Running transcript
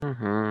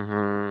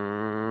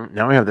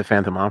Now I have the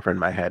Phantom Opera in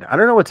my head. I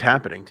don't know what's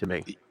happening to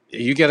me. Are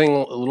you getting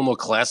a little more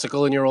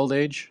classical in your old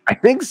age? I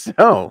think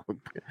so.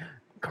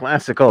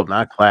 Classical,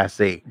 not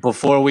classy.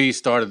 Before we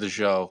started the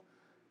show,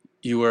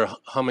 you were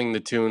humming the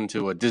tune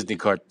to a Disney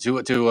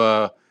to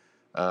a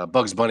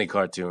Bugs Bunny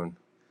cartoon.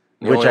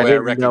 The Which only I way I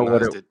didn't know what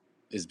recognized it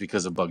is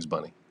because of Bugs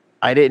Bunny.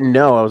 I didn't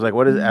know. I was like,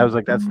 what is it? I was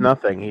like, that's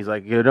nothing. He's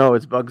like,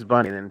 it's Bugs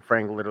Bunny. And then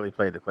Frank literally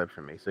played the clip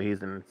for me. So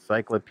he's an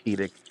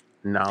encyclopedic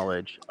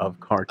knowledge of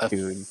I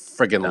cartoon.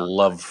 friggin'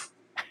 love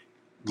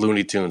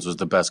Looney Tunes. Was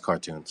the best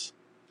cartoons.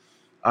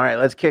 All right,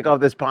 let's kick off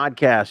this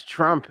podcast.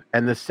 Trump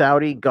and the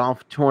Saudi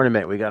golf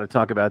tournament. We got to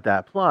talk about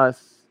that.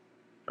 Plus,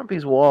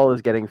 Trumpy's wall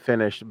is getting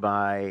finished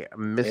by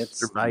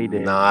Mr.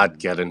 Biden. Not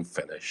getting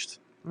finished.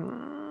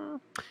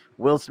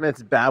 Will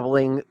Smith's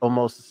babbling,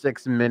 almost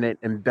 6-minute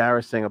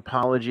embarrassing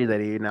apology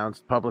that he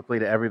announced publicly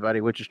to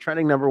everybody, which is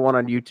trending #1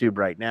 on YouTube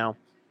right now.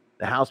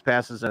 The House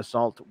passes an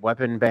assault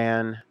weapon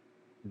ban.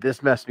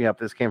 This messed me up.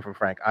 This came from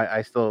Frank.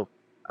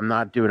 I'm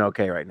not doing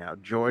okay right now.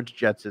 George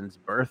Jetson's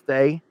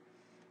birthday.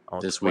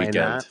 This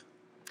weekend.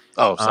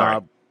 Oh,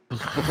 sorry.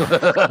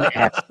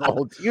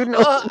 Asshole.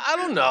 I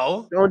don't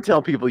know. Don't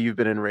tell people you've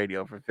been in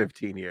radio for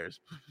 15 years.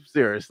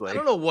 Seriously. I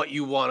don't know what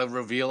you want to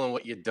reveal and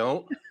what you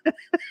don't.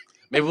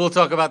 Maybe we'll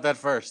talk about that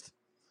first.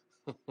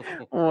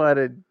 What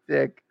a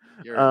dick.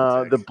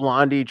 The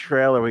Blondie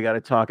trailer we got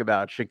to talk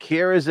about.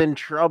 Shakira's in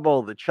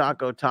trouble. The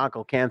Choco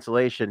Taco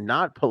cancellation,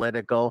 not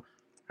political.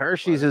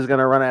 Hershey's is going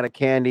to run out of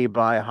candy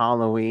by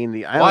Halloween.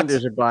 The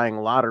Islanders are buying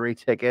lottery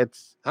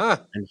tickets. Huh?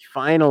 And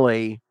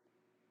finally,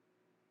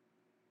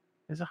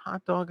 is a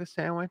hot dog a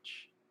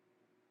sandwich?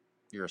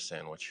 You're a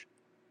sandwich.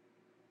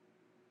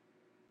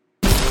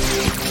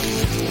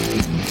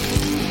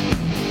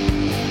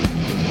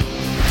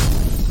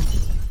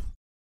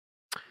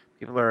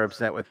 People are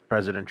upset with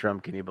President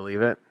Trump. Can you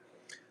believe it?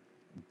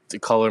 The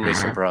color me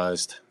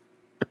surprised.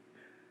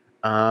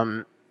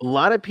 A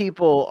lot of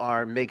people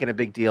are making a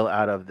big deal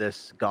out of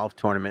this golf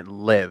tournament,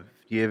 Live.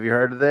 Have you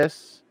heard of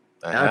this?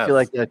 I feel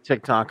like that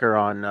TikToker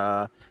on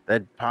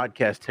that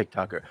podcast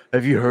TikToker.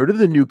 Have you heard of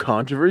the new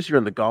controversy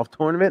on the golf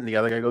tournament? And the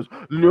other guy goes,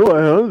 "No,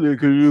 I haven't.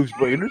 Can you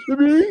explain it to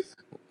me?"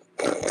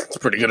 It's a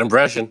pretty good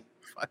impression.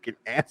 Fucking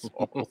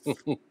assholes.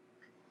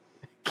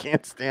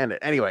 Can't stand it.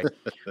 Anyway,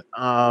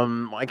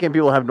 why can't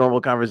people have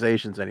normal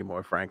conversations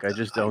anymore, Frank? I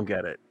just don't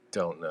get it.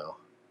 Don't know.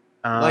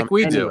 Like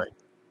we do.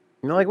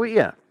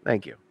 Yeah.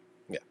 Thank you.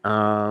 Yeah.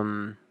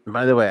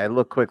 By the way, I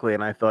looked quickly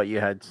and I thought you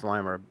had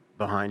Slimer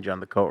behind you on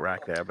the coat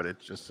rack there, but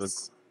it's just a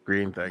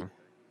green thing.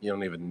 You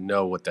don't even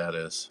know what that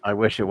is. I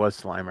wish it was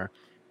Slimer.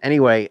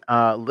 Anyway,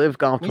 Live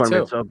Golf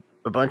Tournament. So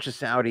a bunch of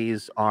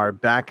Saudis are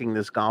backing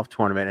this golf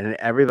tournament, and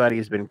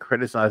everybody's been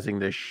criticizing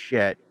this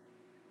shit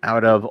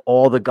out of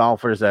all the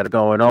golfers that are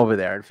going over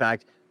there. In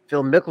fact,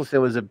 Phil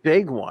Mickelson was a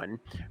big one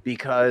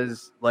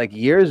because, like,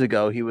 years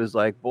ago, he was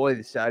like,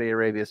 boy, Saudi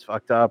Arabia's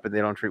fucked up and they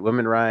don't treat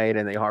women right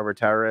and they harbor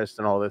terrorists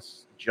and all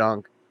this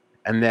junk.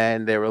 And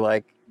then they were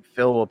like,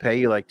 Phil will pay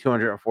you like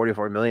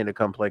 $244 million to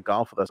come play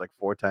golf with us like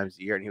 4 times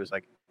a year. And he was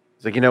like,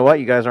 you know what?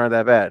 You guys aren't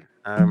that bad.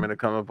 I'm going to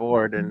come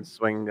aboard and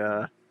swing,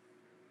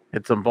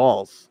 hit some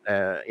balls,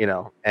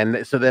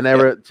 And so then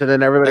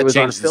everybody was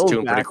on Phil's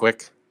back. Pretty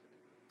quick.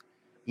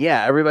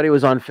 Yeah, everybody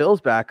was on Phil's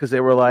back because they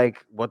were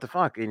like, "What the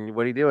fuck? And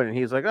what are you doing?" And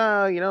he's like,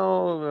 out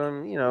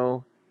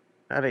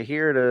of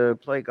here to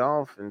play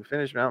golf and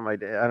finish out my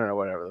day. I don't know,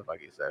 whatever the fuck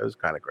he said. It was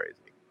kind of crazy.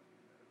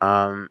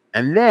 And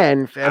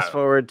then fast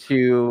forward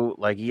to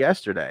like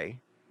yesterday,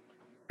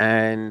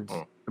 and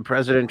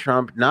President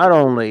Trump not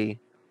only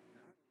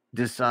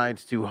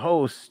decides to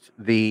host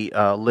the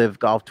Live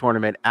Golf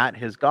Tournament at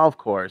his golf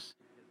course,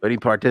 but he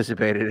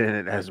participated in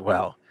it as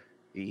well.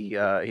 He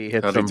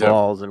hit some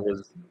balls and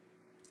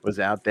was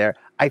out there.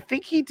 I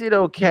think he did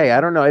okay. I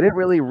don't know. I didn't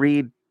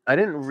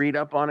read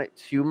up on it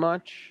too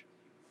much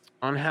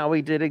on how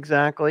he did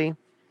exactly.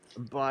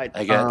 But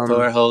I got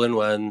 4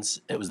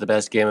 hole-in-ones. It was the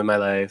best game of my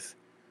life.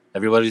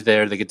 Everybody's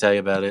there. They could tell you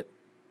about it.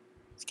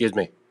 Excuse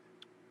me.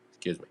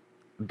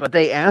 But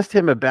they asked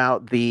him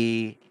about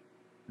the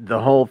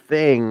whole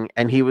thing,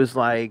 and he was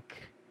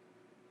like,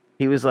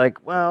 these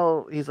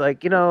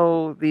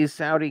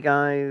Saudi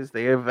guys,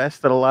 they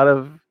invested a lot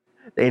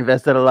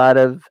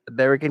of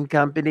American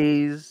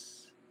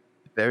companies.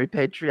 Very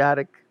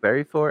patriotic,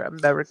 very for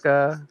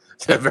America.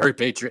 Very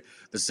patriot.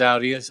 The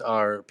Saudis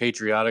are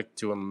patriotic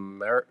to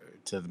America.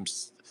 To them,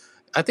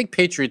 I think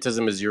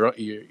patriotism is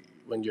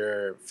when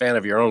you're a fan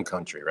of your own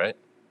country, right?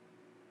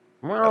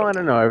 Well, I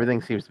don't know.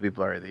 Everything seems to be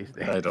blurry these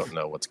days. I don't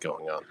know what's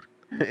going on.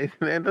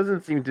 There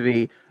doesn't seem to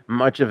be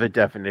much of a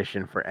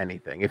definition for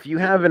anything. If you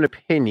have an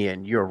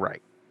opinion, you're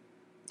right.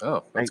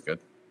 Oh, that's good.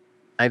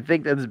 I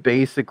think that's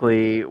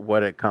basically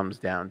what it comes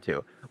down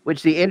to.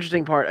 Which the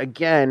interesting part,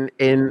 again,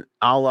 in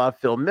a la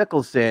Phil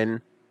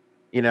Mickelson,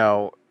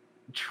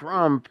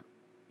 Trump,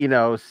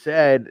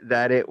 said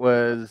that it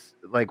was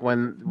like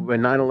when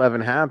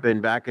 9/11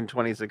 happened back in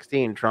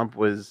 2016, Trump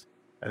was,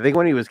 I think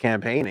when he was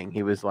campaigning,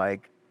 he was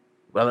like,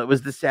 well, it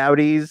was the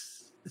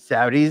Saudis. The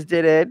Saudis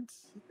did it.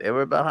 They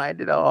were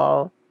behind it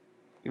all.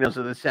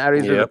 So the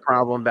Saudis are the Yep.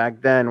 problem back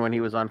then when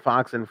he was on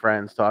Fox and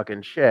Friends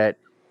talking shit.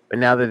 But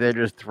now that they're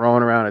just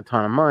throwing around a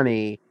ton of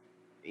money,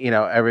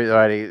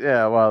 everybody,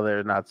 yeah, well,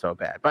 they're not so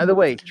bad. By the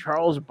way,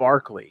 Charles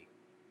Barkley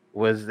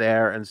was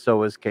there, and so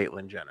was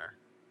Caitlyn Jenner.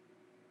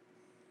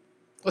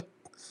 What?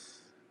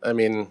 I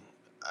mean,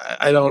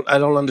 I don't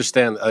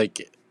understand.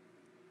 Like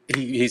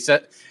he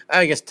said,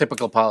 I guess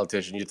typical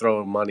politician. You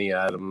throw money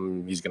at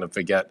him, he's gonna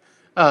forget.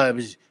 Oh,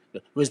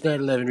 was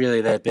 9/11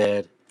 really that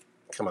bad?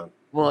 Come on.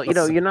 Well,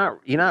 you're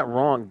not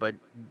wrong, but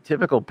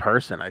typical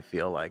person, I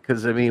feel like,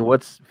 because I mean,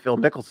 what's Phil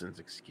Mickelson's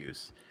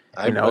excuse?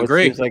 I It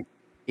agree. seems like,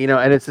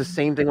 and it's the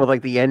same thing with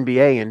like the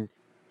NBA and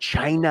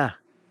China.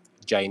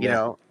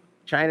 China.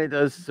 China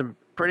does some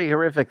pretty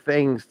horrific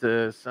things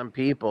to some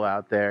people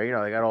out there.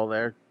 They got all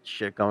their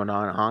shit going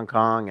on in Hong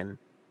Kong and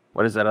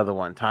what is that other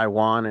one?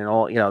 Taiwan and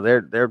all.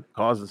 They're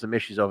causing some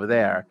issues over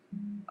there.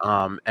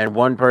 And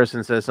one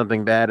person says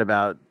something bad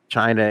about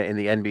China in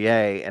the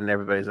NBA, and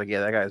everybody's like, "Yeah,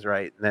 that guy's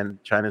right." And then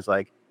China's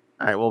like,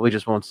 "All right, well, we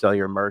just won't sell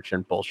your merch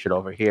and bullshit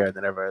over here." And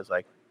then everybody's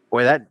like,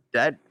 "Boy,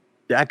 that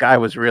guy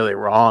was really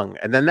wrong."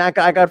 And then that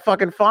guy got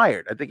fucking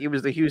fired. I think he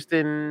was the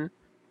Houston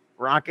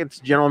Rockets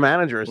general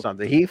manager or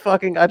something. He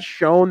fucking got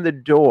shown the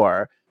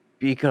door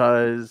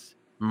because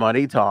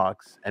money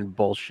talks and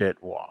bullshit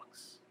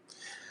walks.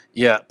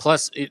 Yeah.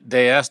 Plus,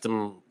 they asked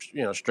him,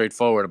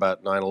 straightforward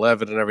about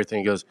 9/11 and everything.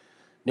 He goes,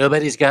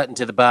 "Nobody's gotten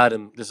to the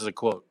bottom." This is a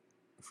quote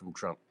from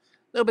Trump.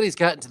 "Nobody's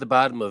gotten to the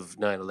bottom of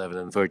 9/11,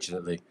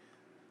 unfortunately."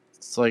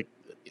 It's like,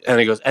 and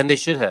he goes, "And they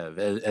should have,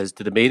 as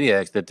to the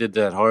maniacs that did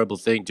that horrible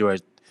thing to our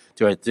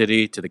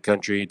city, to the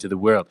country, to the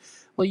world."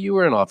 Well, you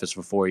were in office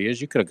for 4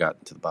 years. You could have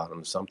gotten to the bottom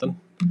of something,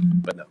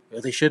 but no,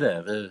 they should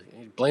have.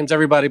 He blames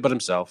everybody but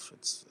himself.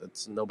 It's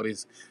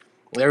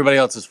everybody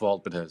else's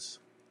fault but his.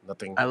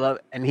 Nothing. I love,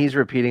 and he's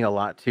repeating a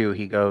lot too.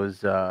 He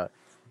goes,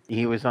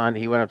 he went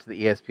up to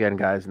the ESPN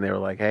guys, and they were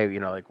like, "Hey,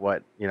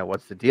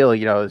 what's the deal?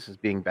 This is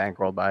being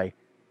bankrolled by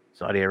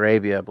Saudi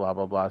Arabia, blah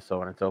blah blah,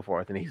 so on and so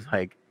forth." And he's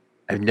like,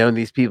 "I've known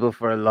these people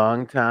for a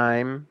long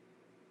time.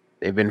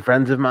 They've been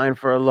friends of mine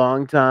for a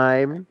long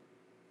time,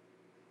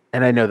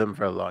 and I know them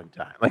for a long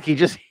time." Like he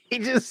just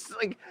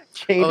like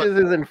changes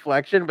his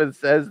inflection, but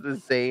says the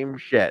same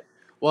shit.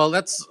 Well,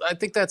 I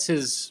think that's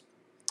his.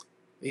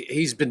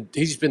 He's been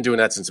doing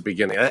that since the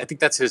beginning. I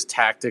think that's his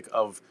tactic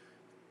of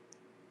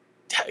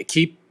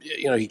he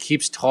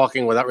keeps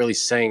talking without really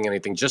saying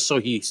anything, just so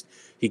he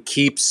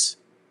keeps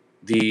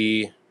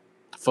the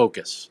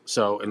focus.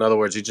 So in other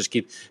words, he'll just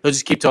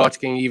keep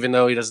talking even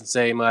though he doesn't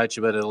say much,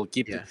 but it'll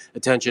keep the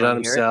attention on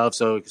himself.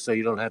 So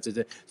you don't have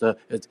to. So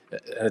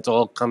it's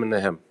all coming to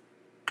him.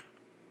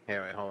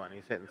 Here, wait, hold on.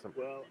 He's hitting some.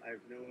 Well,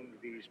 I've known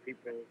these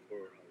people for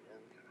a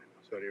long time.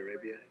 Saudi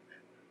Arabia,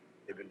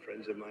 they've been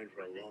friends of mine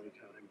for a long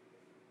time.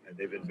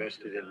 They've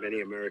invested in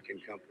many American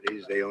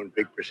companies. They own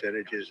big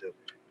percentages of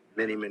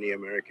many, many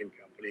American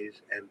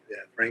companies. And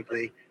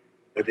frankly,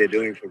 what they're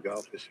doing for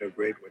golf is so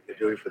great. What they're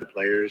doing for the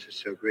players is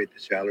so great. The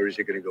salaries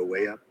are going to go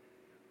way up.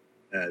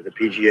 The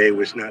PGA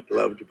was not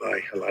loved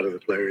by a lot of the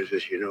players,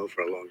 as you know,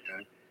 for a long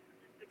time.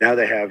 Now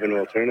they have an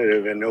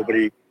alternative, and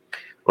nobody.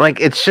 Like,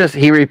 it's just,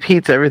 he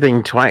repeats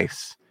everything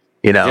twice.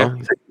 Yeah.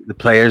 The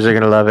players are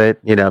going to love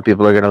it.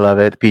 People are going to love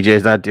it. The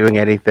PGA's not doing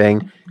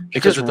anything.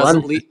 Because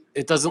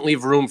it doesn't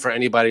leave room for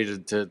anybody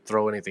to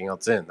throw anything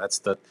else in. That's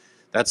the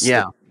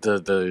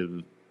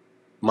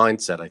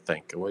mindset, I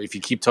think. If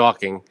you keep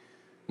talking,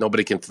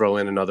 nobody can throw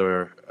in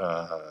another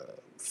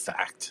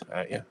fact.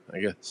 Yeah, I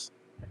guess.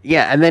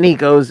 Yeah, and then he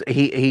goes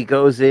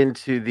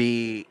into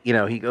the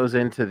he goes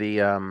into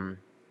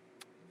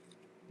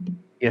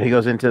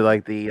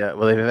like they've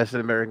invested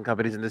in American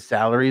companies and the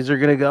salaries are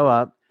going to go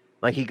up.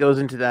 Like he goes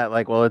into that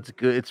like, well, it's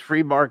good, it's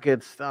free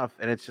market stuff,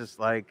 and it's just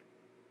like,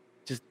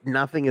 just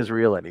nothing is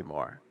real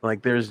anymore.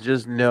 Like there's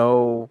just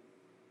no,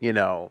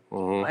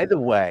 Mm-hmm. By the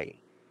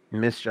way,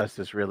 Miss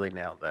Justice really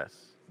nailed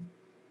this.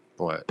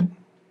 What?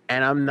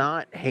 And I'm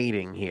not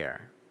hating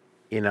here.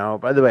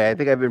 By the way, I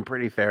think I've been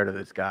pretty fair to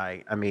this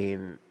guy. I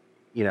mean,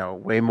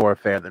 way more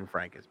fair than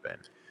Frank has been.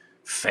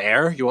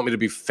 Fair? You want me to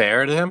be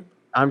fair to him?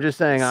 I'm just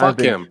saying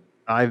him.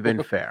 I've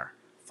been fair.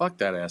 Fuck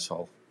that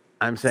asshole.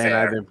 I'm saying fair.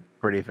 I've been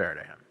pretty fair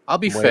to him. I'll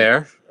be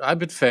fair. I've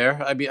been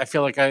fair. I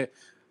feel like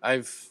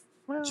I've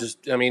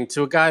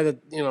to a guy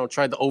that,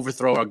 tried to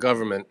overthrow our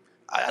government,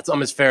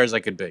 I'm as fair as I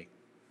could be.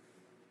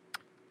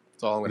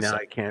 That's all I'm going to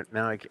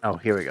say. Oh,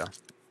 here we go.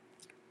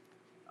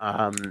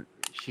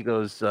 She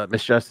goes,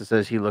 Miss Justice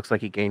says he looks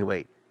like he gained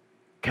weight.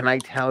 Can I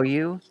tell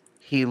you,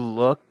 he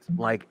looked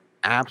like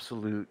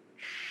absolute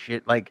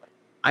shit. Like,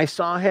 I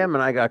saw him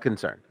and I got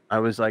concerned. I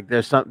was like,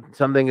 there's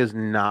something is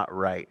not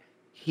right.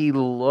 He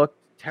looked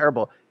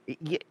terrible.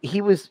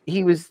 He was,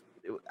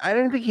 I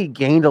didn't think he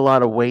gained a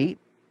lot of weight,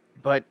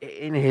 but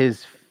in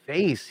his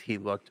face, he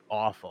looked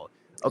awful.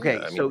 Okay,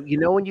 yeah, so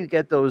when you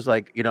get those,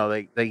 like,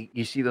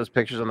 you see those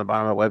pictures on the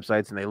bottom of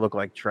websites and they look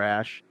like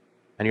trash,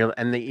 and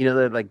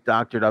they're like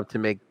doctored up to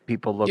make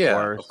people look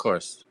worse. Of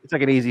course. It's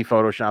like an easy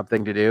Photoshop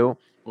thing to do.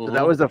 Mm-hmm. So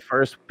that was the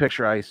first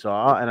picture I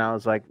saw, and I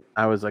was like,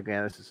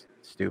 man, this is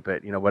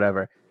stupid,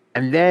 whatever.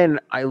 And then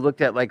I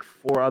looked at like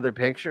 4 other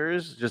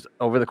pictures just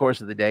over the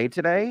course of the day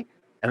today,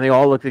 and they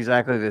all looked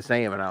exactly the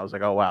same. And I was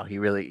like, oh wow, and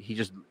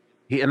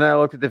then I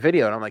looked at the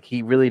video and I'm like,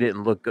 he really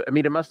didn't look good. I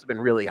mean, it must have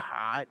been really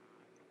hot.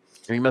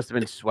 And he must have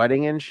been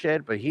sweating and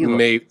shit, but he looked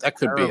Maybe that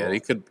could be it. terrible. He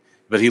could,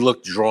 but he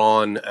looked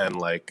drawn and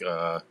like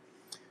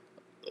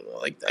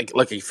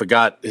he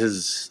forgot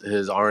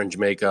his orange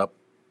makeup.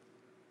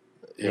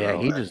 Yeah,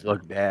 he just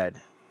looked bad.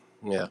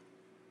 Yeah.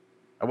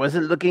 I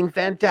wasn't looking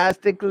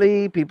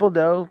fantastically. People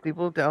know.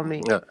 People tell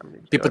me. Yeah.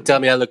 People tell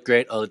me I look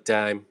great all the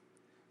time.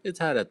 It's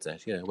hot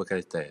outside. Yeah, what can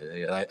I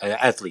say?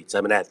 Athletes.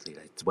 I'm an athlete.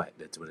 That's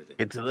what it is.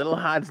 It's a little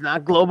hot. It's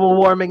not global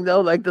warming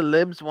though, like the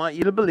libs want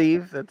you to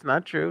believe. That's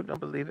not true. Don't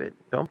believe it.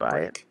 Don't buy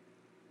it.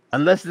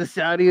 Unless the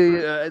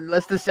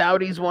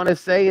Saudis want to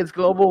say it's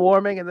global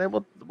warming, and then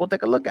we'll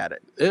take a look at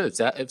it. Yeah,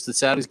 if the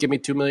Saudis give me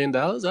 $2 million,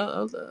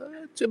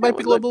 it might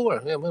be global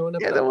warming.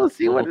 Yeah, then we'll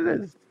see what it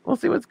is. We'll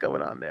see what's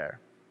going on there.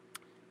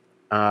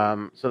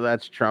 So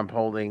that's Trump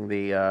holding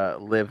the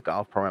Live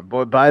Golf program.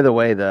 Boy, by the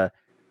way, the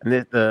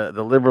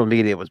liberal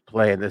media was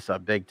playing this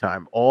up big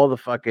time. All the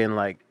fucking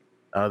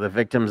the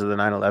victims of the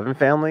 9/11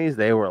 families,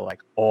 they were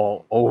like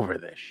all over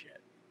this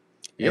shit.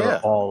 They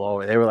were all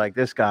over. They were like,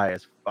 this guy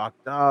is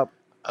fucked up.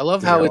 I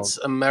love how it's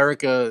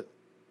America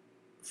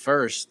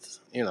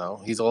first.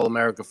 He's all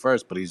America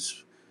first, but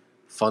he's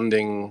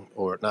funding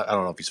or not. I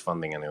don't know if he's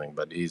funding anything,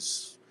 but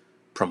he's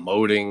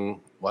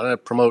promoting. Why don't I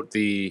promote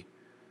the?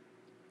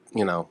 I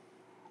don't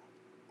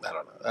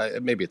know.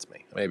 Maybe it's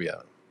me. Maybe I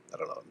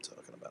don't know what I'm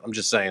talking about. I'm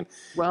just saying.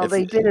 Well,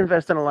 they did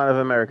invest in a lot of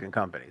American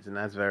companies, and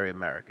that's very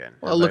American.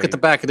 Well, look at the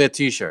back of their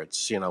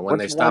T-shirts. When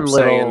they stop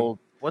saying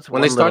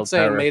when they start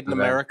saying "Made in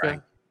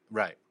America,"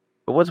 right?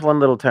 But what's one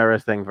little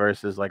terrorist thing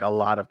versus like a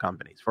lot of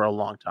companies for a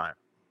long time?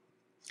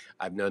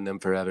 I've known them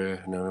forever.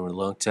 I've known them a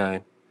long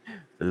time.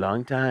 A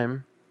long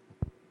time.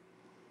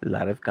 A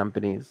lot of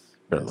companies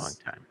for a long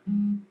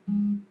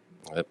time.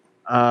 Yep.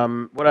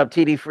 What up,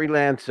 TD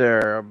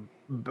Freelancer,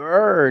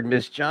 Bird,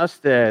 Miss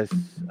Justice,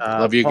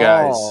 love you Paul,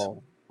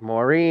 guys,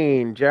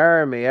 Maureen,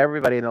 Jeremy,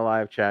 everybody in the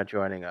live chat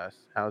joining us.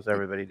 How's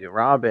everybody doing?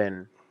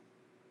 Robin,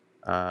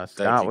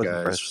 Scott was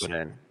the first one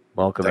in.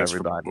 Welcome,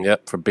 everybody.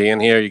 For being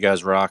here. You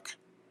guys rock.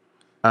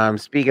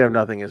 Speaking of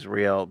nothing is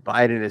real,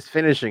 Biden is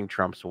finishing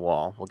Trump's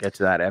wall. We'll get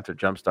to that after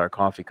Jumpstart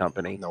Coffee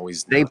Company. No,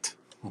 he's not.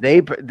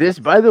 This,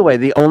 by the way,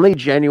 the only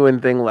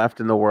genuine thing left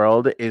in the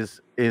world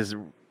is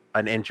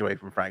an inch away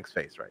from Frank's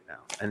face right now,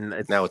 and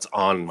it's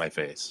on my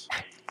face.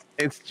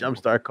 It's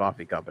Jumpstart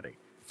Coffee Company.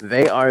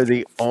 They are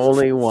the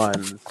only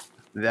ones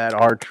that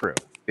are true.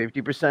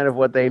 50% of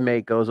what they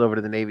make goes over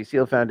to the Navy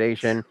SEAL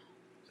Foundation,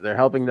 so they're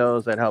helping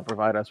those that help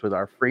provide us with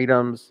our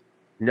freedoms.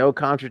 No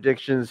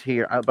contradictions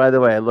here. By the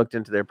way, I looked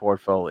into their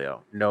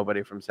portfolio.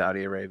 Nobody from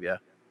Saudi Arabia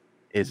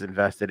is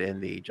invested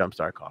in the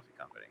Jumpstart Coffee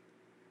Company.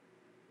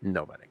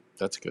 Nobody.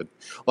 That's good.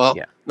 Well,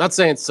 not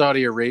saying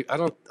Saudi Arabia. I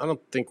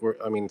don't think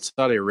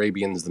Saudi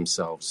Arabians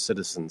themselves,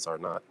 citizens, are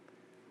not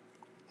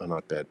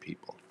bad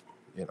people.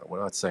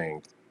 We're not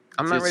saying.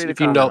 I'm not ready to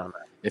comment on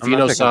that. If you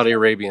know Saudi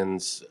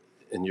Arabians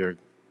in your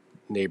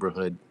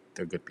neighborhood,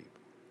 they're good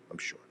people. I'm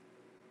sure.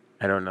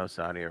 I don't know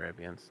Saudi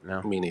Arabians.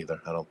 No. Me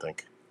neither. I don't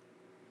think.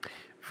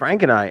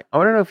 Frank and I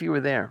don't know if you were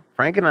there.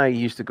 Frank and I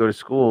used to go to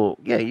school.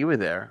 Yeah, you were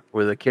there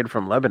with a kid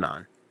from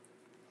Lebanon.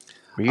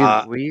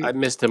 Were you? I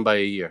missed him by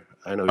a year.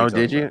 I know. Oh,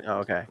 did you? Oh,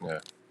 okay.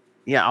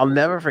 Yeah, I'll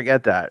never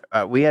forget that.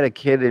 We had a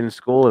kid in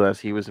school with us.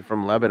 He was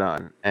from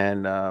Lebanon,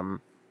 and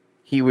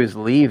he was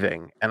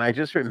leaving. And I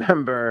just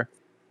remember,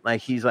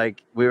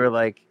 we were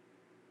like,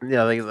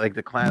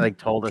 the class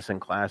told us in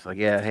class,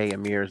 hey,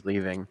 Amir's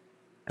leaving,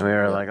 and we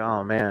were like,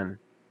 oh man,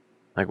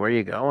 where are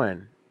you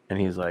going? And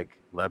he's like,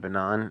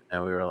 Lebanon,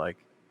 and we were like,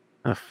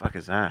 what the fuck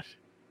is that?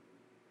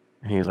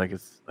 And he's like,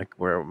 it's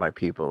where my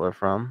people are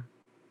from.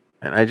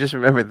 And I just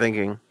remember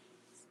thinking,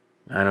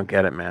 I don't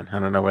get it, man. I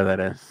don't know where that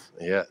is.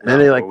 Yeah.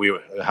 And then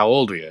how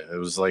old were you? It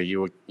was like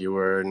you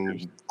were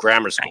in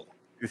grammar school.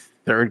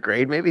 3rd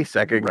grade, maybe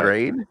 2nd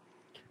grade.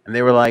 And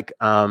they were like,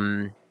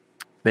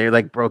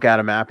 they broke out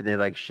a map and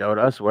they showed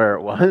us where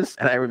it was.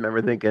 And I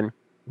remember thinking,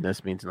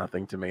 this means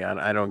nothing to me.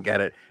 I don't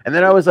get it. And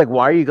then I was like,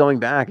 why are you going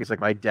back? It's like,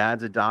 my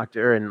dad's a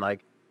doctor. And I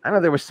don't know,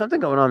 there was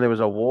something going on. There was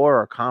a war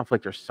or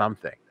conflict or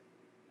something.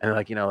 And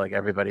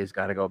everybody's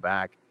got to go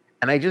back.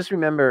 And I just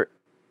remember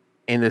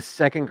in the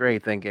 2nd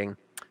grade thinking,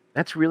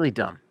 that's really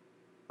dumb.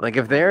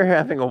 If they're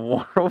having a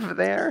war over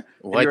there,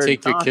 why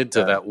take your kid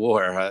to that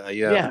war?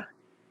 Yeah.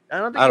 I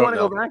don't think you want to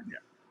go back there.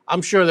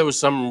 I'm sure there was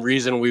some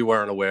reason we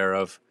weren't aware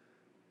of,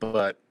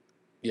 but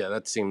yeah,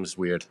 that seems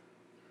weird.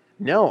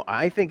 No,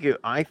 I think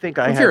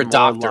if you're a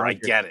doctor, I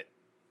get it.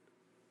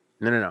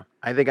 No.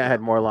 I think I had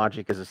more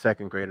logic as a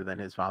 2nd grader than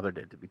his father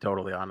did, to be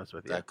totally honest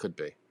with you. That could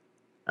be.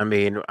 I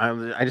mean,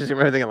 I just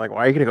remember thinking,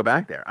 why are you going to go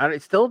back there?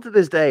 Still to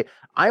this day,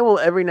 I will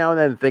every now and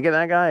then think of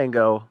that guy and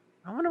go,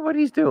 I wonder what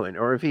he's doing,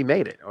 or if he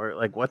made it, or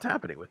what's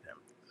happening with him.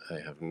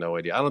 I have no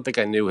idea. I don't think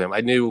I knew him.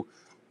 I knew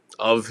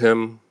of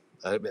him.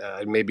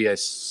 Maybe I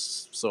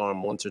saw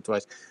him once or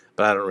twice,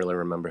 but I don't really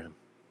remember him.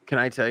 Can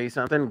I tell you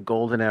something?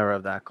 Golden era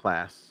of that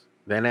class.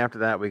 Then after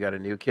that, we got a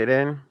new kid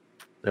in.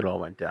 It all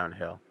went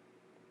downhill.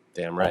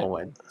 Damn right. All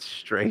went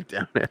straight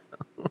downhill.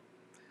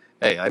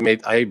 Hey,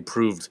 I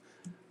improved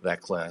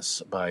that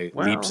class by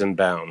leaps and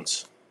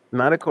bounds.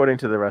 Not according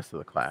to the rest of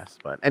the class,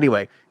 but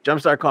anyway,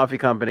 Jumpstart Coffee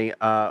Company.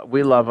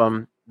 We love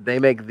them. They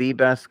make the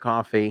best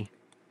coffee.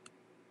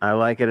 I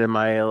like it in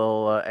my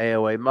little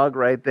AOA mug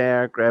right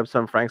there. Grab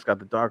some. Frank's got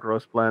the dark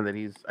roast blend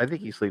that I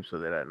think he sleeps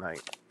with it at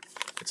night.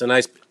 It's a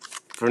nice,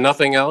 for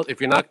nothing else. If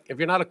you're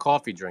not a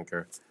coffee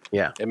drinker,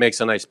 yeah, it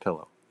makes a nice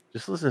pillow.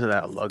 Just listen to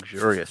that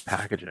luxurious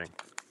packaging.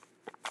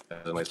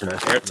 That's a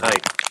nice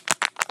airtight.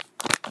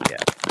 Yeah,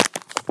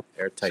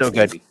 airtight. So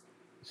good.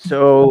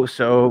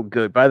 So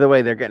good. By the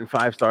way, they're getting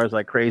 5 stars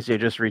like crazy. I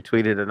just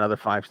retweeted another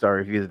 5-star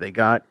review that they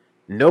got.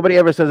 Nobody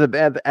ever says a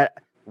bad.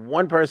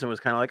 One person was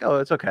kind of like, "Oh,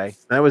 it's okay." And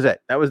that was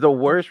it. That was the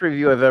worst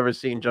review I've ever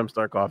seen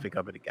Jumpstart Coffee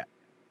Company get.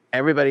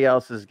 Everybody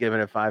else is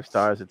giving it 5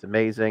 stars. It's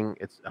amazing.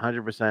 It's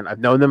 100%. I've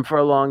known them for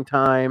a long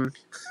time.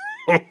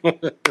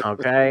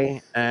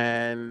 Okay,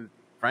 and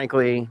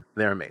frankly,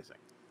 they're amazing.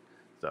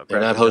 So they're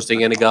not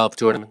hosting any golf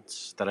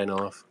tournaments that I know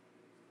of.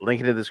 Link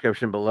in the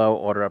description below.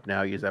 Order up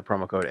now. Use that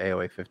promo code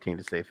AOA15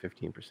 to save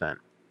 15%.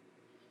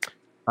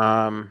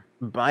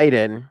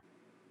 Biden,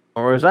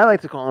 or as I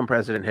like to call him,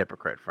 President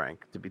Hypocrite,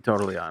 Frank, to be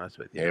totally honest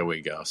with you. Here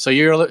we go. So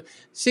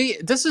see,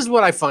 this is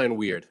what I find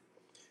weird.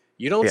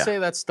 You don't say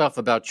that stuff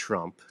about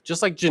Trump,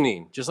 just like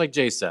Janine, just like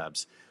J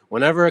Sabs.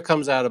 Whenever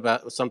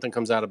something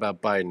comes out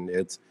about Biden,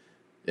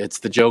 it's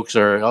the jokes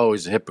are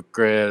always a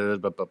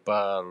hypocrite, blah, blah,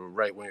 blah,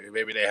 right wing.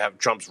 Maybe they have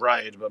Trump's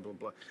right, blah, blah,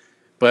 blah.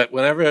 But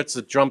whenever it's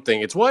a Trump thing,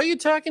 it's why are you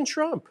attacking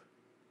Trump?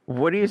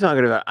 What are you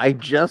talking about? I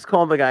just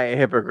called the guy a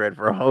hypocrite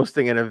for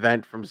hosting an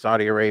event from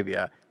Saudi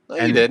Arabia. No,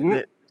 you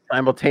didn't.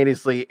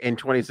 Simultaneously in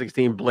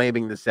 2016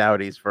 blaming the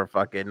Saudis for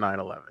fucking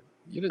 9/11.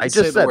 You didn't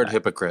say the word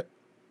hypocrite.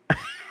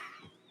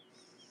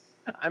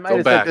 I might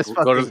have said this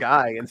fucking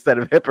guy instead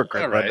of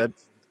hypocrite. Right.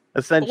 That's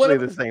essentially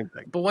the same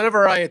thing. But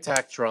whenever I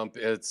attack Trump,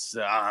 it's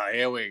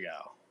here we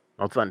go.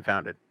 Well, it's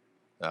unfounded.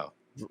 Oh.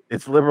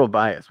 It's liberal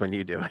bias when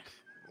you do it.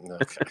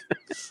 Okay.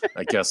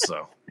 I guess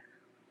so.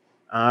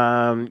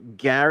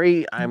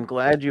 Gary, I'm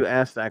glad you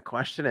asked that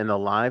question in the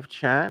live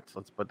chat.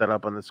 Let's put that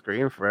up on the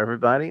screen for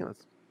everybody.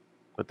 Let's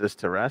put this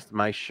to rest.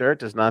 My shirt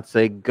does not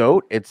say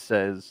goat. It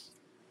says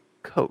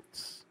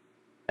coats.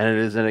 And it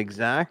is an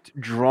exact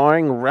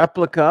drawing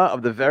replica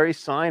of the very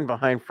sign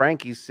behind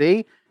Frankie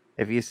C.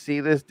 If you see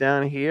this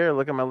down here,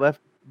 look at my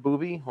left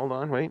boobie. Hold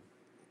on, wait.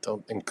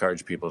 Don't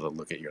encourage people to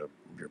look at your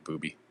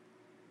boobie.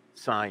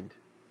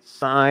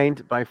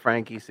 Signed by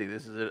Frankie C.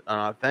 This is an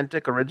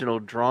authentic original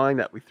drawing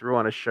that we threw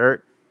on a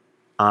shirt.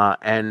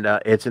 And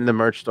it's in the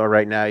merch store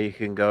right now. You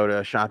can go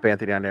to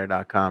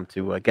shopanthonyonair.com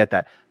to get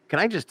that. Can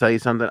I just tell you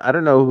something? I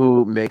don't know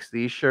who makes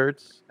these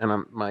shirts.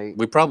 And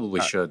we probably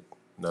should.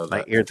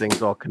 My ear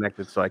thing's all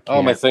connected, so I can't.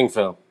 Oh, my thing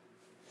fell.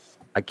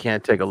 I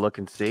can't take a look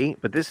and see,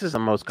 but this is the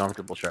most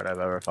comfortable shirt I've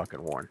ever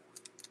fucking worn.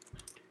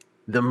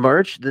 The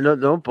merch,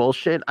 no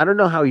bullshit. I don't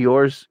know how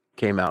yours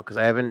came out because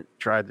I haven't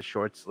tried the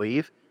short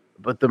sleeve,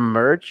 but the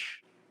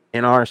merch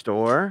in our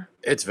store,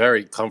 it's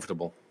very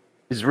comfortable.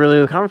 It's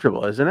really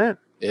comfortable, isn't it?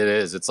 It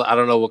is. It's I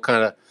don't know what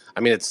kind of. I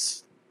mean,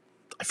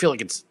 I feel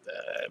like it's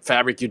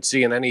fabric you'd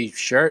see in any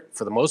shirt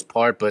for the most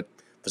part, but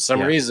for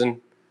some reason,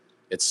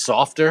 it's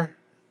softer.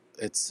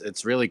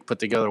 It's really put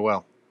together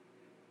well.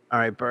 All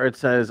right, Bird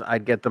says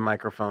I'd get the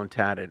microphone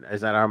tatted.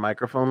 Is that our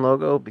microphone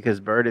logo? Because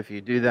Bird, if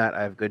you do that,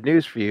 I have good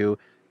news for you.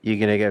 You're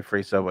gonna get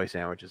free Subway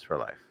sandwiches for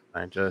life.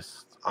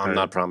 I'm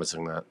not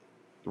promising that.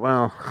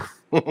 Well,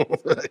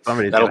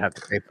 somebody's gonna have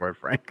to pay for it,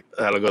 Frank.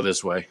 That'll go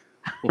this way.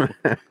 All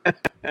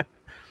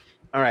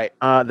right.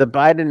 The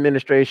Biden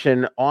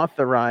administration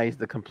authorized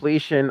the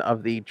completion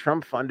of the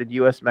Trump-funded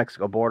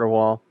U.S.-Mexico border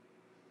wall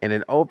in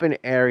an open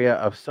area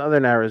of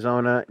southern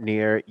Arizona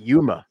near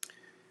Yuma.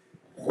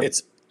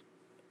 It's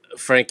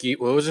Frankie.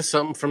 What was it?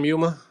 Something from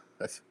Yuma?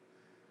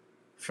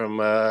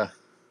 From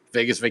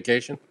Vegas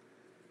Vacation?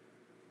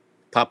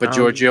 Papa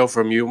Giorgio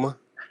from Yuma?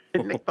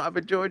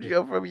 Papa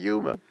Giorgio from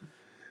Yuma.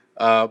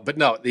 But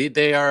no,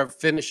 they are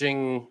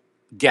finishing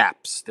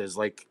gaps. There's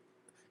like,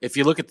 if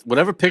you look at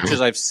whatever pictures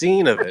I've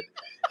seen of it,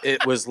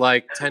 it was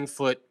like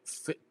 10-foot,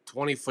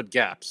 20-foot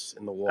gaps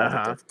in the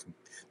wall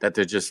that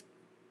they're just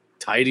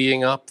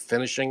tidying up,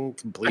 finishing,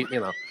 complete,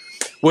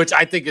 which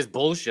I think is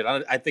bullshit.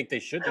 I think they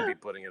shouldn't be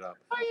putting it up.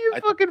 Are you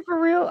fucking for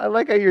real? I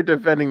like how you're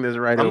defending this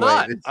right away.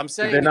 Not. I'm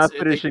saying they're not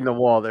finishing the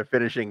wall. They're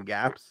finishing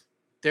gaps.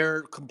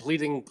 They're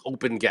completing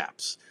open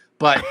gaps.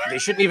 But they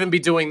shouldn't even be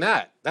doing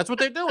that. That's what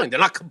they're doing. They're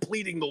not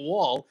completing the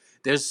wall.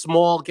 There's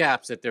small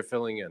gaps that they're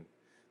filling in,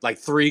 like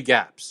 3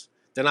 gaps.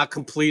 They're not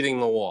completing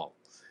the wall.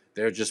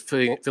 They're just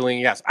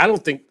filling gaps.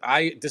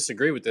 I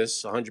disagree with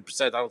this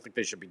 100%. I don't think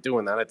they should be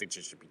doing that. I think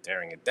they should be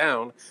tearing it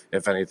down,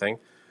 if anything.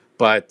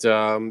 But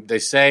they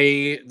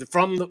say,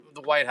 from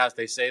the White House,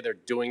 they say they're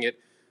doing it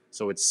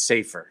so it's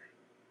safer.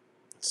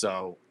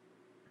 So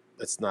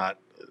it's not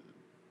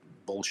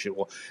bullshit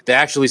wall. They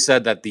actually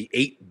said that the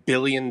 $8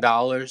 billion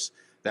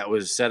that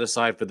was set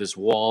aside for this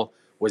wall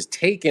was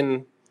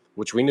taken,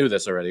 which we knew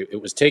this already,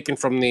 it was taken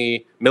from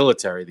the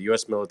military, the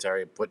U.S.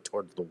 military, and put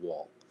towards the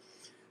wall.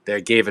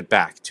 they gave it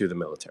back to the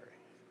military.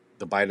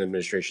 The Biden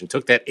administration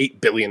took that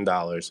 $8 billion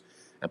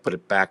and put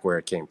it back where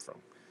it came from.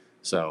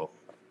 So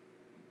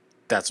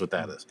that's what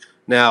that is.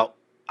 Now,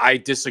 I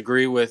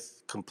disagree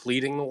with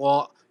completing the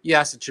wall.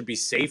 Yes, it should be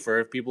safer.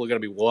 If people are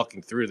going to be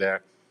walking through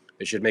there,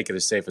 they should make it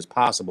as safe as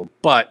possible.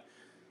 But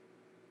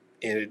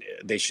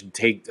they should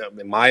take,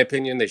 in my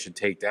opinion, they should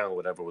take down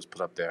whatever was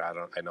put up there.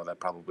 I know that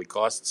probably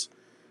costs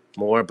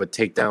more, but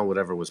take down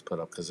whatever was put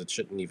up because it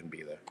shouldn't even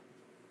be there.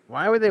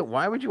 Why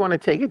would you want to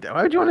take it down?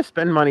 Why would you want to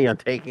spend money on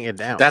taking it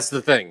down? That's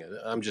the thing.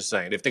 I'm just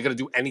saying, if they're going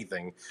to do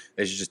anything,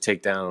 they should just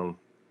take down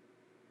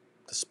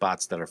the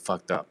spots that are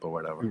fucked up or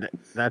whatever.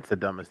 That's the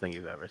dumbest thing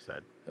you've ever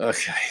said.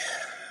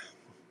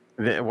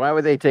 Okay. Why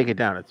would they take it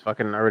down? It's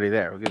fucking already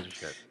there. Who gives a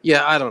shit?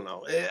 Yeah, I don't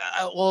know.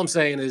 All I'm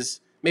saying is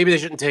maybe they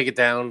shouldn't take it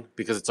down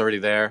because it's already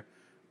there.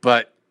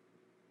 But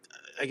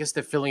I guess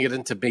they're filling it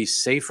in to be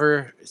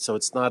safer, so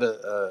it's not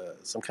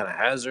some kind of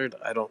hazard.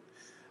 I don't.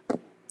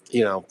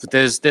 But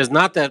there's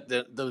not that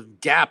the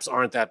gaps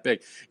aren't that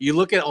big. You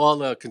look at all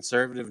the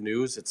conservative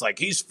news, it's like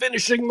he's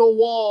finishing the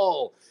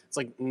wall. It's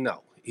like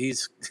no,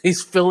 he's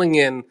filling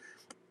in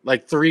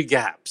like 3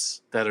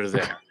 gaps that are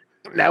there.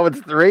 Now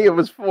it's 3. It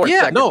was 4.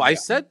 Yeah, no, I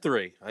said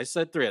 3. I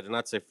did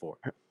not say 4.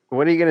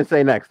 What are you gonna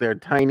say next? They're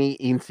tiny,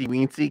 eensy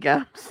weensy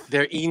gaps.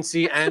 They're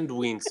eensy and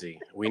weensy.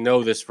 We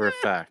know this for a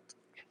fact.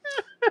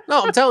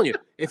 No, I'm telling you,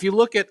 if you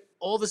look at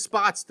all the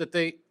spots that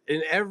they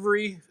in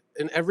every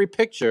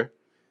picture.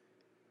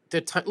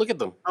 Look at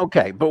them.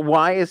 Okay, but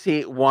why is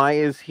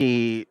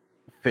he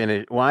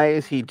finished? Why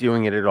is he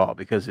doing it at all?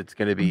 Because it's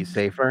going to be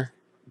safer.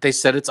 They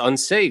said it's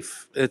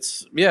unsafe.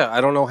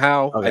 I don't know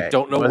how. Okay. I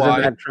don't know why.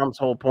 Wasn't that Trump's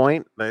whole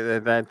point?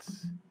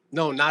 That's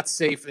no, not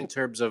safe in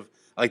terms of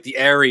like the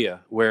area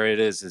where it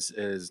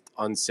is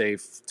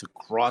unsafe to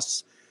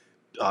cross,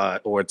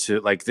 or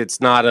to like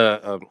it's not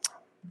a.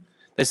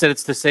 They said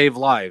it's to save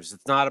lives.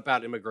 It's not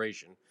about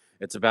immigration.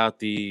 It's about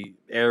the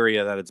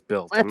area that it's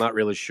built. I'm not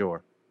really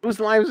sure. Whose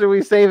lives are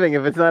we saving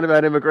if it's not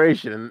about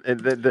immigration?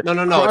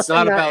 No. It's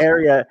not about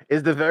area.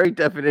 Is the very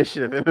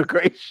definition of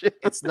immigration.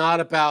 It's not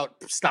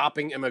about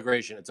stopping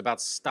immigration. It's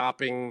about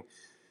stopping.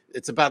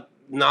 It's about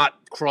not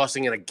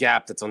crossing in a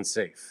gap that's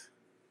unsafe.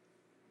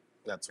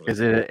 That's what. Is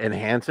it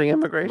enhancing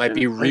immigration? It might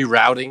be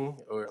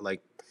rerouting, or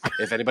like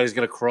if anybody's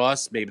going to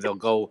cross, maybe they'll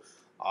go,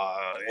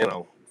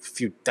 a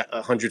few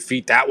 100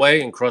 feet that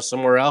way and cross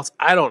somewhere else.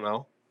 I don't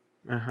know,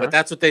 but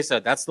that's what they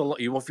said. That's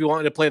if you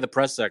wanted to play the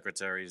press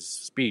secretary's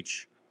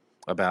speech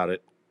about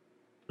it.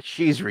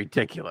 She's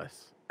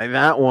ridiculous. Like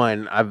that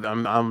one,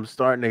 I'm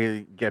starting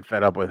to get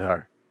fed up with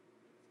her.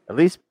 At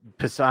least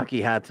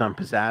Psaki had some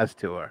pizzazz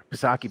to her.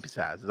 Psaki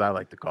pizzazz, as I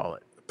like to call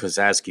it.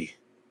 Pizzaski.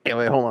 Hey,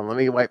 wait, hold on. Let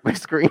me wipe my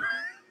screen.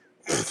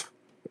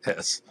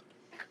 Yes.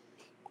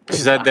 She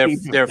said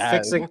they're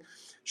fixing.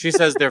 She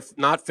says they're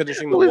not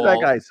finishing the wall. Who is that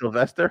guy,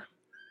 Sylvester?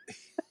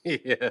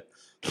 Yeah.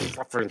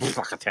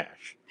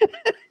 Fuckatash.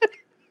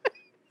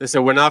 They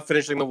said, we're not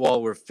finishing the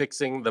wall. We're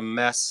fixing the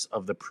mess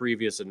of the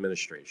previous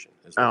administration.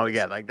 Oh,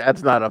 yeah. Like,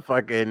 that's not a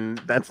fucking...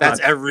 That's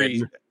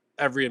every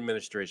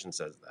administration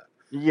says that.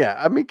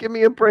 Yeah. I mean, give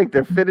me a break.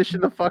 They're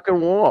finishing the fucking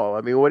wall.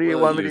 I mean, what do you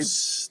want me to...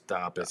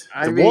 Stop it.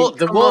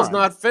 The wall's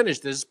not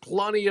finished. There's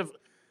plenty of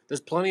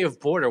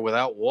border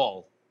without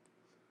wall.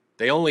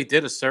 They only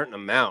did a certain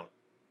amount,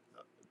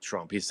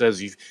 Trump. He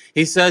says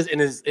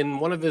in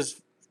one of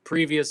his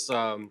previous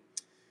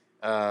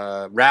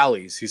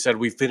rallies, he said,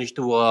 we finished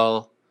the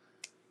wall.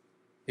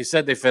 He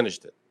said they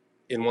finished it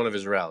in one of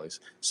his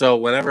rallies. So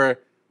whenever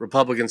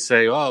Republicans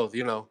say, all this,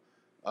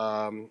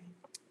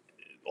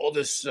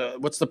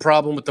 what's the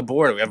problem with the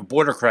border? We have a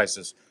border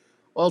crisis.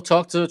 Well,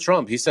 talk to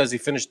Trump. He says he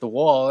finished the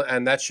wall,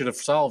 and that should have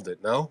solved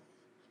it, no?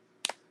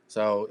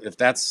 So if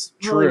that's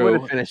true... He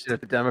would have finished it if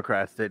the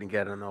Democrats didn't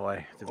get in the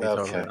way, to be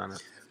totally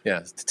honest.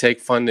 Yeah, to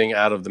take funding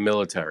out of the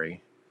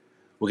military.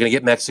 We're going to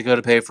get Mexico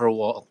to pay for a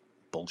wall.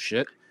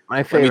 Bullshit.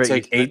 My favorite... Let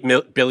me take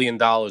 $8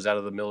 billion out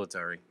of the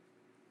military.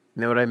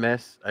 You know what I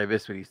miss? I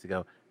miss when he used to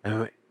go,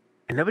 and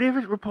nobody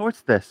ever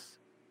reports this.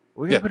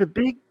 We're going to put a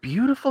big,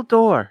 beautiful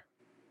door.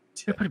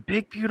 We're going to put a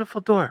big, beautiful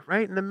door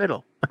right in the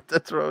middle.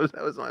 That's what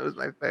that was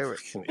my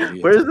favorite.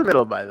 Where's the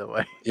middle, by the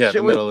way? Yeah,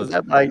 the middle is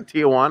that like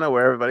Tijuana,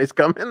 where everybody's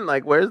coming?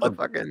 Like, where's the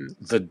fucking...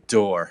 The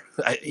door.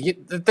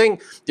 The thing,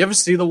 you ever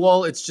see the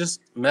wall? It's just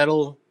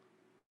metal,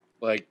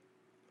 like,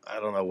 I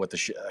don't know what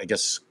I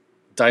guess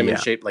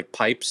diamond-shaped, like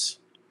pipes.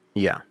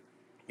 Yeah.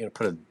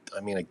 Put a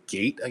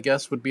gate, I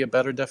guess, would be a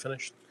better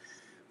definition.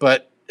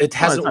 But it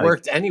hasn't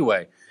worked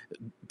anyway.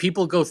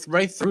 People go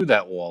right through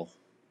that wall.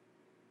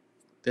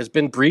 There's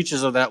been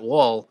breaches of that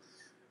wall,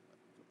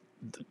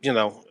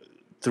 throughout.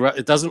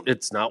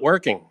 It's not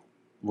working.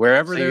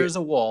 Wherever there is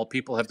a wall,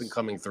 people have been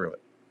coming through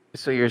it.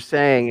 So you're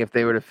saying if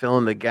they were to fill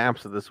in the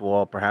gaps of this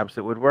wall, perhaps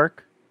it would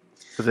work?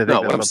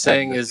 No, what I'm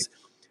saying is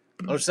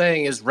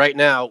right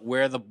now,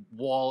 where the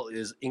wall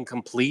is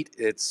incomplete,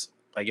 it's,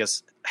 I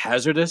guess,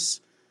 hazardous.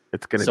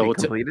 It's going to be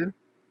completed?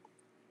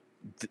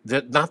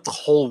 Not the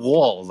whole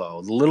wall,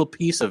 though. The little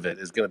piece of it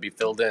is going to be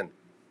filled in.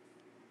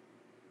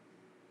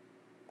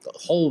 The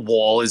whole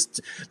wall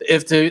is,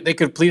 if they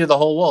completed the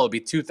whole wall, it'd be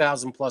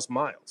 2,000 plus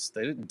miles.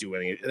 They didn't do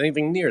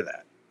anything near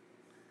that.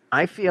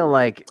 I feel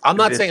like I'm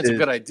not saying it's a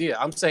good idea.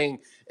 I'm saying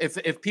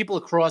if people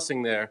are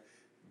crossing there,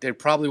 they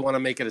probably want to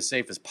make it as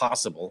safe as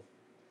possible.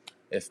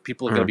 If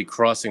people are going to be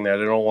crossing there,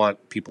 they don't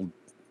want people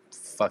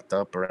fucked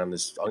up around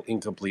this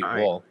incomplete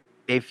wall.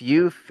 If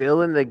you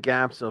fill in the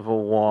gaps of a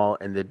wall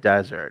in the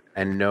desert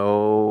and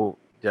no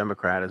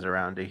Democrat is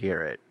around to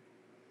hear it,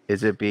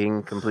 is it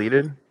being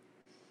completed?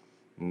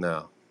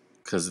 No,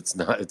 because it's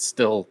not. It's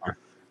still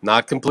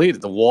not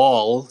completed. The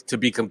wall, to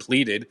be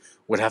completed,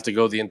 would have to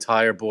go the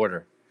entire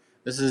border.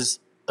 This is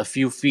a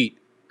few feet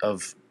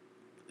of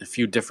a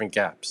few different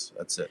gaps.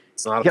 That's it.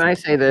 It's not. Can I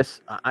say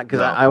this? Because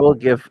I will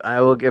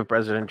give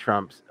President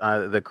Trump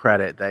the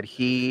credit that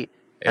he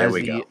has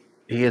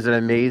he has an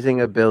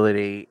amazing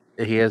ability.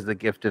 He has the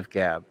gift of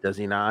gab, does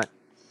he not?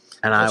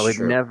 And I would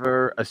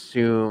never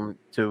assume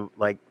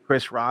like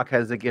Chris Rock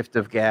has the gift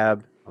of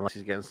gab unless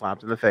he's getting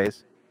slapped in the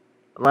face.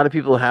 A lot of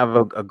people have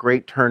a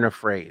great turn of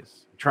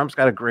phrase. Trump's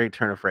got a great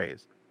turn of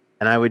phrase,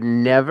 and I would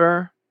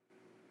never,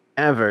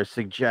 ever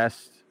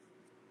suggest,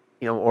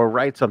 or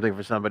write something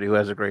for somebody who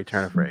has a great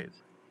turn of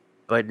phrase.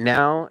 But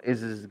now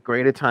is as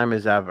great a time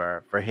as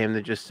ever for him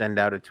to just send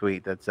out a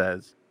tweet that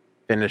says,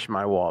 "Finish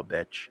my wall,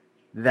 bitch."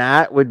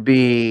 That would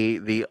be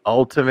the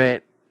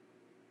ultimate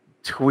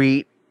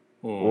tweet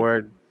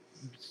or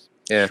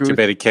too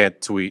bad he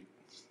can't tweet.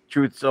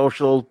 Truth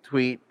Social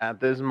tweet at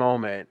this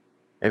moment.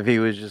 If he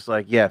was just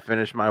like, "Yeah,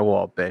 finish my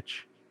wall,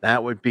 bitch,"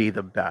 that would be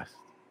the best.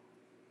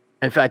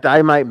 In fact,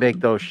 I might make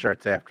those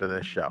shirts after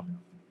this show.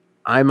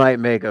 I might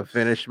make a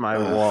 "Finish My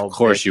Wall." Of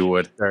course, you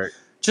would. Shirt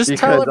just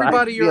tell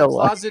everybody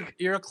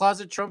you're a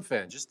closet Trump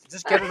fan. Just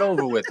get it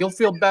over with. You'll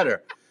feel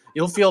better.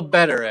 You'll feel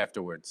better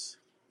afterwards.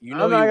 I'm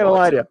not gonna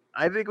lie to you.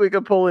 I think we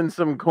could pull in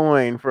some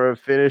coin for a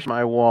 "Finish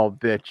My Wall,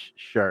 bitch"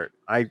 shirt.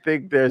 I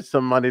think there's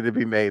some money to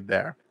be made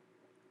there.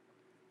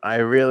 I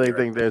really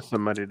think there's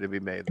some money to be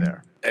made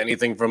there.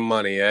 Anything from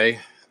money, eh?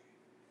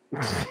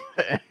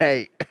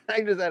 Hey,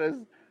 I just had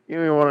to. You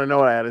don't even want to know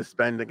what I had to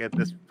spend to get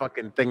this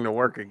fucking thing to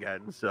work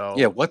again. So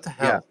yeah, what the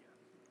hell?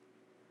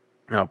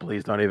 Yeah. No,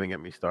 please don't even get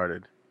me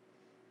started.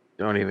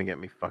 Don't even get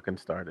me fucking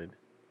started.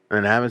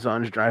 And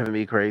Amazon's driving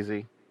me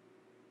crazy.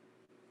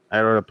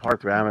 I wrote a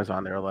part through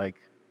Amazon. They're like,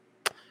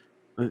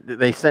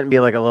 they sent me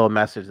like a little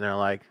message, and they're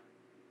like,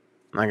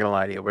 "I'm not gonna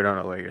lie to you, we don't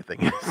know where your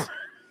thing is."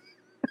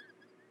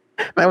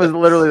 That was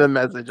literally the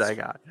message I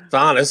got. It's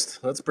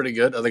honest. That's pretty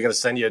good. Are they going to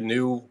send you a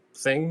new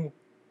thing?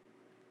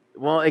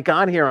 Well, it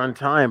got here on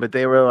time, but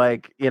they were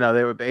like, they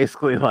were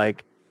basically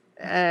like,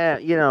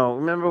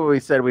 remember when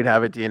we said we'd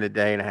have it to you in a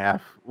day and a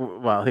half?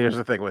 Well, here's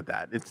the thing with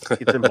that. It's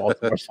in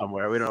Baltimore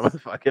somewhere. We don't know what the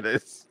fuck it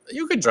is.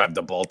 You could drive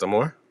to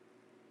Baltimore.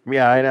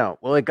 Yeah, I know.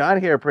 Well, it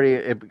got here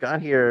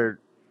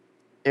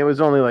it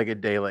was only like a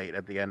day late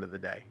at the end of the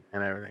day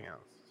and everything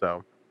else.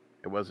 So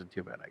it wasn't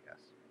too bad, I guess.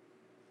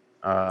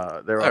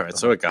 All right,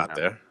 so it got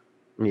there.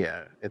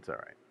 Yeah, it's all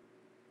right.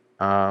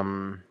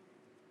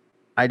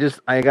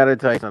 I gotta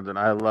tell you something.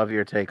 I love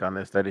your take on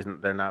this.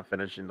 They're not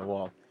finishing the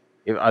wall.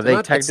 Are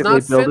they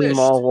technically building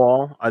more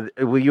wall?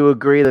 Will you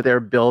agree that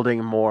they're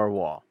building more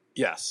wall?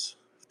 Yes,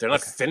 they're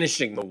not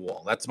finishing the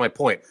wall. That's my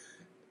point.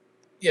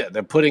 Yeah,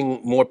 they're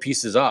putting more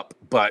pieces up,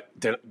 but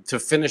to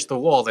finish the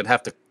wall, they'd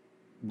have to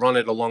run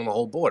it along the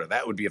whole border.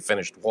 That would be a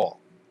finished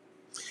wall.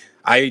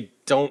 I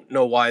don't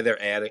know why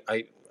they're adding.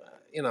 I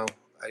don't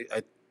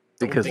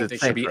think they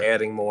should be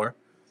adding more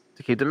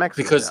to keep the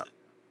Mexicans out.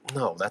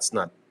 No, that's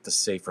not the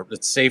safer.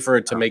 It's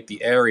safer to make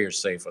the area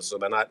safer, so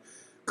they're not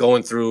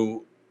going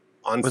through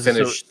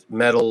unfinished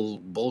metal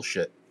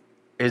bullshit.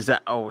 Is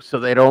that so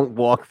they don't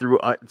walk through?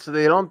 So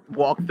they don't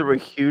walk through a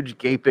huge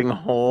gaping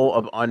hole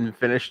of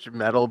unfinished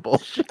metal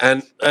bullshit.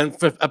 And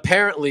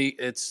apparently,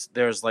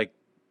 there's like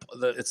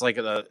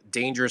a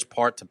dangerous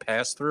part to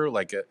pass through,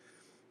 like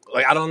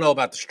I don't know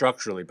about the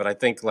structurally, but I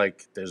think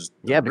like there's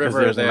because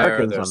there's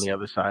Americans on the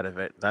other side of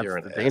it. That's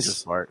the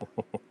dangerous part.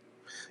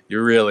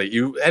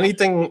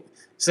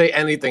 Say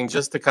anything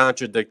just to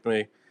contradict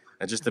me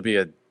and just to be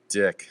a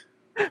dick.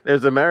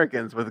 There's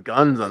Americans with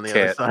guns on the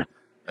other side.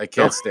 I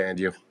can't stand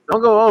you.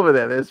 Don't go over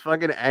there. There's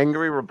fucking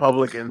angry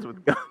Republicans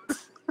with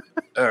guns.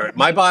 All right.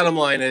 My bottom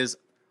line is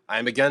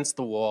I'm against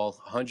the wall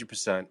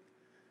 100%.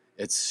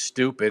 It's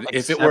stupid. Except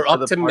if it were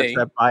up to me,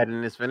 that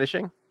Biden is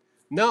finishing.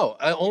 No,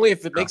 only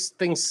if it makes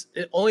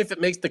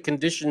the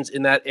conditions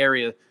in that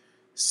area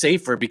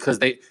safer, because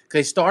they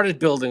started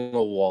building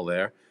a wall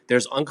there.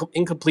 There's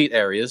incomplete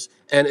areas,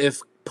 and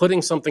if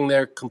putting something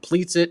there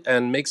completes it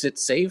and makes it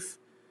safe,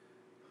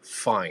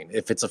 fine.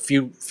 If it's a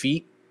few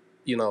feet,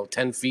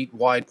 10 feet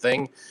wide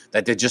thing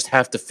that they just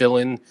have to fill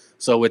in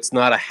so it's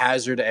not a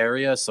hazard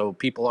area, so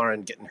people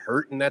aren't getting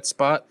hurt in that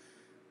spot,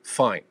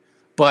 fine.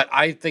 But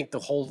I think the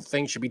whole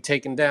thing should be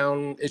taken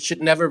down. It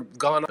should never have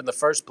gone up in the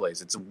first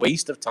place. It's a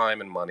waste of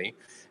time and money.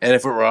 And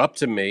if it were up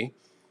to me,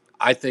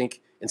 I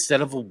think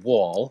instead of a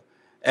wall,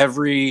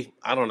 every,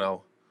 I don't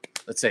know,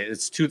 let's say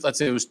it's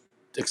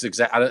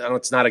exact. I know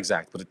it's not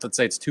exact, but let's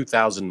say it's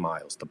 2,000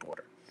 miles, the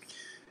border.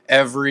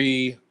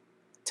 Every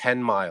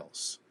 10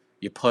 miles,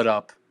 you put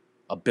up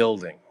a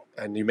building,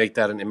 and you make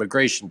that an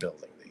immigration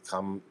building. They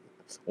come,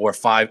 or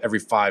every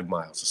 5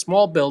 miles, a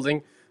small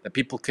building that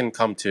people can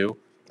come to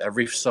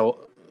every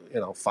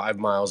 5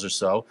 miles or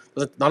so.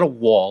 Not a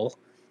wall,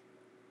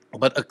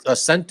 but a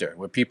center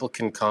where people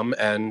can come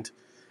and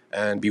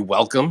be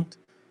welcomed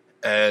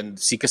and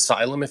seek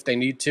asylum if they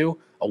need to.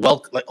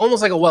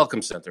 Almost like a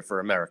welcome center for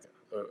America,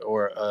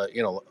 or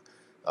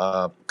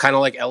kind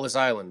of like Ellis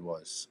Island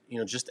was.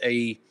 Just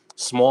a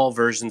small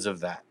versions of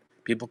that.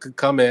 People could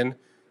come in,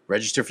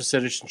 register for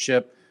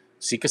citizenship,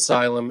 seek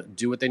asylum,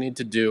 do what they need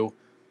to do,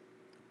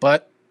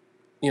 but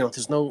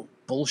there's no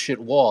bullshit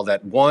wall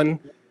that, one,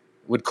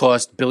 would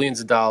cost billions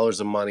of dollars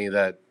of money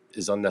that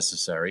is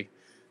unnecessary.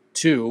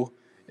 Two,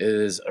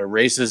 is a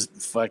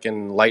racist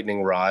fucking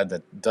lightning rod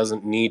that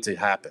doesn't need to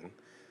happen.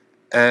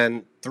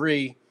 And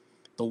three,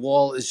 the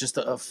wall is just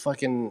a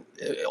fucking,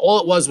 all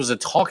it was a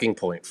talking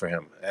point for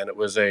him. And it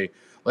was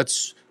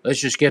let's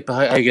just get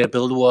behind, I gotta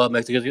build a wall.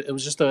 It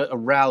was just a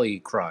rally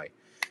cry.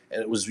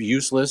 And it was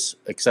useless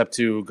except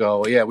to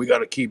go, yeah, we got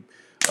to keep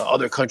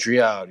other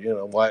country out.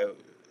 Why?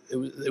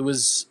 It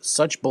was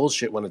such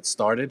bullshit when it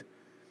started.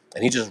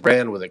 And he just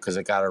ran with it because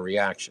it got a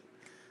reaction.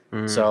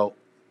 So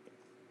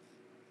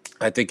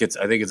I think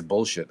it's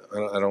bullshit.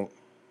 I don't.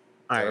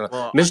 All right.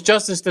 Well, Miss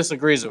Justice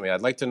disagrees with me.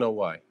 I'd like to know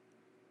why.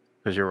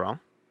 Because you're wrong.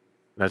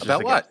 That's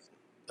about what? Guess.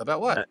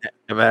 About what?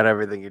 About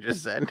everything you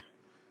just said.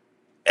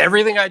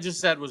 Everything I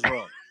just said was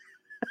wrong.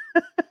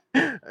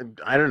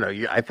 I don't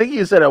know. I think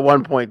you said at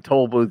one point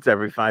toll booths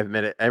every 5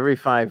 minutes, every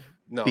 5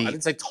 No, feet. I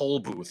didn't say toll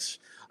booths.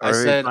 I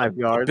said 5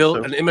 yards,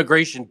 an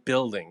immigration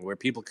building where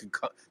people could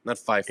come, not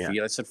 5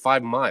 feet. I said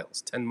 5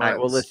 miles, 10 miles. All right,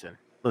 well,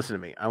 listen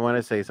to me. I want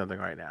to say something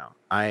right now.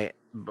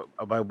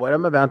 By what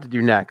I'm about to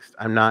do next,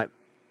 I'm not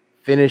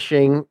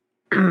finishing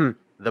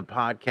the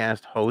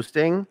podcast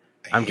hosting.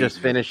 I'm just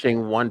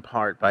finishing one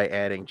part by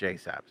adding Jay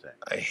Sapsek.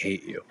 I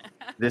hate you.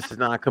 This is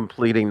not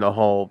completing the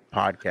whole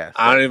podcast.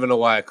 I don't even know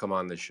why I come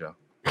on this show.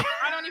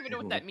 I don't even know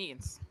what that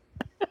means.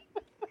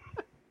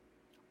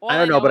 I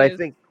don't know, but I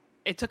think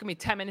it took me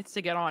 10 minutes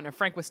to get on, and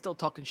Frank was still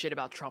talking shit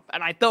about Trump.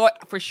 And I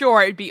thought for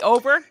sure it'd be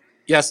over.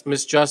 Yes,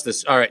 Miss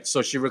Justice. All right,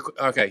 so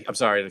okay, I'm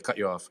sorry to cut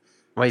you off.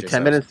 Wait,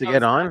 10 minutes to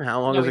get on? How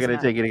long is it going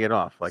to take you to get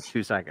off? Like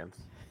 2 seconds?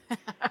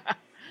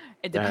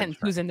 It depends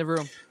who's in the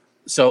room.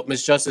 So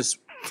Miss Justice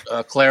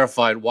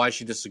clarified why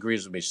she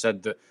disagrees with me. She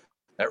said that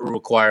would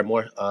require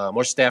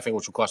more staffing,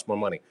 which would cost more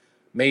money.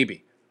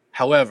 Maybe.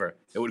 However,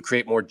 it would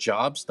create more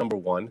jobs, number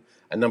one.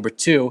 And number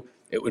two,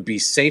 it would be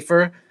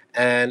safer,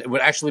 and it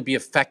would actually be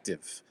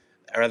effective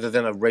rather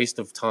than a waste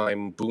of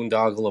time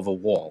boondoggle of a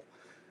wall.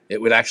 It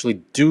would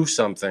actually do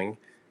something,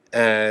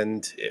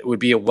 and it would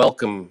be a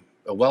welcomed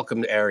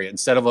area.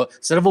 Instead of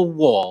a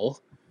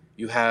wall,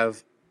 you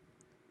have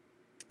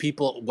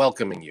people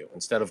welcoming you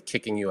instead of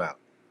kicking you out.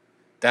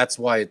 That's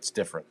why it's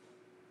different.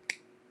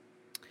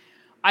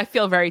 I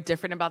feel very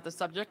different about the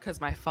subject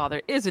because my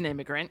father is an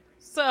immigrant,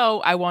 so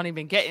I won't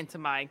even get into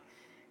my.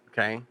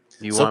 Okay,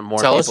 you want more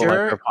people like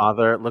her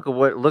father? Look at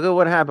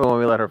what happened when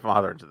we let her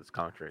father into this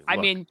country. I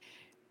mean,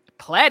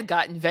 plaid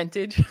got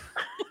invented.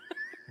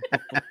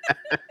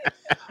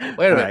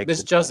 Wait a minute,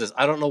 Miss Justice.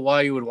 I don't know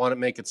why you would want to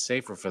make it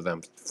safer for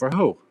them. For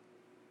who?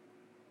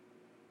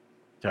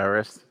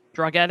 Terrorists,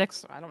 drug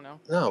addicts. I don't know.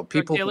 No,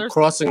 people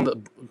crossing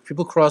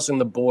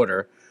the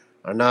border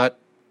are not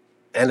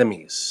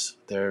enemies.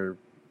 They're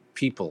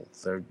people.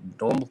 They're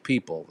normal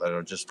people that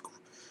are just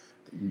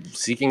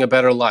seeking a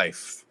better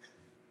life.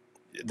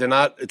 They're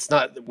not.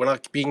 We're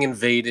not being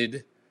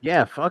invaded.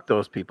 Yeah, fuck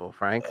those people,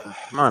 Frank.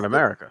 Come on,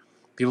 America.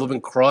 People have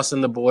been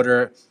crossing the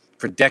border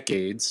for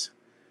decades.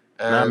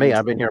 Not me.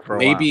 I've been here for a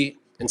while. Maybe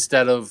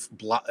instead of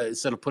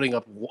putting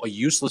up a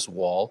useless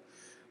wall,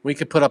 we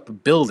could put up a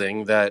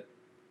building that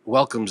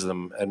welcomes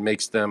them and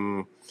makes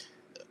them.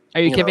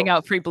 Are you giving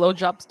out free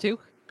blowjobs too?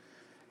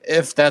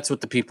 If that's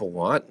what the people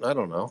want, I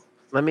don't know.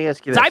 Let me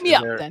ask you this. Sign me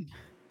up then.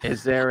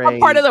 Is there I'm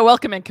part of the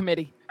welcoming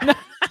committee.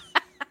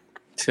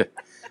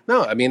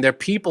 No, I mean, they're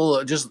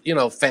people, just,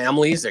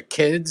 families, their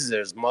kids,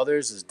 there's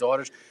mothers, there's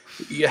daughters.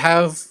 You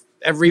have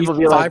every 5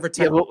 or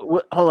 10. Yeah,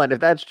 well, hold on. If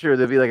that's true,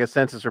 there'd be like a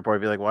census report.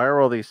 It'd be like, why are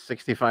all these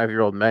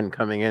 65-year-old men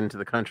coming into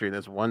the country in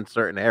this one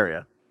certain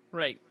area?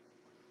 Right.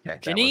 Okay,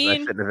 I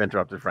shouldn't have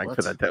interrupted Frank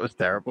for that. That was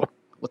terrible.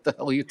 What the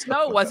hell are you talking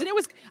about? No, it wasn't. It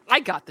was. I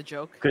got the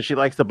joke. Because she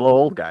likes to blow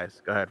old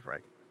guys. Go ahead,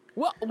 Frank.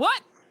 What?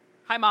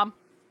 Hi, Mom.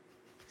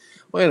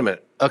 Wait a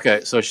minute.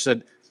 Okay, so she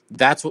said,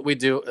 that's what we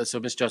do. So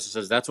Miss Justice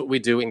says, that's what we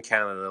do in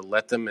Canada.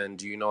 Let them in.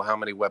 Do you know how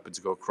many weapons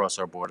go across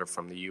our border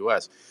from the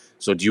U.S.?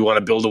 So do you want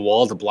to build a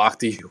wall to block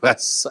the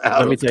U.S. out of Canada?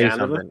 Let me tell you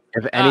something.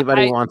 If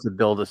anybody wants to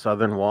build a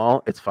southern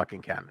wall, it's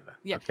fucking Canada.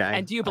 Yeah. Okay?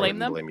 And do you blame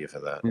them? I blame you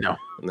for that.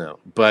 No.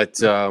 But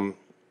so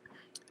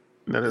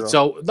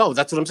no,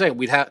 that's what I'm saying.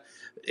 We'd have,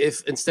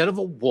 if instead of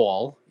a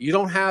wall, you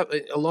don't have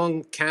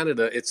along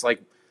Canada. It's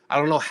like, I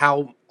don't know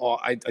how.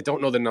 I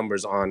don't know the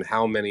numbers on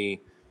how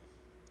many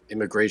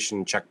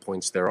immigration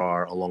checkpoints there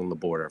are along the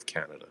border of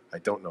Canada. I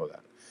don't know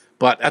that.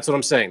 But that's what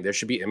I'm saying. There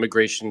should be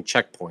immigration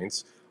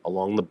checkpoints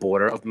along the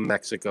border of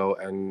Mexico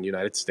and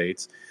United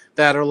States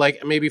that are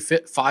like maybe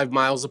 5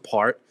 miles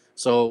apart.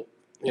 So,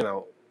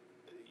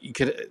 you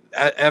could,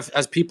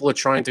 as people are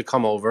trying to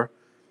come over,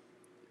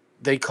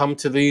 they come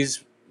to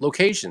these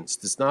locations.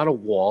 There's not a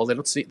wall. They're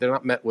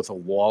not met with a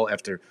wall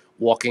after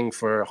walking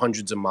for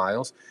hundreds of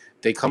miles.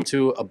 They come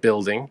to a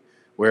building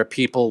where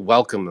people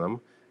welcome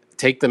them,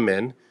 take them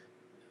in.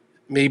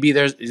 Maybe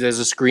there's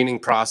a screening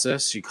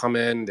process. You come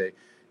in,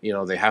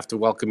 they have to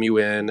welcome you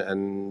in,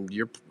 and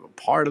you're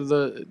part of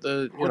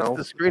the What's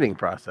the screening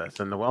process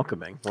and the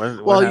welcoming?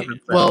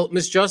 Well,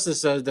 Miss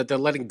Justice says that they're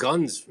letting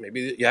guns.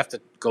 Maybe you have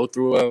to go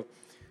through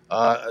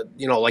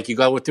like you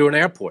go through an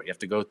airport. You have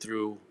to go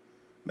through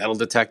metal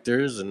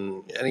detectors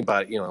and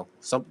anybody,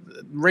 some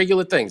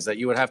regular things that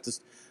you would have to.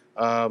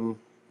 I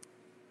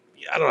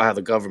don't know how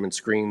the government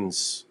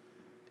screens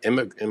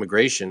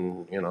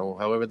immigration,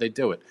 however they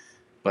do it,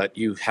 but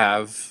you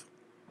have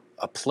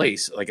a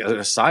place like an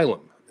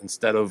asylum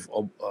instead of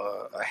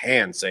a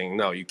hand saying,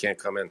 no, you can't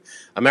come in.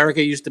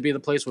 America used to be the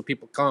place where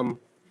people come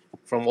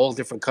from all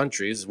different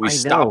countries. We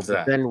stopped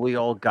that. Then we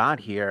all got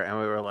here and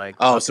we were like,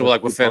 oh, so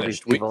we're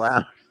finished.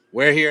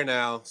 We're here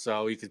now,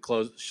 so we could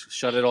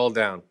shut it all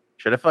down.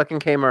 Should have fucking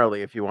came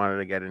early if you wanted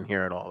to get in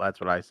here at all. That's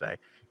what I say.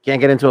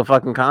 Can't get into a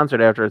fucking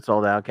concert after it's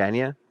sold out, can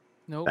you?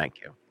 Nope. Thank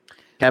you.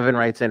 Kevin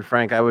writes in,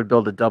 Frank, I would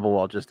build a double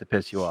wall just to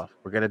piss you off.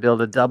 We're going to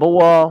build a double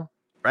wall.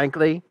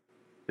 Frankly,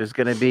 there's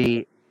going to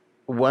be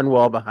one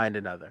wall behind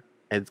another.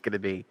 It's going to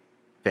be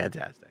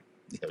fantastic.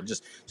 Yeah,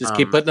 just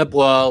keep putting up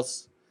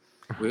walls.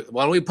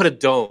 Why don't we put a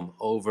dome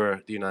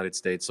over the United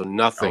States so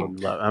nothing?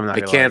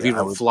 They can't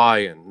even fly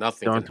in.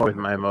 Nothing. Don't toy with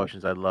my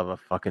emotions. I'd love a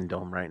fucking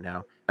dome right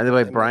now. By the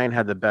way, Brian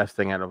had the best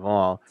thing out of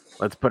all.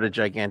 Let's put a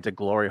gigantic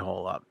glory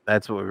hole up.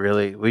 That's what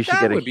we should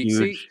get a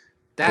huge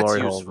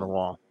glory hole in the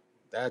wall.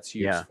 That's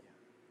useful. Yeah.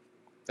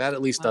 That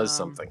at least does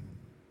something.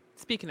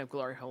 Speaking of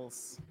glory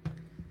holes,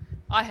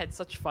 I had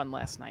such fun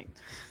last night.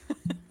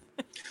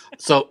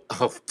 So,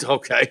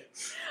 okay.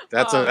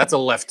 That's a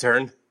left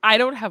turn. I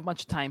don't have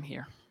much time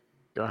here.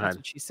 Go ahead. That's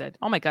what she said.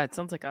 Oh my God, it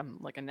sounds like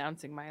I'm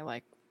announcing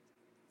my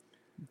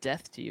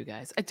death to you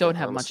guys. I don't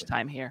have much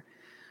time here.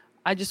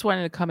 I just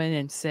wanted to come in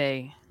and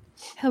say,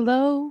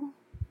 hello.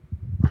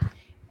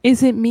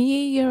 Is it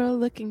me you're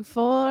looking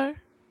for? All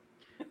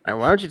right,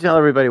 why don't you tell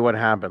everybody what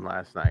happened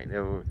last night?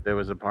 There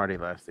was a party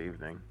last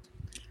evening.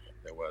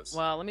 There was.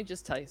 Well, let me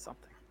just tell you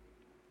something.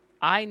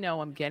 I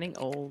know I'm getting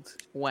old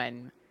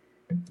when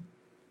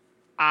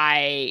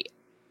my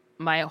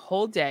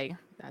whole day,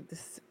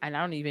 and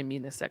I don't even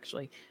mean this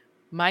sexually,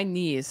 my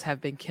knees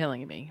have been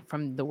killing me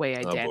from the way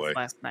I danced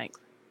last night.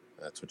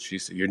 That's what she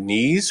said. Your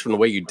knees from the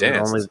way you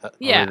danced.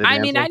 I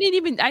mean, I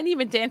didn't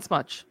even dance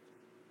much.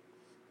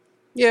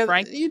 Yeah,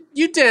 Frank?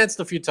 You danced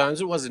a few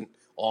times. It wasn't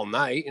all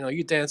night.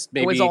 You danced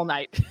maybe. It was all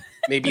night.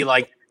 maybe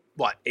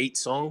 8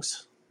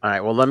 songs. All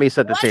right. Well, let me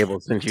set the table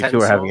since you two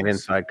are having an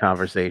inside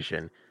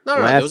conversation.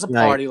 No, there was a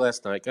party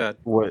last night. Go ahead.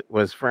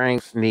 Was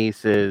Frank's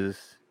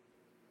niece's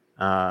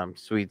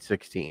Sweet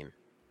 16.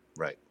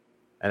 Right.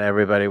 And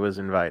everybody was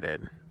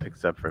invited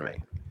except for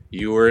me.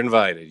 You were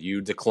invited.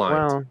 You declined.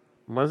 Well,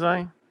 was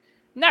I?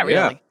 Not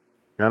really.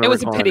 Yeah. It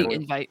was a pity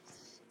invite.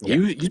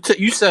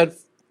 You said,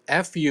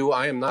 F you,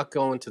 I am not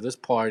going to this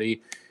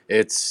party.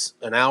 It's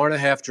an hour and a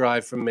half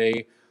drive from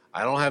me.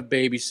 I don't have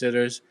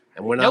babysitters,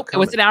 and we're not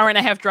coming. It was an hour and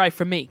a half drive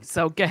from me,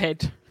 so go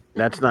ahead.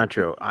 That's not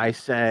true. I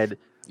said,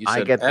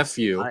 I get F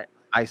you.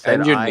 I said,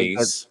 and your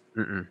niece.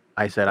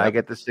 I said, I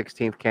get the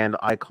 16th candle.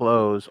 I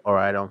close or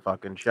I don't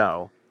fucking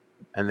show.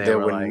 And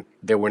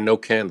there were no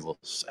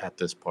candles at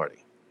this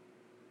party.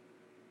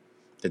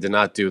 They did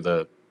not do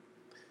the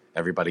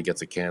everybody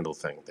gets a candle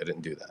thing. They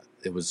didn't do that.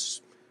 It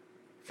was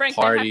Frank,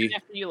 party. That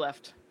happened after you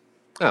left.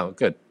 Oh,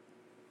 good.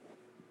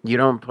 You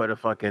don't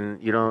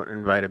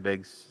invite a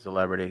big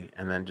celebrity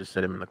and then just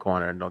sit him in the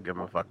corner and don't give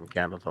him a fucking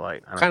candle to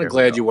light. Kind of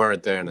glad you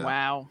weren't there now.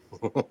 Wow.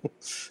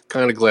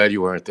 Kind of glad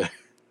you weren't there.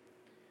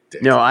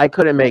 No, I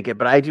couldn't make it,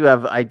 but I do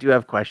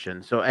have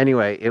questions. So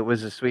anyway, it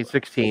was a Sweet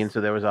 16,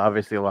 so there was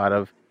obviously a lot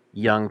of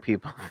young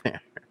people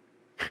there.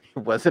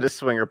 Was it a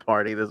swinger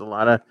party? There's a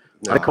lot of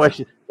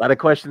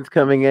questions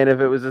coming in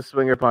if it was a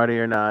swinger party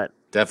or not.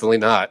 Definitely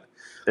not.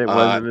 It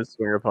wasn't a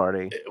swinger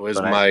party. It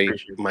was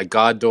my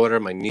goddaughter,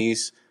 my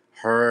niece,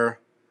 her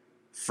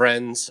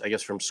friends, I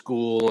guess from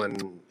school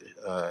and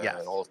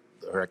all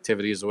her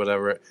activities or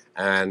whatever,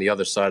 and the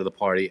other side of the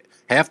party.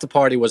 Half the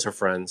party was her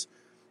friends.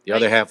 The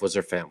other half was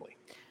her family.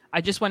 I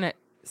just want to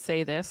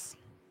say this.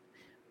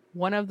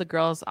 One of the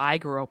girls I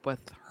grew up with,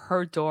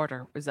 her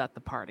daughter was at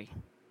the party.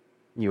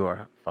 You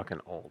are fucking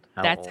old.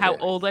 How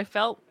old I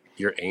felt.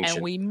 You're ancient.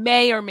 And we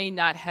may or may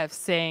not have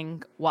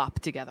sang WAP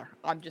together.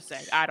 I'm just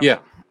saying. I don't know.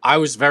 I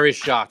was very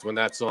shocked when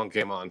that song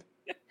came on.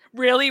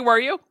 Really? Were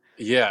you?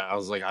 Yeah. I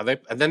was like, are they?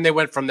 And then they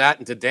went from that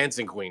into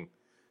Dancing Queen.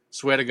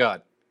 Swear to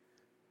God.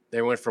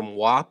 They went from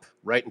WAP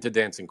right into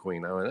Dancing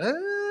Queen. I went,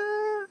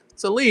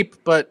 it's a leap,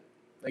 but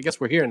I guess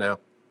we're here now.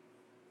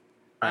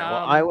 All right,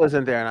 well, I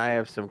wasn't there, and I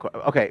have some.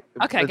 Okay,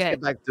 let's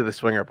get back to the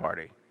swinger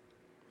party.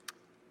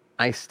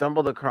 I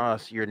stumbled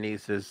across your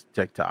niece's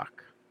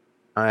TikTok,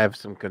 I have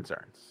some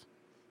concerns.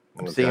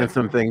 I'm Okay. seeing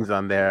some things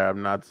on there.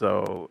 I'm not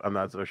so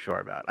sure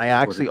about. I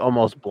actually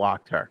almost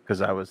blocked her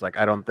because I was like,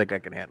 I don't think I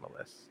can handle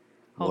this.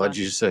 What'd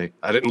you say?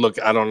 I didn't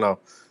look. I don't know.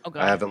 Oh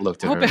God. I haven't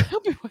looked at her. I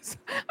hope it was.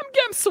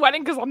 I'm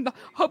sweating because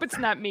hope it's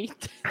not me.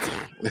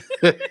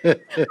 Oh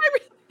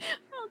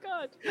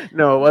God.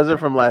 No, it wasn't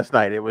from last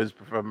night. It was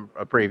from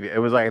a preview. It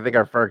was like I think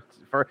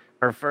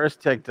her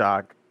first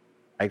TikTok,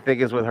 I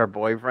think is with her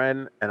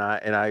boyfriend, and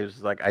I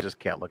was like, I just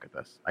can't look at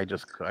this. I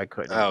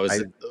couldn't. Oh,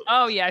 is it?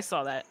 Oh yeah, I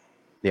saw that.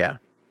 Yeah,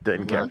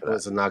 didn't care for that.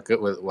 Was it not good?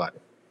 With what?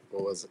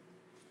 What was it?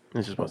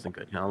 It just wasn't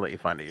good. I'll let you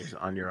find it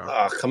on your own.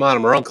 Oh, come on,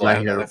 I'm her uncle.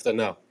 I have to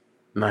know.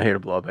 I'm not here to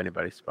blow up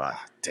anybody's spot.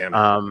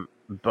 Damn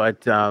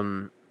it.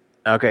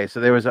 Okay, so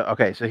there was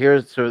so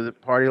here's the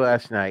party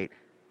last night.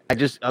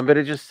 I'm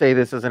gonna just say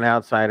this as an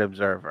outside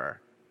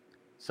observer.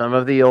 Some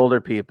of the older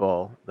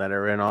people that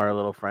are in our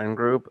little friend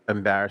group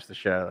embarrassed the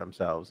shit out of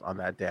themselves on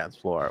that dance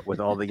floor with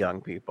all the young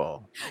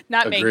people.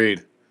 Not me.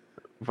 Agreed.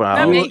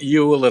 Well,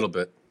 you a little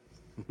bit.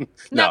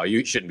 No,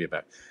 you shouldn't be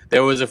back.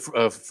 There was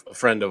a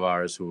friend of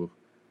ours who,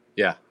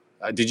 yeah.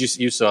 Did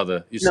you saw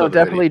the? No,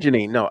 definitely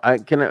Janine. No,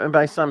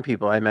 by some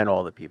people I meant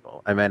all the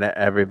people. I meant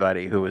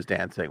everybody who was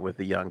dancing with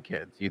the young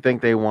kids. You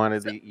think they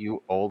wanted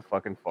you old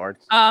fucking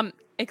farts?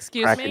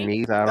 Excuse me.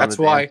 Knees out That's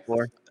on the why dance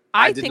floor?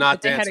 I did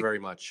not dance very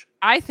much.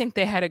 I think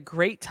they had a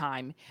great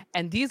time,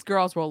 and these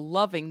girls were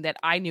loving that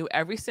I knew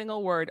every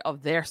single word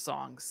of their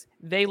songs.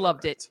 They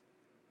loved it.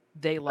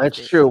 They loved it.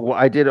 That's true. Well,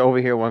 I did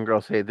overhear one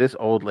girl say, "This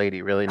old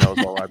lady really knows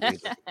all our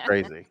music."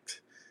 Crazy.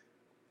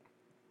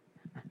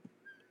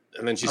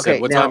 And then she said,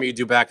 "What time are you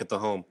due back at the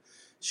home?"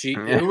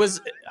 It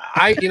was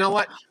you know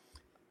what?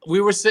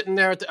 We were sitting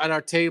there at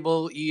our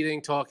table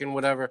eating, talking,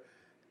 whatever,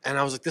 and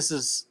I was like, "This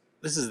is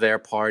their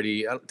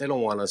party. They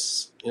don't want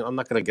us. You know, I'm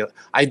not gonna get."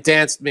 I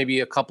danced maybe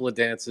a couple of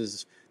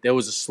dances. There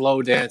was a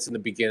slow dance in the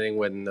beginning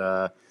when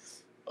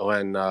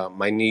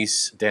my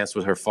niece danced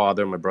with her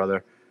father, my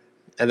brother,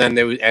 and then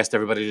they asked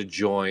everybody to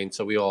join.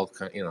 So we all,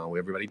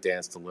 everybody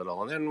danced a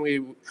little, and then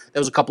there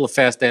was a couple of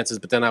fast dances.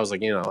 But then I was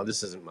like,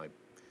 this isn't my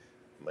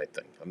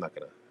thing. I'm not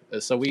gonna.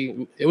 So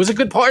it was a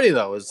good party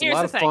though. It was a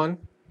lot of fun.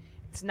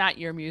 It's not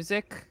your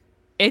music.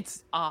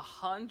 It's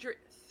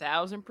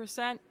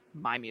 100,000%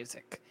 my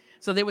music.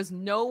 So there was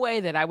no way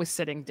that I was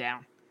sitting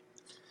down.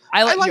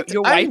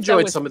 I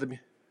enjoyed some of the.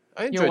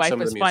 Your wife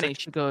was funny.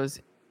 She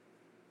goes,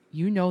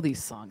 "You know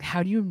these songs.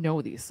 How do you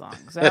know these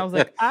songs?" And I was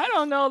like, "I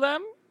don't know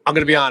them." I'm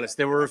gonna be honest.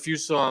 There were a few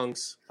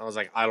songs. I was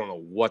like, I don't know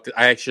what.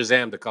 I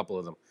Shazammed a couple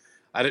of them.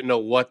 I didn't know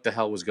what the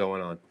hell was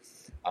going on.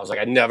 I was like,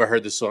 I never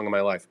heard this song in my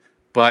life.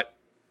 But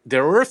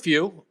there were a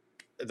few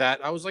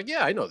that I was like,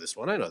 yeah, I know this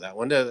one. I know that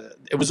one.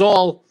 It was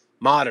all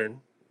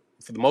modern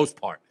for the most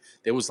part.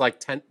 There was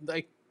like 5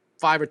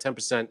 or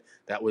 10%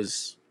 that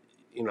was,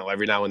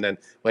 every now and then.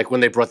 Like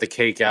when they brought the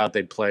cake out,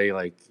 they'd play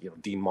like,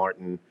 Dean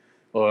Martin,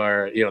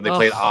 or they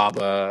played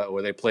ABBA,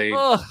 or they played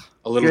a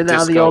little. You're now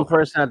disco. the old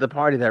person at the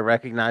party that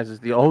recognizes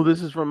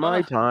this is from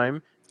my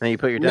time. And you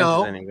put your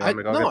dances in. And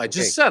you go, I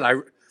just said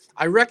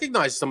I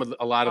recognized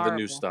a lot of the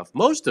new stuff,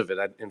 most of it,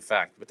 in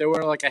fact. But there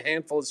were like a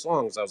handful of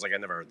songs. I was like, I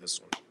never heard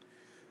this one.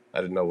 I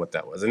didn't know what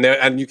that was,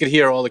 and you could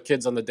hear all the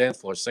kids on the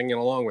dance floor singing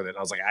along with it. I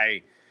was like,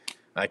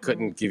 I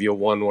couldn't give you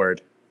one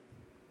word.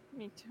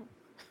 Me too.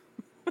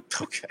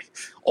 Okay,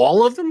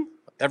 all of them,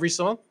 every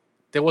song.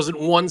 There wasn't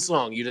one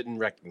song you didn't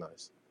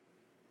recognize.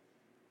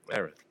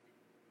 Everything.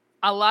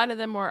 A lot of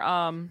them were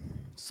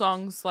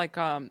songs like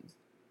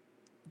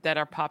that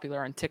are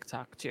popular on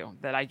TikTok too.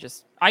 That I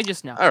just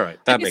know. All right,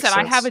 that makes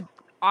sense.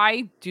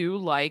 I do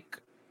like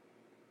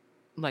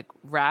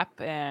rap,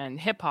 and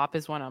hip hop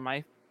is one of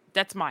my.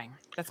 That's mine.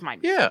 That's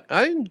mine. Yeah,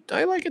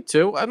 I like it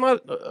too. I'm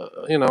not.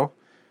 Let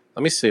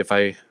me see if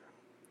I.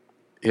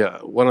 Yeah,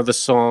 one of the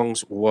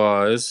songs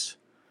was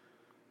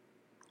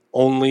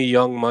 "Only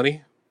Young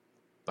Money"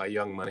 by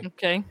Young Money.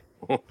 Okay.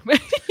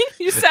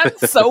 You sound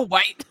so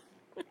white.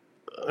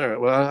 All right.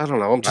 Well, I don't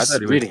know. I'm just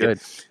reading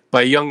it.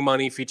 By Young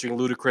Money featuring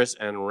Ludacris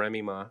and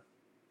Remy Ma.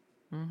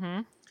 Mm-hmm.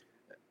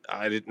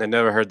 I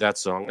never heard that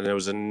song, and there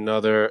was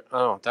another.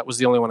 Oh, that was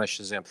the only one I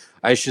Shazammed.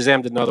 I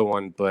Shazammed another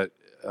one, but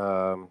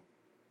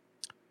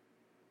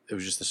it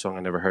was just a song I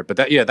never heard. But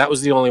that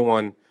was the only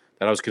one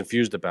that I was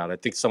confused about. I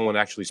think someone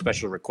actually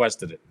special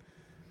requested it,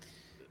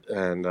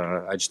 and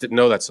I just didn't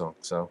know that song.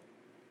 So,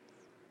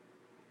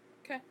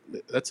 okay,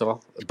 that's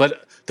all.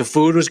 But the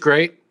food was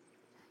great.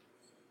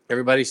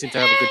 Everybody seemed to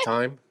have a good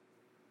time.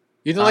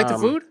 You didn't like the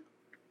food?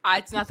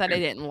 It's not that I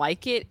didn't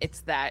like it.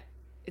 It's that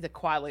the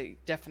quality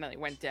definitely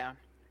went down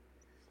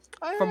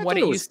from what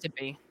it used to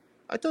be.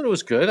 I thought it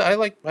was good.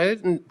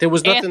 There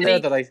was nothing there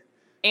that I.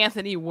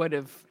 Anthony would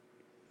have.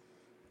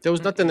 There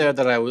was nothing there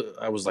that I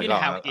was like,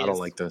 I don't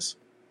like this.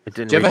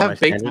 Do you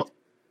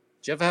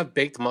ever have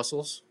baked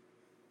mussels?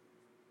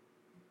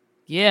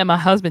 Yeah, my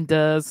husband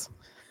does.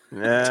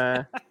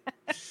 No.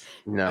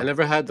 I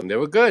never had them. They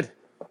were good.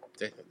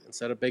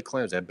 Instead of baked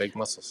clams, they had baked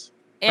mussels.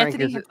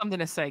 Anthony had something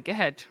to say. Go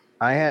ahead.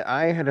 I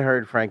had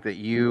heard, Frank, that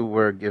you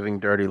were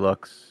giving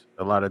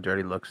a lot of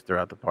dirty looks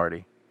throughout the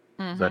party.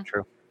 Mm-hmm. Is that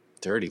true?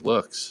 Dirty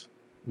looks?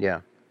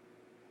 Yeah.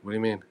 What do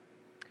you mean?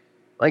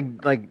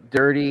 Like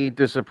dirty,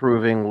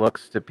 disapproving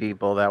looks to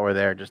people that were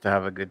there just to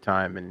have a good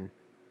time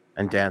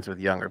and dance with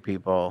younger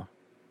people.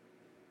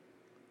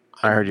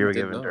 I heard you were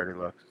giving dirty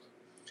looks.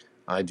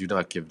 I do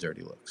not give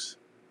dirty looks.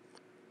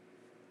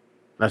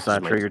 That's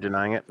not true. You're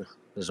denying it. This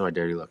is my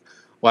dirty look.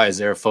 Why? Is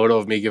there a photo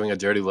of me giving a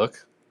dirty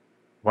look?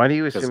 Why do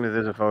you assume that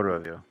there's a photo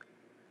of you?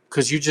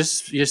 Because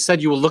you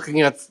said you were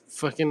looking at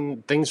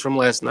fucking things from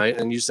last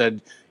night, and you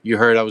said you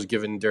heard I was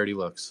giving dirty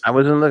looks. I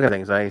wasn't looking at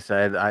things. I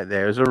said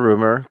there's a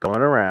rumor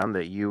going around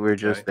that you were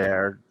just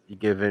there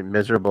giving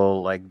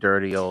miserable, like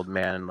dirty old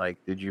man,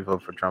 like did you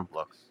vote for Trump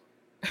looks?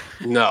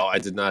 No, I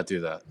did not do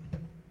that.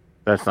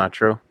 That's not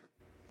true.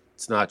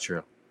 It's not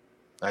true.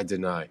 I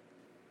deny.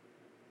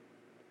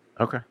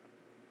 Okay.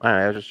 All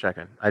right, I was just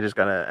checking. I just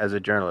gotta, as a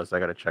journalist, I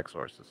gotta check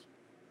sources.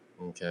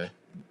 Okay.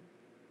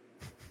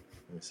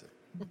 Let me see.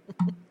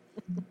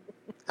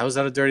 How was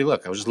that a dirty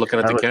look? I was just looking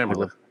at the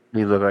camera.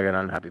 You look like an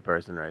unhappy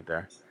person right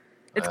there.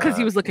 It's because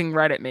he was looking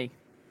right at me.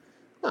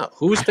 No,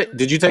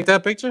 did you take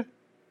that picture?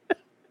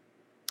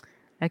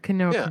 I can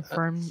neither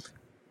confirm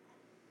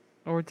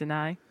or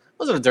deny.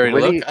 Wasn't a dirty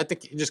look. I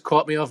think you just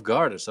caught me off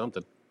guard or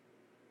something.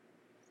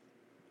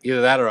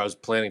 Either that or I was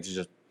planning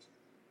to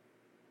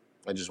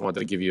I just wanted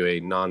to give you a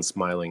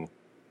non-smiling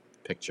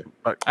picture.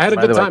 But I had a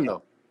good time,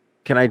 though.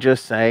 Can I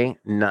just say,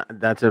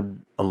 that's a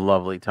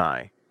lovely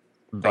tie.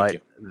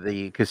 But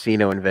the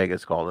casino in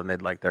Vegas called and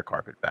they'd like their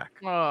carpet back.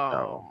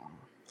 Oh.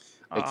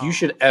 Like, you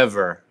should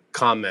ever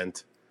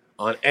comment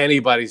on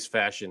anybody's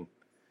fashion.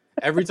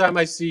 Every time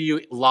I see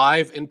you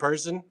live in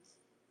person,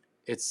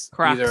 it's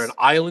either an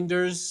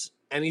Islanders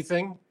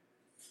anything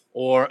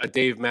or a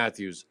Dave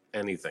Matthews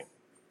anything.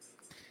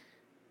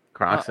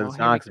 Crocs and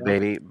socks,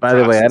 baby. By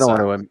the way,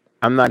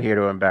 I'm not here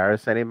to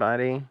embarrass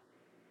anybody.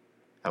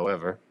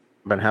 However.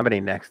 But how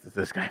many necks does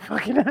this guy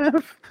fucking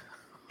have?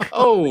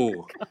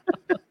 Oh.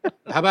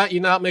 How about you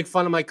not make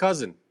fun of my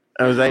cousin?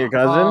 Oh, is that your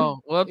cousin?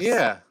 Oh, whoops.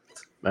 Yeah.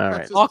 All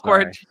right.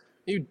 Awkward. Right.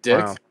 You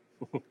dick.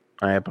 Wow.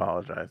 I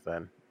apologize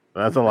then.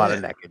 That's a lot of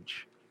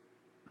neckage.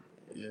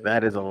 Yeah.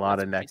 That is a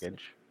lot of neckage.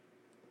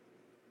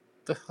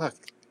 The fuck?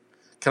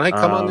 Can I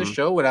come on this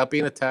show without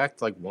being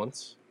attacked like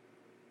once?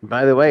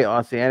 By the way,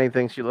 Oceani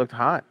thinks you looked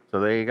hot. So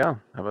there you go.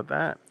 How about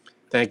that?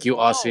 Thank you,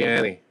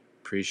 Oceani.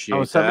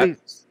 Appreciate that.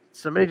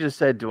 Somebody just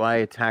said, do I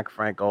attack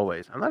Frank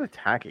always? I'm not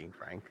attacking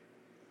Frank.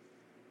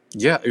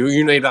 Yeah,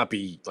 you may not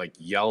be like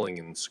yelling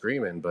and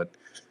screaming, but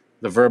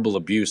the verbal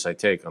abuse I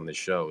take on this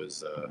show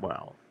is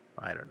well,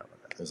 I don't know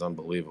about that. Is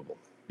unbelievable.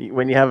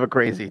 When you have a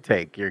crazy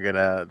take,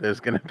 there's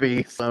gonna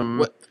be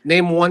some.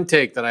 Name one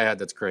take that I had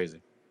that's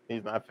crazy.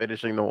 He's not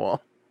finishing the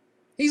wall.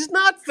 He's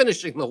not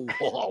finishing the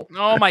wall.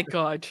 Oh my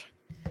god,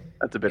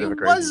 that's a bit of a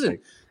crazy.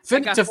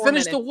 To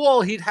finish the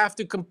wall, he'd have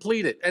to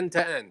complete it end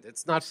to end.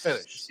 It's not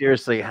finished.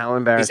 Seriously, how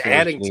embarrassing? He's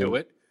adding to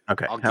it.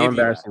 Okay, how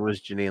embarrassing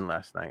was Janine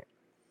last night?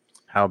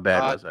 How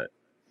bad was it?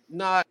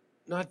 Not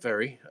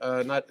very.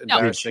 Not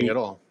embarrassing at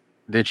all.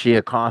 Did she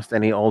accost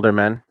any older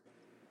men?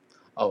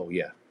 Oh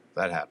yeah,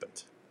 that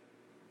happened.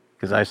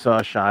 Because I saw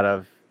a shot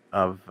of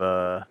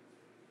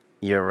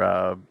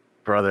your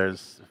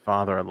brother's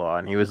father-in-law,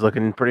 and he was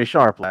looking pretty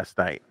sharp last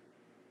night.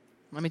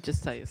 Let me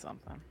just tell you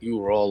something. You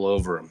were all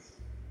over him.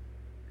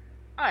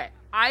 All right,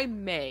 I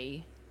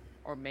may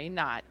or may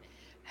not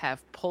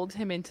have pulled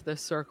him into the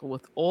circle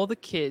with all the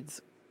kids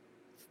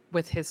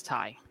with his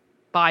tie,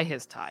 by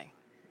his tie.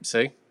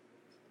 See?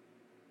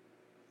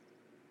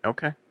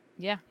 Okay.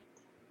 Yeah.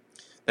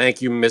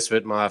 Thank you,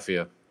 Misfit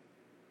Mafia.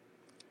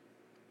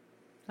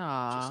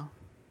 Ah.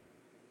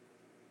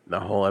 The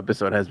whole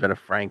episode has been a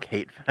Frank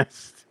hate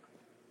fest.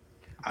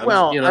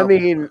 I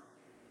mean,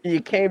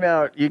 you came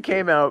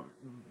out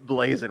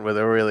blazing with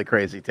a really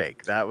crazy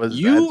take. That was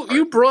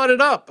you brought it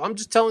up. I'm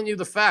just telling you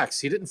the facts.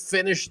 He didn't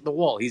finish the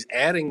wall. He's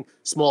adding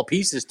small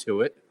pieces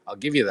to it. I'll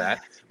give you that.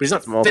 But he's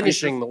not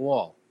finishing the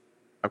wall.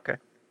 Okay.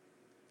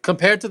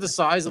 Compared to the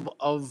size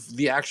of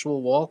the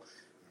actual wall,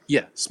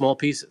 yeah, small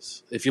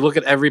pieces. If you look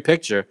at every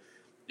picture,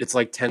 it's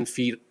like 10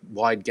 feet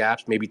wide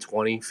gaps, maybe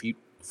 20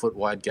 foot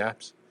wide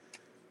gaps.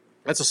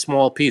 That's a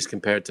small piece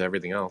compared to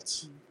everything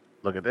else.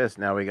 Look at this.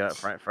 Now we got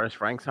first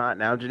Frank's hot.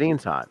 Now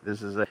Janine's hot.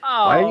 This is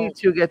why do you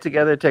two get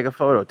together, take a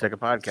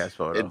podcast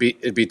photo?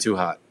 It'd be too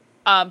hot.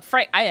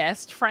 Frank. I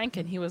asked Frank,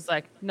 and he was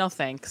like, "No,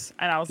 thanks."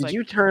 And I was like, "Did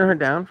you turn her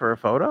down for a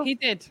photo?" He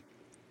did.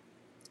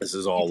 This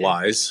is all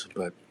lies,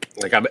 but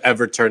like I've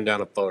ever turned down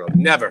a photo,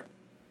 never.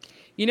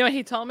 You know what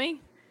he told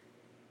me?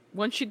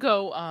 Once you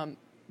go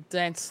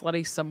dance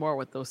slutty some more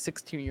with those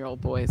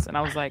 16-year-old boys, and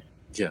I was like,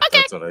 "Yeah,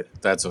 okay.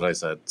 That's what I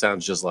said.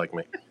 Sounds just like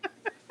me."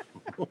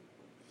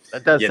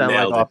 That does sound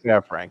like off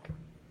air, Frank.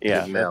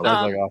 Yeah, that sounds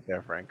like off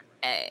air, Frank.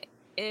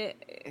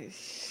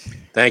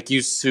 Thank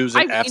you,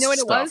 Susan. You know what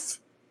it was?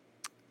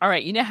 All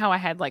right, you know how I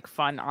had like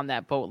fun on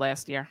that boat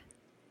last year?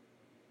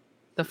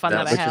 The fun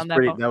that I had on that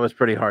boat? That was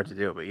pretty hard to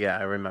do, but yeah,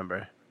 I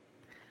remember.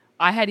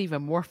 I had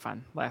even more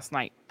fun last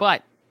night,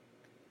 but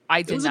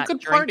I did not drink. It was a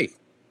good party.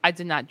 I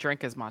did not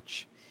drink as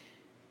much.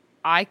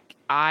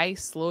 I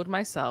slowed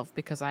myself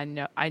because I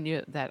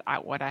knew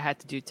that what I had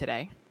to do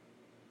today.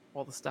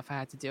 all the stuff I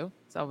had to do.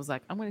 So I was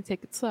like, I'm going to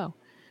take it slow.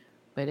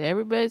 But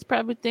everybody's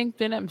probably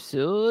thinking I'm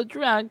so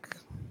drunk.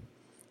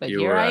 But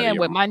here I am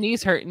with my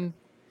knees hurting.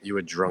 You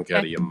were drunk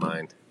out of your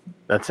mind.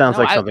 That sounds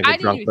like something a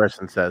drunk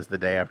person says the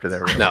day after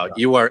they're really drunk.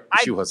 You are.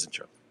 She wasn't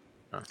drunk.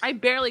 I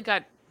barely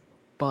got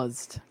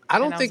buzzed. I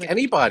don't think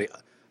anybody.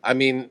 I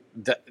mean,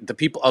 the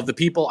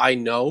people I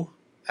know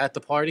at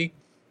the party,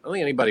 I don't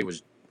think anybody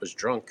was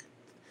drunk.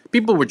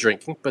 People were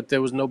drinking, but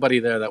there was nobody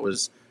there that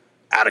was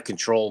out of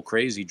control,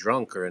 crazy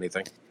drunk or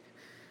anything.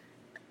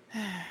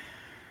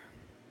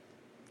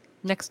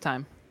 Next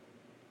time.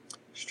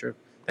 It's true.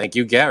 Thank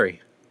you,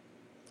 Gary.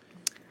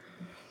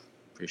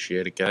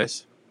 Appreciate it,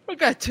 guys. We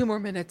got 2 more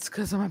minutes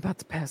because I'm about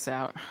to pass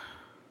out.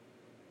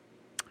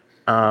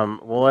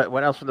 Well,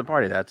 what else for the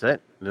party? That's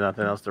it. There's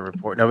nothing else to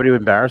report. Nobody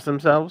embarrassed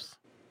themselves?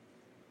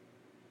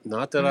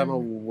 Not that I'm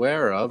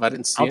aware of. I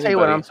didn't see I'll tell you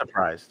what I'm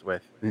surprised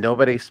with.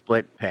 Nobody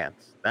split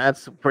pants.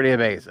 That's pretty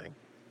amazing.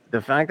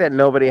 The fact that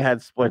nobody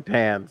had split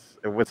pants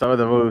with some of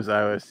the moves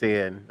I was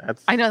seeing.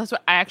 I know. That's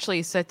what I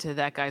actually said to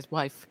that guy's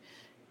wife.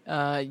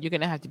 You're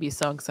going to have to be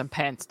sewing some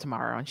pants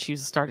tomorrow. And she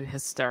started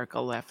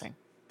hysterical laughing.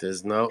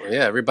 There's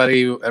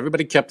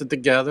everybody kept it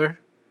together.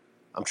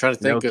 I'm trying to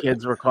think. No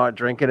kids were caught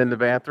drinking in the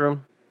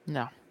bathroom?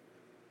 No.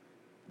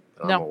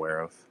 That I'm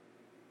aware of.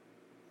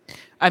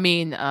 I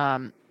mean,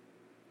 a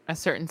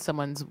certain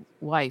someone's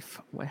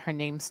wife, when her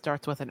name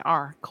starts with an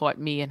R, caught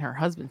me and her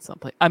husband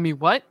someplace. I mean,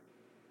 what?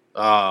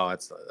 Oh,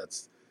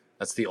 that's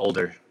the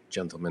older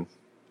gentleman.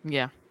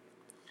 Yeah.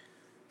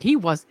 He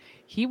was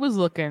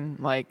looking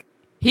like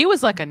he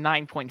was like a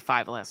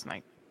 9.5 last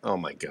night. Oh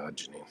my God,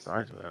 Janine.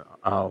 Sorry.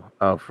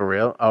 Oh, for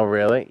real? Oh,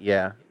 really?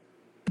 Yeah.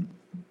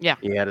 Yeah.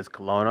 He had his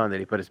cologne on. Did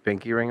he put his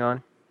pinky ring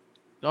on?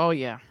 Oh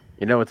yeah.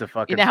 You know it's a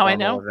fucking how I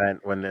know?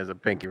 event when there's a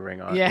pinky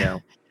ring on. Yeah. You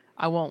know?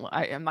 I won't.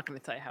 I'm not going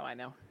to tell you how I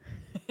know.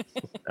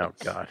 Oh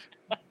God.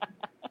 God,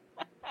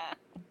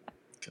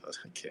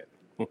 I can't.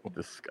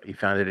 You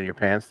found it in your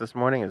pants this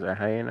morning? Is that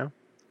how you know?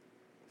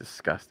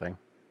 Disgusting.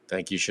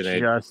 Thank you,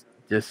 Sinead. Just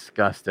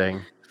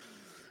disgusting.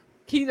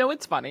 You know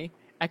what's funny?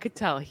 I could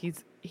tell he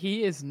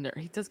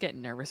does get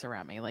nervous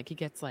around me. Like he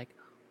gets like,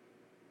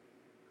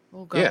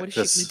 oh God, what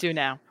is she gonna do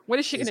now? What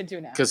is she gonna do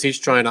now? Because he's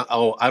trying to,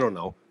 I don't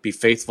know, be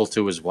faithful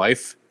to his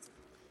wife.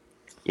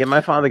 Yeah,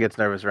 my father gets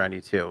nervous around you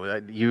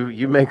too.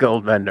 You make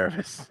old men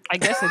nervous. I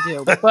guess I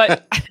do,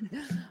 but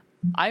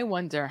I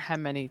wonder how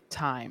many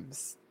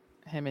times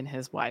him and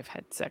his wife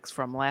had sex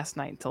from last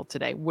night until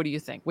today. What do you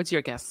think? What's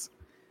your guess?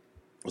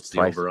 What's the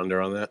over-under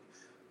on that?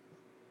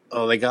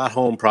 Oh, they got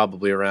home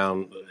probably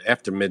around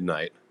after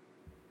midnight.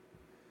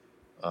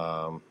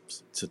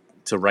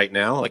 To right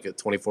now, like a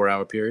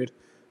 24-hour period,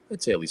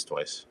 I'd say at least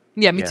twice.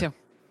 Yeah, me too.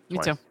 Me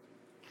too.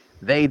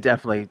 They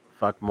definitely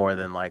fuck more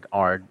than like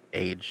our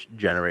age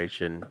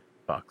generation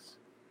fucks.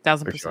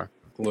 1000%. Sure.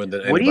 More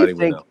than anybody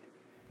would know.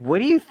 What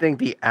do you think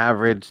the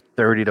average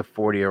 30 to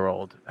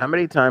 40-year-old, how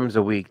many times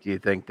a week do you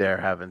think they're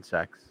having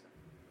sex?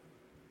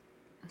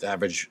 The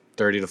average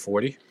 30 to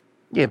 40?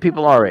 Yeah,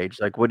 people our age.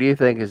 Like, what do you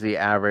think is the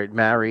average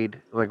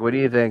married? Like, what do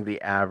you think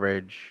the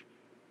average,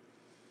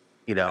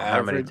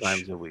 how many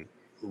times a week?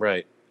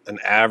 Right. An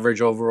average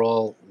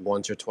overall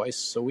once or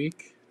twice a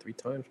week? 3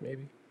 times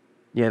maybe?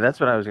 Yeah, that's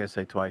what I was going to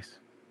say, twice.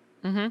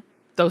 Mm-hmm.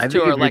 Those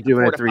two are like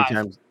doing 4 it to 3 5.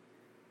 times.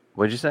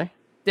 What'd you say?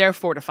 They're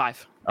 4 to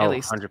 5, at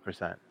least.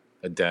 100%.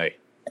 A day.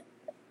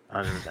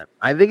 100%.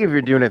 I think if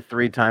you're doing it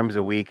 3 times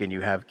a week and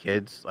you have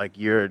kids, like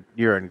you're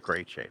in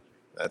great shape.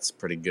 That's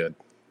pretty good.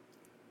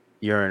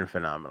 You're in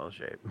phenomenal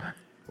shape.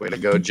 Way to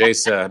go, J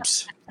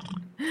Sabs.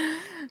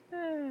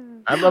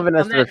 I'd love an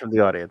estimate from the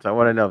audience. I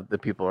want to know if the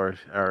people are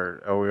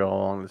we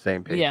all on the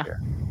same page here?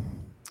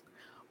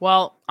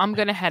 Well, I'm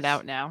gonna head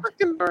out now.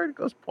 Freaking bird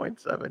goes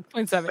 0.7.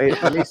 0.7.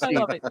 Wait, let me see. I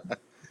love it.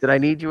 Did I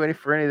need you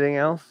for anything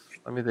else?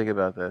 Let me think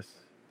about this.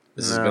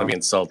 This is gonna be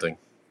insulting,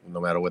 no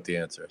matter what the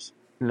answer is.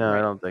 No, I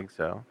don't think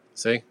so.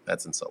 See,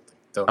 that's insulting.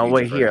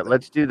 Wait, here.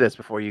 Let's do this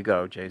before you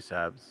go, J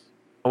Sabs.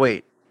 Oh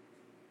wait,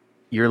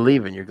 you're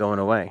leaving. You're going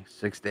away.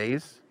 6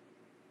 days.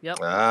 Yep.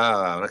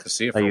 I'm not gonna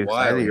see you for a while. Are you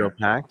excited? You're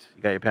packed.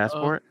 You got your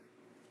passport.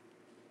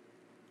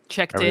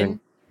 Checked in.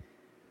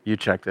 You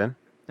checked in.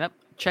 Yep,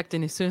 checked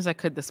in as soon as I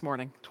could this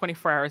morning.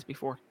 24 hours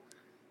before.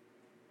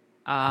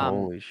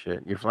 Holy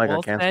shit! Your flight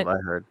got canceled. I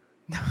heard.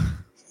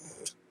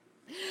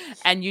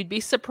 And you'd be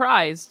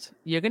surprised.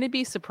 You're going to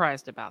be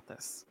surprised about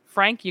this,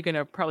 Frank. You're going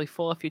to probably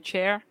fall off your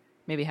chair,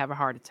 maybe have a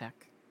heart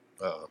attack.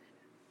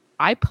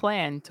 I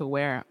plan to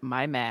wear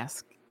my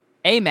mask,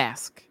 a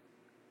mask,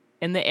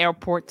 in the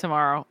airport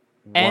tomorrow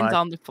and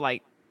on the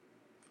flight.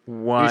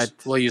 What?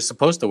 Well, you're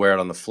supposed to wear it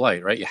on the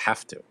flight, right? You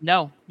have to.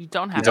 No, you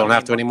don't have to. You don't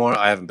have to anymore?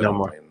 I haven't been on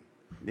more. plane.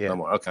 Yeah. No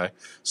more. Okay.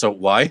 So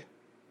why?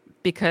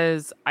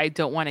 Because I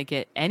don't want to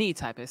get any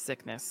type of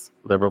sickness.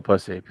 Liberal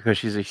pussy. Because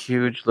she's a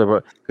huge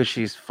liberal. Because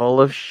she's full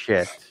of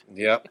shit.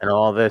 Yep. And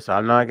all this.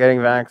 I'm not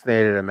getting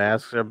vaccinated. And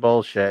masks are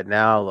bullshit.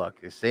 Now look.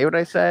 You see what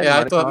I said? Yeah,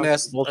 I thought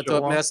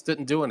masks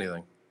didn't do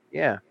anything.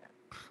 Yeah.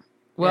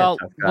 Well,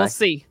 we'll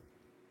see.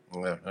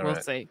 Yeah, we'll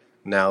see.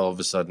 Now all of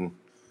a sudden,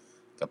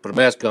 got to put a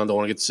mask on. Don't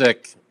want to get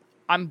sick.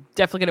 I'm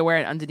definitely gonna wear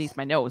it underneath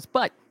my nose.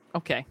 But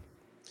okay,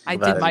 I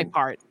did my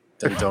part.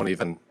 Then don't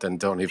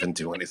even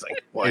do anything.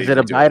 Why is it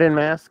a Biden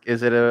mask?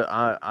 Is it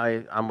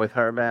a I'm with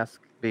her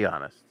mask? Be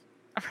honest.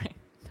 All right.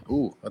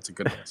 Ooh, that's a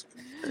good mask.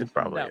 It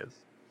probably No.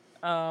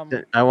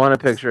 is. I want a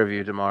picture of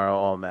you tomorrow,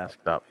 all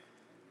masked up.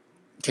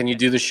 Can you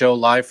do the show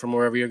live from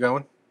wherever you're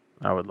going?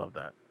 I would love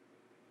that.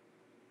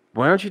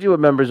 Why don't you do a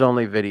members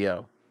only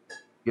video?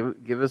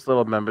 Give us a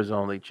little members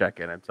only check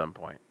in at some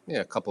point.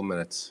 Yeah, a couple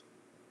minutes.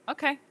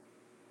 Okay.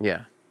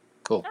 Yeah.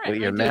 Cool. All right, With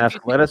your I'm gonna do mask.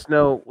 a few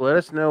Let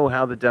us know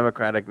how the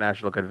Democratic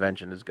National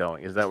Convention is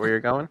going. Is that where you're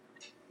going?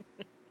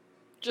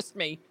 Just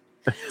me.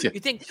 Yeah. You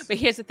think? But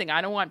here's the thing: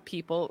 I don't want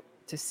people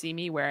to see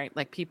me wearing,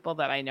 like people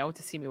that I know,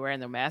 to see me wearing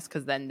their mask,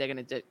 because then they're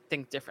gonna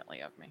think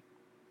differently of me.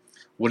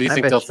 What do you I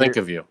think bet they'll think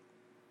of you?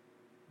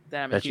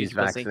 That I'm a That huge she's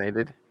pussy.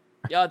 vaccinated.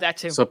 Yeah, that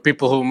too. So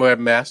people who wear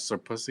masks are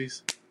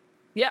pussies?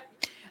 Yep.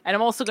 And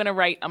I'm also gonna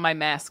write on my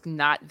mask,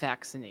 "Not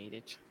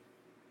vaccinated."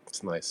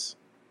 It's nice.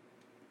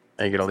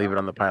 Are you gonna leave it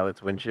on the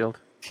pilot's windshield?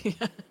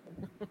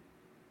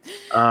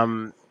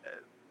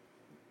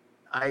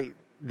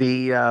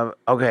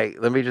 Okay,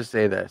 let me just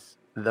say this.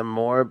 The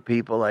more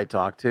people I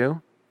talk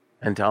to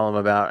and tell them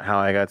about how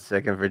I got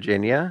sick in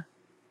Virginia,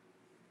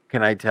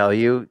 can I tell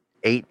you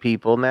 8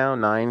 people now,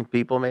 9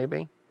 people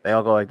maybe? They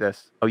all go like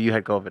this. Oh, you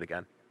had COVID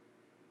again.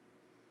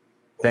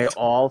 They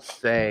all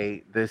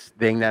say this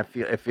thing that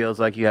it feels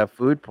like you have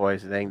food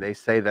poisoning. They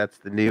say that's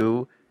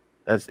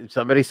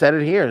somebody said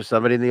it here.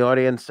 Somebody in the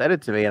audience said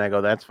it to me and I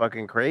go, that's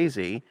fucking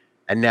crazy.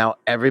 And now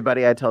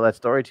everybody I tell that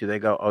story to, they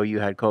go, "Oh, you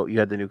had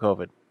the new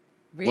COVID."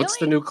 Really? What's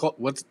the new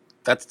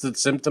that's the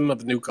symptom of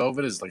the new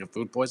COVID, is like a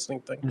food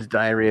poisoning thing? It's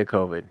diarrhea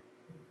COVID.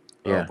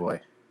 Yeah. Oh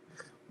boy.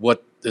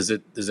 What is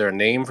it? Is there a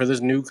name for this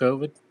new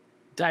COVID?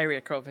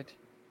 Diarrhea COVID.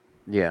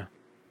 Yeah.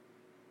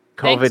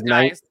 Thanks,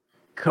 guys.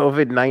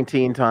 COVID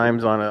 19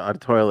 times on a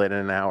toilet in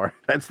an hour.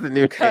 That's the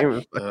new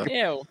name.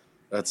 Ew.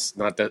 That's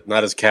not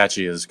as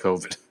catchy as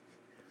COVID.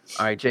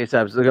 All right, Jay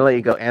Sabs, we're gonna let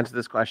you go. Answer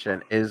this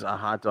question: is a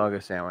hot dog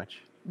a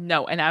sandwich?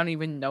 No, and I don't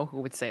even know who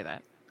would say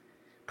that.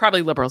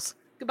 Probably liberals.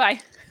 Goodbye.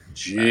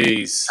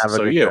 Jeez. Have a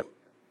So good you.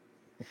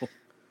 trip.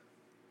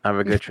 Have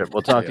a good trip.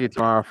 We'll talk to you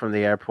tomorrow from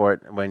the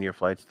airport when your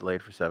flight's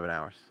delayed for 7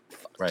 hours.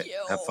 Right.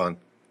 Have fun.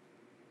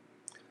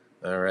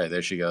 All right,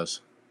 there she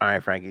goes. All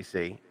right, Frankie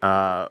C.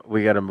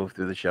 We got to move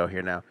through the show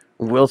here now.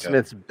 Will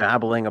Smith's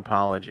babbling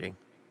apology.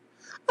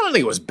 I don't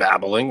think it was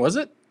babbling, was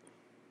it?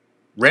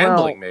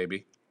 Rambling,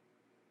 maybe.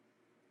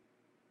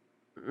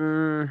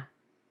 I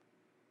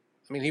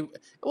mean, it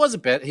was a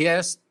bit. He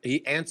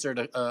answered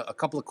a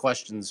couple of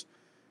questions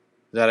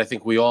that I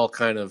think we all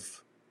kind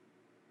of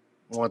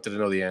wanted to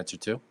know the answer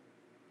to,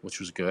 which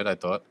was good, I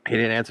thought. He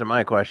didn't answer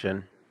my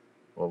question.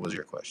 What was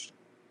your question?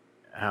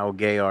 How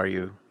gay are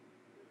you?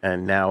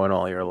 And now in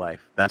all your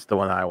life. That's the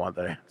one I want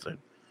that answered.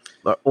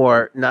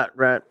 Or not.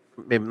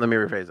 Maybe let me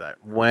rephrase that.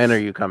 When are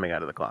you coming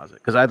out of the closet?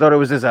 Because I thought it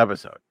was this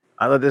episode.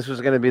 I thought this was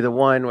going to be the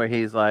one where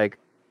he's like,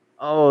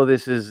 "Oh,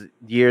 this is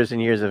years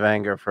and years of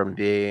anger from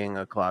being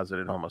a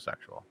closeted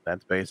homosexual."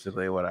 That's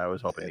basically what I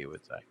was hoping he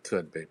would say.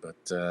 Could be, but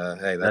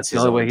hey, that's the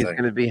only way he's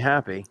going to be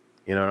happy.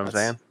 You know what I'm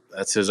saying?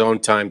 That's his own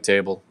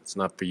timetable. It's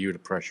not for you to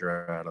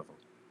pressure out of him.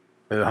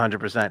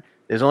 100%.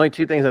 There's only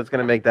 2 things that's going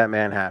to make that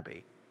man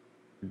happy: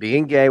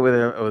 being gay with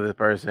a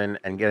person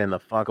and getting the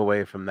fuck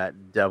away from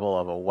that devil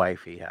of a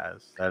wife he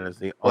has. That is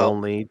the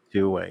only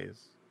 2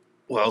 ways.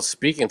 Well,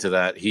 speaking to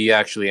that, he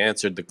actually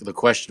answered the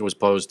question was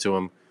posed to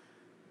him.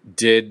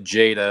 Did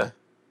Jada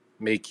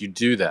make you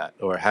do that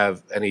or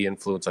have any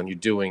influence on you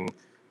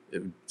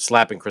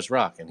slapping Chris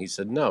Rock? And he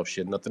said, no, she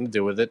had nothing to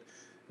do with it.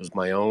 It was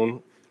my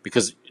own,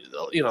 because,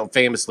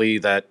 famously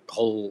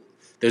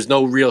there's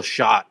no real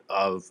shot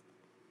of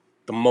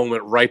the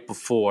moment right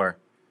before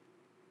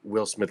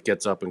Will Smith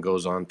gets up and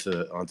goes onto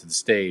the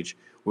stage.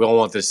 We all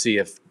want to see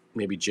if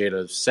maybe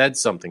Jada said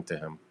something to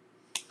him,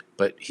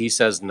 but he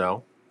says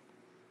no.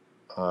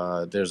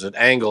 There's an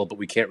angle, but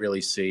we can't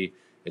really see.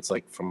 It's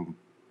like from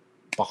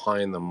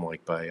behind them,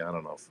 like by, I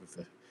don't know,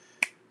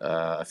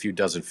 a few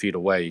dozen feet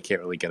away. You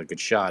can't really get a good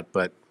shot,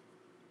 but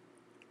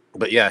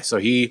yeah. So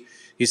he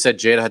said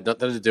Jada had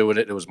nothing to do with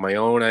it. It was my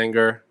own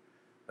anger,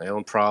 my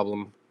own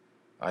problem.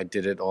 I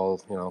did it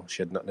all.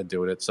 She had nothing to do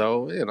with it.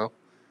 So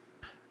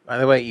By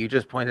the way, you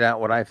just pointed out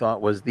what I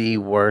thought was the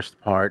worst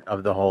part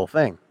of the whole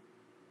thing.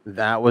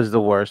 That was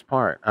the worst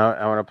part.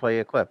 I want to play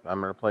you a clip. I'm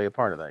going to play you a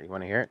part of that. You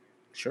want to hear it?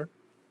 Sure.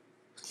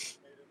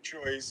 Made a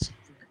choice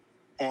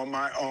on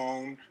my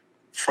own,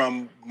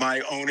 from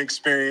my own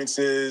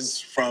experiences,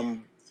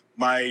 from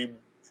my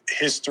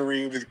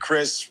history with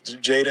Chris.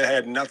 Jada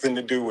had nothing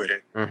to do with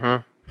it.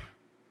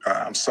 Mm-hmm.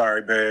 I'm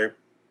sorry, babe.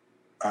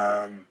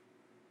 I'm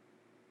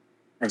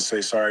going to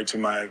say sorry to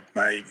my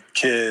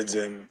kids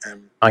and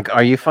like,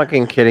 are you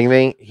fucking kidding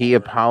me? He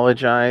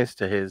apologized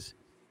to his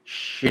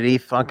shitty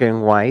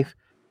fucking wife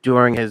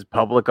during his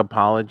public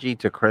apology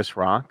to Chris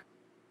Rock.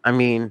 I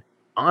mean,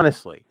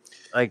 honestly,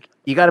 like,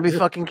 you got to be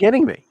fucking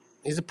kidding me.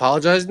 He's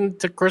apologizing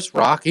to Chris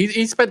Rock.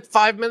 He spent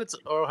 5 minutes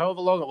or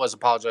however long it was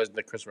apologizing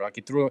to Chris Rock.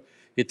 He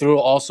threw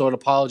also an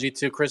apology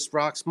to Chris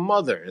Rock's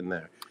mother in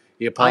there.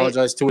 He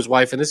apologized to his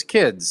wife and his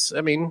kids.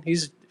 I mean,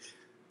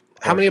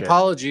 how many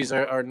apologies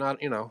are not?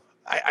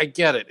 I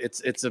get it.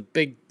 It's a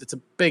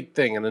big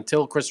thing, and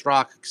until Chris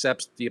Rock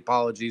accepts the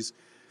apologies,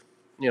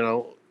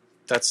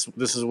 this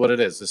is what it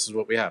is. This is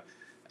what we have,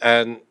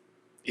 and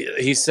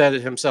he said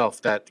it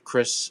himself that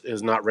Chris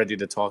is not ready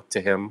to talk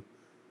to him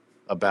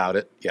about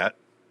it yet.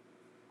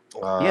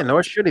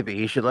 Nor should he be.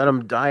 He should let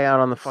him die out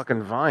on the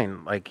fucking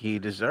vine like he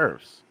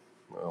deserves.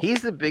 Well,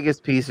 he's the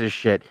biggest piece of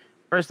shit.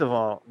 First of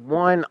all,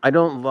 one, I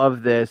don't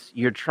love this.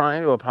 You're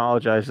trying to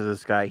apologize to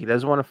this guy. He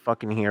doesn't want to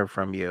fucking hear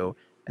from you.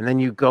 And then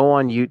you go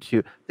on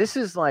YouTube. This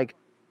is like,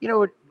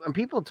 when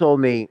people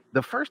told me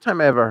the first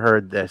time I ever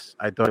heard this,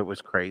 I thought it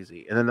was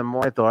crazy. And then the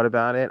more I thought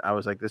about it, I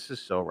was like, this is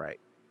so right.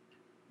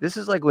 This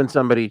is like when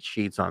somebody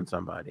cheats on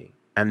somebody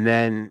and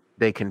then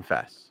they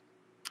confess.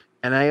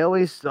 And I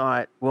always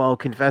thought, well,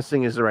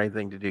 confessing is the right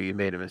thing to do. You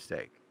made a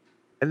mistake.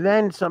 And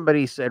then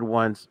somebody said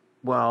once,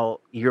 well,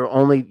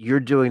 you're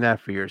doing that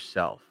for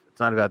yourself. It's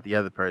not about the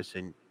other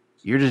person.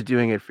 You're just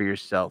doing it for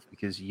yourself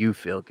because you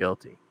feel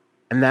guilty.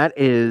 And that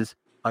is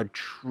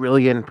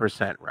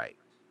 1,000,000,000% right.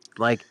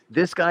 Like,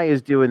 this guy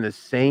is doing the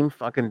same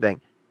fucking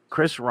thing.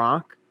 Chris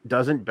Rock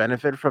doesn't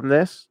benefit from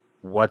this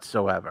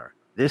whatsoever.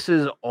 This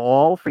is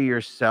all for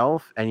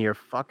yourself and your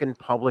fucking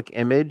public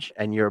image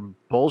and your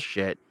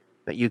bullshit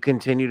that you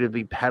continue to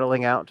be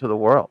peddling out to the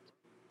world.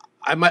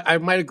 I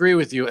might agree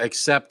with you,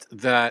 except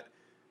that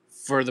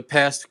for the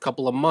past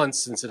couple of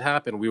months since it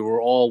happened, we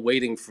were all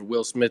waiting for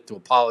Will Smith to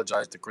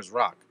apologize to Chris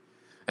Rock.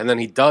 And then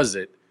he does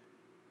it,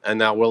 and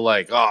now we're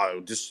like,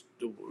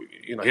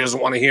 he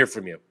doesn't want to hear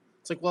from you.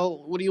 It's like,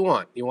 well, what do you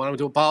want? You want him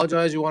to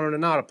apologize? You want him to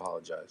not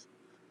apologize?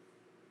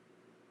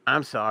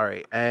 I'm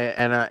sorry.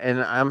 And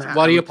I'm...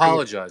 Why are you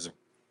apologizing?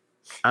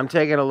 I'm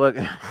taking a look.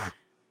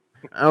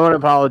 I want to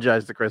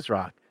apologize to Chris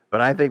Rock. But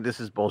I think this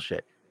is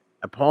bullshit.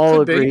 Paul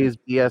agrees,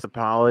 BS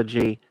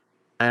apology,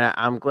 and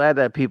I'm glad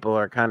that people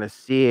are kind of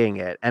seeing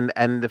it.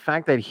 And the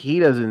fact that he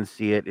doesn't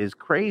see it is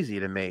crazy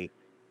to me.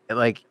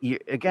 Like,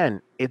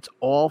 again, it's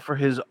all for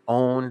his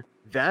own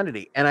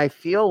vanity. And I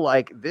feel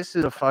like this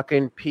is a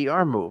fucking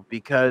PR move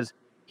because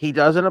he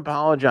doesn't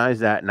apologize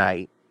that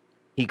night.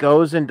 He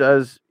goes and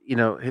does,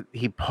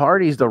 he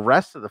parties the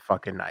rest of the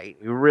fucking night.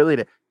 He really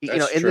did.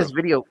 In this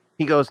video,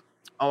 he goes,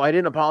 "Oh, I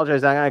didn't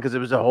apologize to that guy because it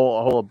was a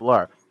whole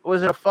blur."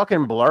 Was it a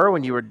fucking blur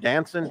when you were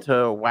dancing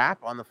to WAP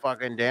on the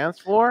fucking dance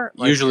floor?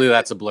 Like, usually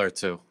that's a blur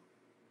too.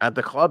 At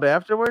the club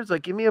afterwards?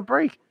 Like, give me a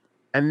break.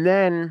 And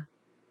then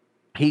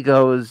he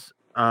goes,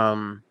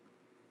 so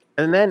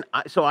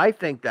I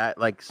think that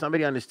like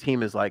somebody on his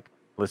team is like,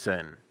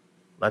 listen,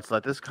 let's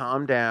let this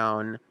calm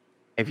down.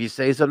 If you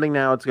say something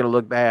now, it's going to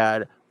look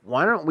bad.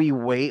 Why don't we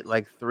wait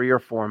like 3 or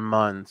 4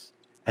 months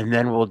and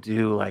then we'll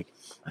do like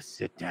a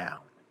sit down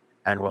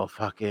and we'll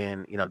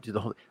fucking, do the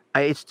whole...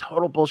 It's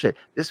total bullshit.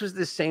 This was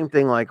the same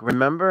thing. Like,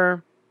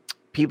 remember,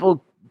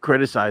 people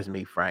criticized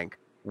me, Frank,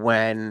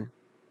 when,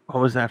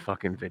 what was that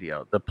fucking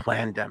video? The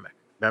Plandemic.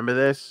 Remember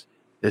this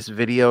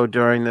video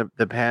during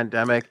the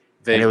pandemic?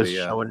 Vaguely, and it was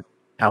showing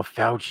how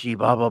Fauci,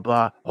 blah, blah,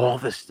 blah, all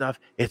this stuff.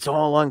 It's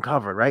all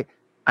uncovered, right?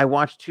 I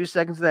watched 2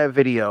 seconds of that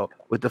video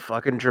with the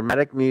fucking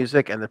dramatic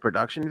music and the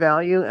production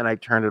value, and I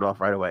turned it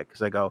off right away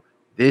because I go,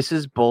 this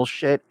is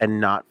bullshit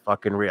and not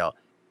fucking real.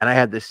 And I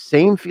had the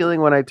same feeling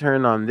when I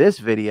turned on this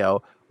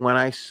video. When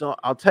I saw,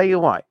 I'll tell you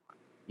why.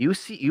 You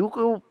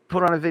go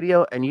put on a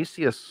video and you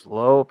see a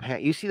slow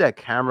pan. You see that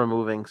camera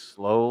moving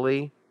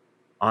slowly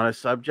on a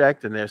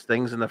subject, and there's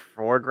things in the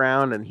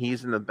foreground, and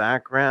he's in the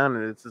background,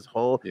 and it's this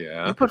whole.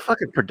 Yeah. You put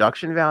fucking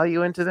production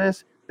value into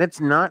this. That's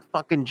not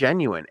fucking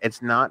genuine.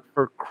 It's not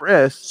for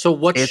Chris. So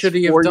what should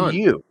he have done?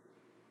 You.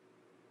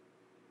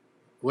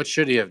 What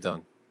should he have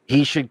done?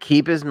 He should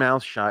keep his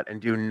mouth shut and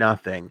do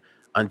nothing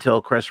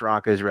until Chris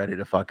Rock is ready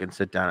to fucking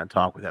sit down and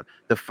talk with him.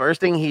 The first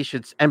thing he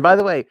should, and by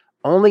the way,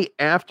 only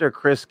after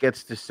Chris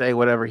gets to say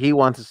whatever he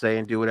wants to say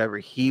and do whatever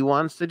he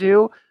wants to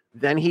do,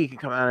 then he can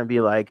come out and be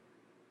like,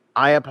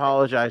 I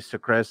apologize to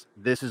Chris.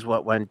 This is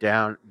what went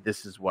down.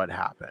 This is what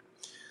happened.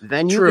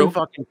 Then you can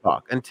fucking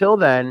talk. Until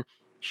then,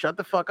 shut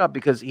the fuck up,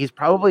 because he's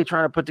probably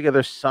trying to put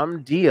together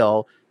some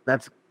deal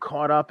that's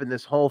caught up in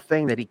this whole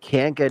thing that he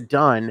can't get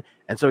done.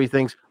 And so he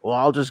thinks, well,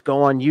 I'll just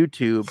go on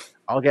YouTube.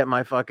 I'll get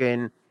my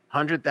fucking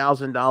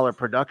 $100,000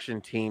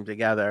 production team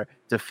together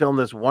to film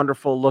this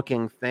wonderful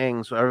looking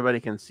thing so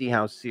everybody can see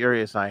how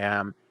serious I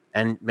am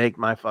and make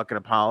my fucking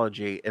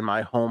apology in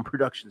my home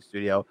production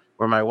studio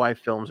where my wife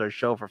films her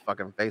show for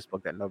fucking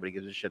Facebook that nobody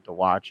gives a shit to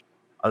watch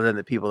other than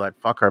the people that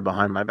fuck her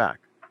behind my back.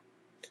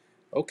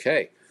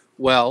 Okay.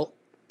 Well,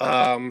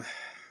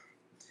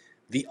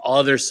 the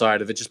other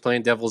side of it, just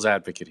playing devil's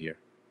advocate here,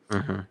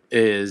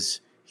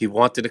 is he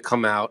wanted to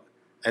come out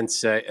and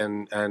say,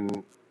 and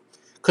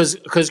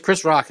because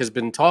Chris Rock has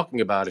been talking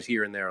about it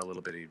here and there a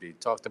little bit. He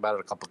talked about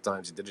it a couple of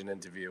times. He did an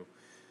interview.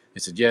 He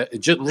said, yeah,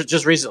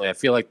 just recently, I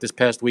feel like this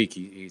past week,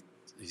 he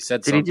He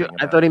said Did he do? something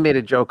I about thought he made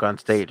a joke on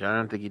stage. I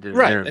don't think he did an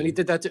right, interview. and he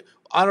did that too.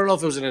 I don't know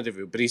if it was an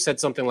interview, but he said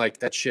something like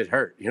that shit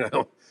hurt,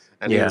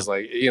 And he Yeah. was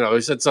like,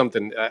 he said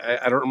something.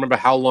 I don't remember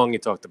how long he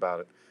talked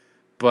about it,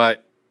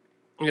 but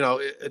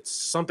it's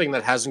something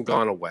that hasn't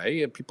gone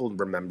away, and people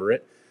remember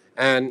it.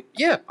 And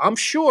yeah, I'm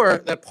sure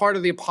that part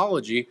of the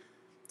apology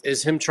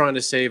is him trying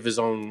to save his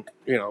own.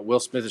 Will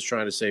Smith is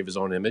trying to save his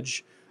own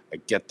image. I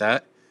get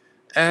that.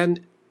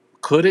 And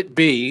could it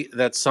be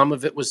that some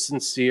of it was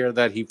sincere,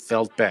 that he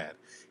felt bad?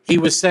 He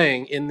was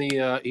saying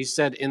he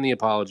said in the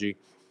apology,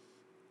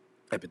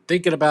 I've been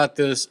thinking about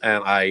this,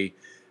 and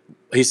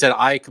he said,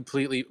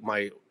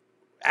 my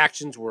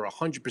actions were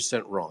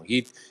 100% wrong.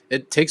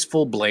 It takes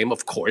full blame,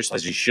 of course,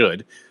 as he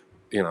should.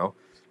 He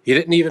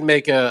didn't even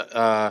make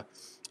how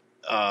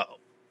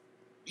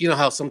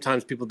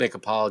sometimes people make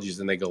apologies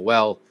and they go,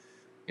 well,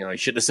 I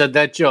shouldn't have said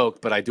that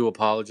joke, but I do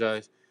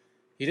apologize.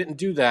 He didn't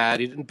do that.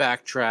 He didn't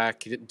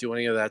backtrack. He didn't do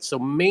any of that. So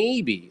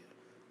maybe,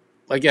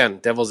 again,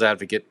 devil's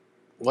advocate,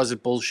 was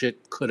it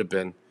bullshit? Could have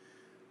been.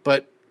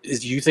 But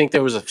do you think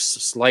there was a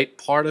slight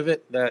part of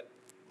it that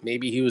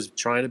maybe he was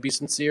trying to be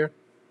sincere?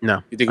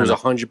 No. You think it was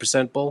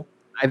 100% bull?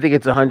 I think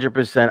it's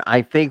 100%.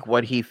 I think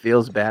what he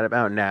feels bad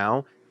about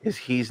now is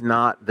he's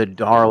not the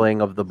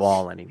darling of the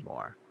ball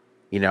anymore.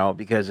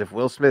 Because if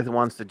Will Smith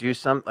wants to do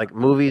something, like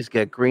movies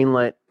get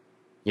greenlit,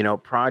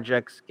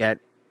 projects get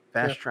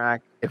fast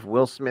tracked. If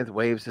Will Smith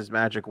waves his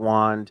magic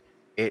wand,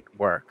 it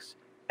works.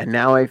 And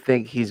now I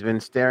think he's been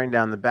staring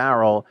down the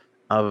barrel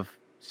of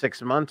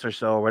 6 months or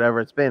so, or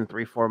whatever it's been,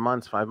 3, 4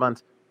 months, 5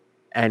 months,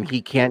 and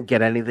he can't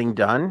get anything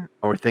done,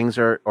 or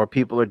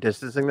people are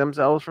distancing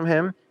themselves from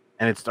him,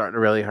 and it's starting to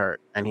really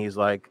hurt. And he's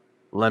like,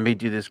 let me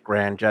do this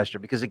grand gesture.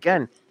 Because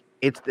again,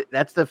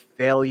 that's the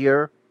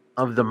failure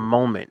of the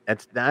moment.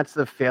 That's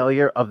the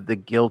failure of the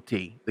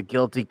guilty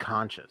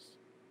conscious.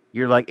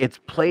 You're like, it's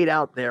played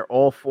out there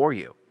all for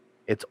you.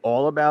 It's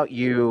all about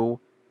you.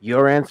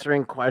 You're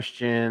answering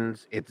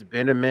questions. It's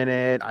been a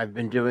minute. I've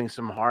been doing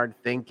some hard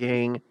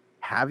thinking.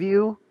 Have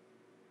you?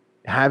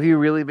 Have you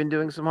really been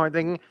doing some hard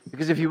thinking?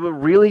 Because if you were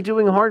really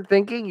doing hard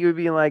thinking, you'd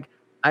be like,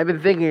 I've been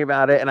thinking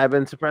about it, and I've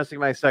been suppressing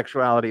my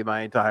sexuality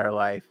my entire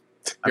life.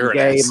 I'm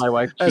gay, and my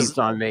wife cheats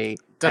on me.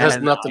 That has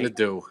nothing to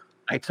do.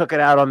 I took it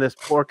out on this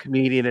poor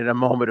comedian in a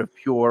moment of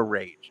pure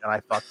rage, and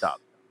I fucked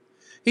up.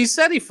 He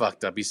said he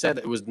fucked up. He said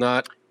it was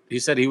not. He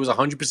said he was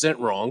 100%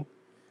 wrong.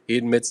 He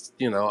admits,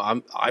 he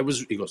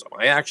goes,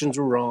 my actions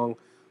were wrong,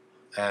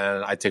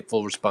 and I take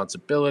full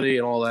responsibility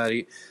and all that.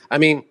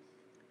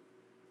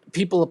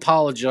 People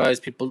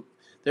apologize.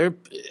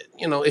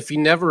 If he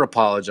never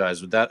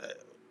apologized, would that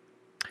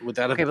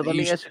okay, but let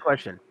me ask you a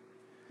question.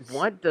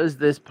 What does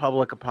this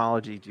public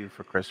apology do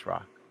for Chris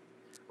Rock?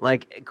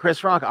 Like,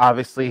 Chris Rock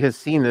obviously has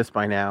seen this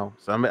by now.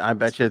 So I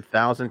bet you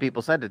 1,000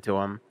 people sent it to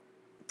him.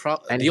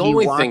 And the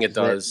only thing it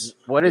does...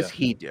 What does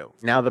he do?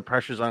 Now the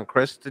pressure's on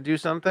Chris to do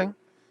something?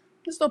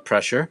 There's no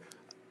pressure.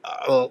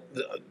 Well,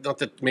 not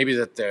that maybe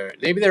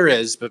there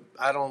is, but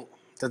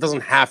that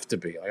doesn't have to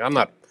be.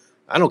 Like,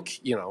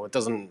 it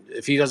doesn't,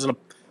 if he doesn't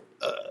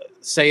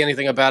say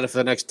anything about it for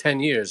the next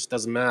 10 years, it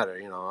doesn't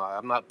matter.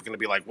 I'm not going to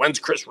be like, when's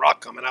Chris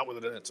Rock coming out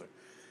with an answer?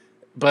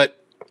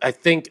 But I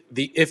think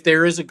if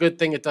there is a good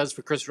thing it does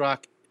for Chris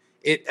Rock,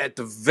 it at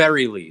the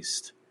very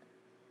least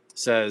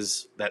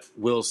says that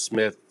Will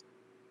Smith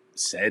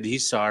said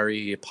he's sorry,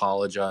 he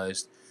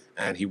apologized,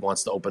 and he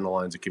wants to open the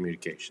lines of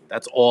communication.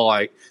 That's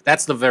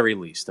the very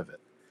least of it.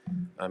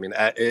 I mean,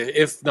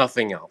 if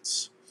nothing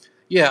else.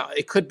 Yeah,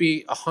 it could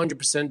be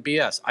 100%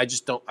 BS.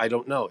 I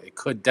don't know. It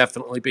could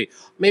definitely be.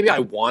 Maybe I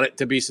want it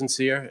to be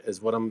sincere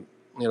is what I'm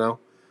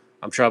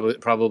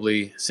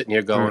probably sitting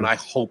here going, I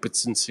hope it's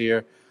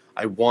sincere.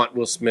 I want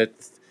Will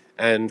Smith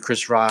and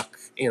Chris Rock,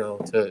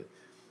 to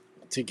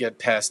get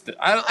past it.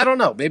 I don't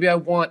know. Maybe I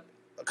want,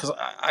 because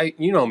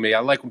me, I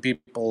like when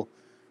people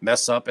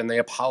mess up and they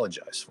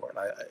apologize for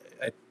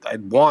it. I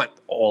want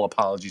all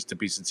apologies to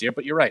be sincere,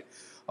 but you're right.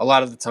 A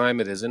lot of the time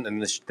it isn't,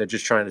 and they're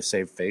just trying to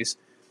save face.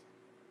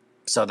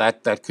 So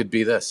that could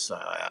be this.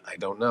 I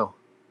don't know.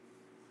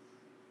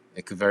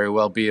 It could very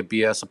well be a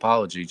BS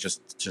apology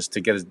just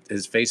to get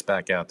his face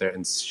back out there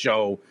and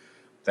show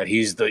that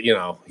he's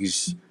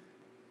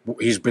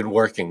he's been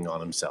working on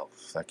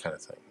himself, that kind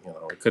of thing.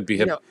 It could be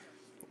him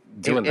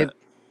doing that.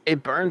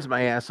 It burns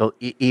my ass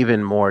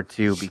even more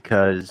too,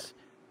 because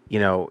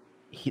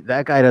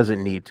that guy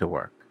doesn't need to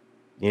work.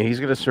 He's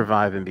going to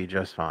survive and be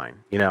just fine.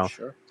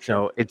 Sure.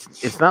 So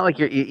it's not like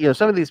you're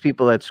some of these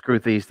people that screw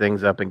these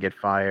things up and get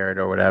fired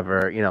or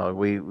whatever.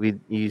 We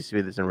used to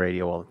do this in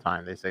radio all the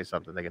time. They say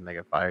something, they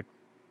get fired.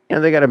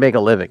 They got to make a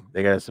living.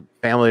 They got a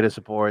family to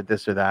support,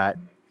 this or that.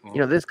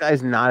 This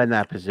guy's not in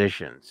that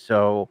position.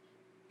 So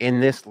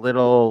in this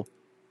little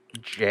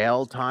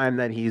jail time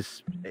that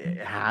he's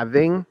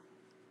having,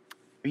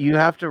 you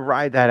have to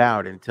ride that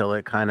out until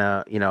it kind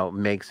of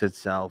makes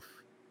itself,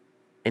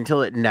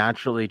 until it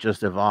naturally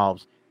just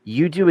evolves.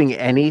 You doing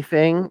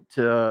anything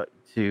to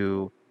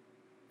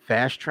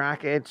fast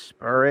track it,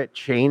 spur it,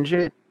 change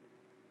it,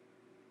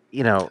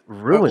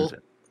 ruins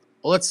it.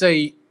 Well, let's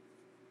say,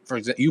 for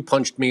example, you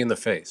punched me in the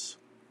face.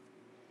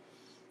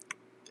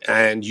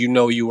 and you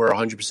know you were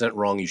 100%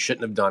 wrong, you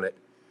shouldn't have done it,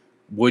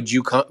 would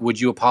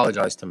you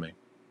apologize to me?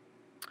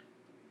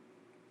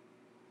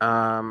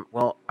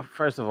 Well,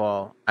 first of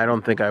all, I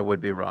don't think I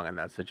would be wrong in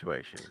that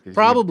situation.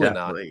 Probably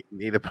not.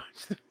 Need a punch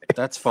to the face.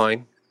 That's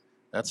fine.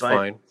 That's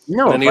fine.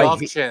 No, but in the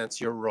off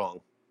chance you're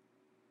wrong.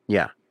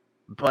 Yeah,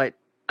 but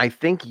I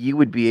think you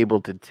would be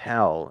able to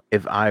tell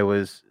if I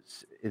was.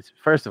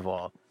 First of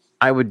all,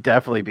 I would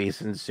definitely be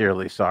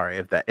sincerely sorry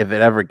if it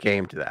ever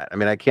came to that. I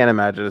mean, I can't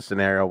imagine a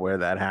scenario where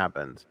that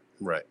happens.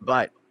 Right.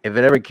 But if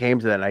it ever came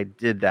to that and I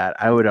did that,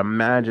 I would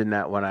imagine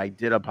that when I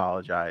did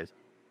apologize,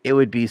 it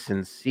would be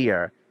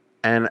sincere.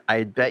 And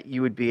I bet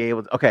you would be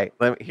able to. Okay,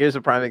 here's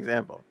a prime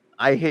example.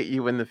 I hit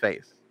you in the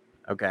face.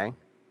 Okay.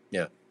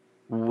 Yeah.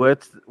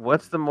 What's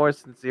the more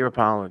sincere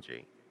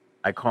apology?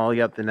 I call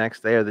you up the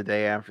next day or the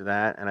day after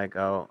that, and I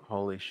go,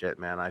 "Holy shit,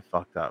 man, I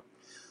fucked up.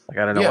 Like,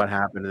 I don't know what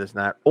happened to this and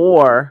that."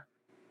 Or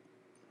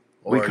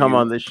we come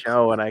on the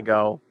show and I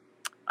go,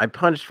 "I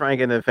punched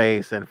Frank in the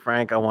face, and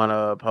Frank, I want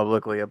to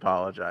publicly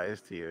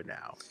apologize to you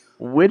now."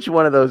 Which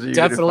one of those are you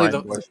definitely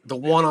the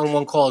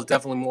one-on-one call is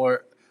definitely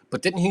more?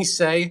 But didn't he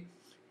say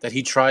that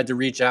he tried to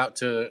reach out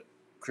to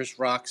Chris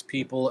Rock's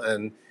people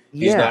and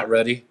he's not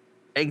ready?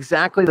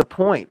 Exactly the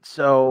point.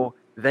 So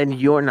then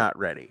you're not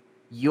ready.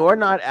 You're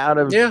not out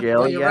of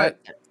jail yet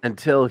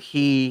until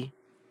he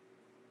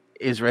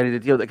is ready to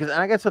deal with it. Because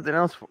I got something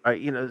else,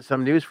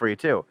 some news for you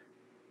too.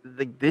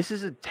 This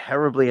is a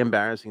terribly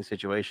embarrassing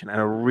situation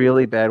and a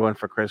really bad one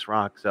for Chris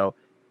Rock. So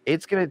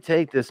it's going to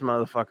take this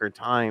motherfucker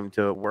time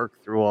to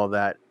work through all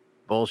that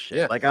bullshit.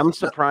 Yeah. Like, I'm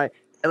surprised.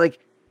 Like,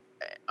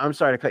 I'm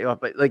sorry to cut you off,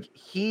 but like,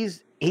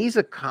 he's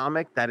a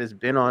comic that has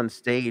been on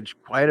stage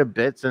quite a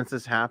bit since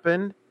this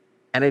happened.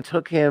 And it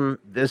took him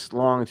this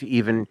long to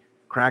even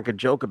crack a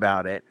joke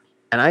about it.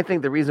 And I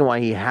think the reason why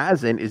he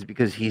hasn't is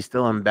because he's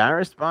still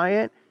embarrassed by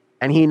it.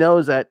 And he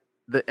knows that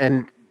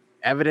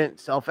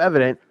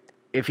self-evident,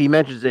 if he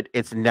mentions it,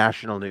 it's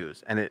national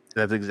news. And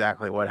that's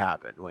exactly what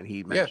happened when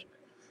he mentioned it.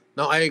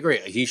 No, I agree.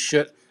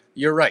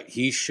 You're right.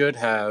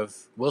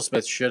 Will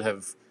Smith should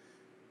have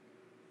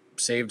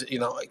saved,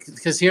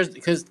 because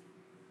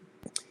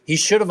he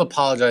should have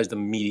apologized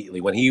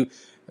immediately when he,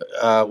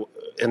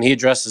 and he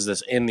addresses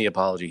this in the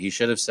apology. He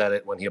should have said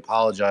it when he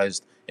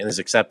apologized in his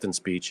acceptance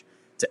speech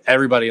to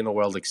everybody in the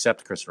world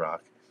except Chris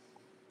Rock.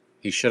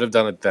 He should have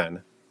done it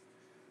then.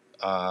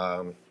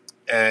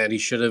 And he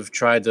should have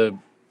tried to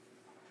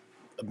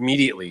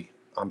immediately,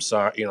 I'm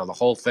sorry, the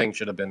whole thing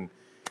should have been,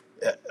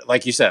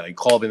 like you said, he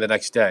called me the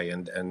next day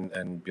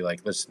and be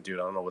like, "Listen, dude,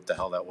 I don't know what the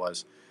hell that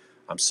was.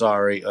 I'm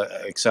sorry,"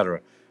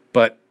 etc.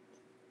 But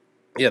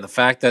yeah, the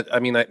fact that,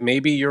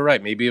 maybe you're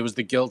right. Maybe it was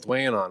the guilt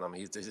weighing on him.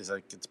 He's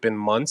like, it's been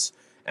months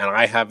and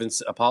I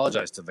haven't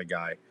apologized to the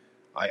guy.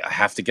 I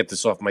have to get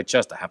this off my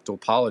chest. I have to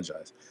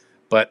apologize.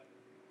 But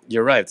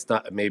you're right. It's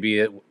not,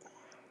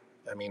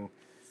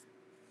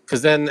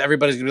 because then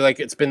everybody's gonna be like,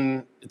 it's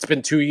been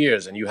 2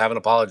 years and you haven't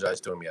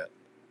apologized to him yet.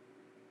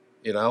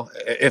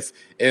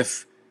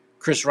 If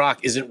Chris Rock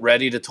isn't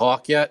ready to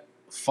talk yet,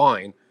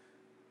 fine.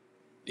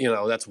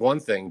 That's one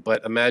thing.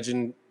 But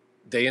imagine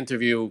they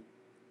interview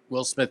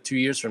Will Smith 2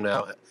 years from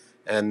now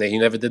and he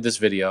never did this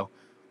video.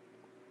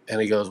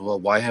 And he goes, "Well,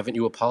 why haven't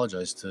you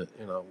apologized to,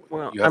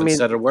 you haven't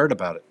said a word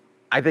about it?"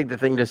 I think the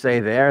thing to say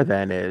there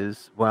then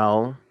is,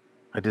 well,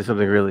 I did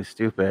something really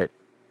stupid.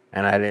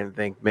 And I didn't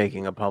think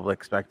making a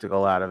public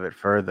spectacle out of it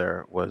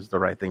further was the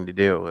right thing to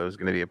do. It was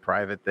going to be a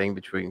private thing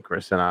between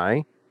Chris and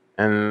I.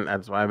 And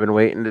that's what I've been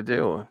waiting to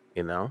do,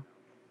 Yeah,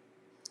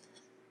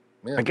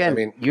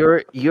 Again,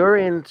 you're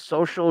in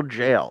social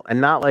jail and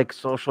not like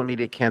social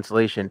media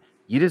cancellation.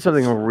 You did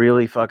something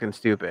really fucking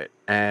stupid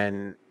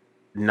and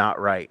not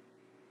right.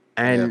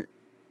 And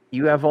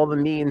you have all the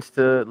means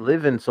to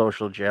live in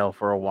social jail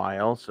for a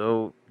while,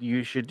 so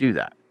you should do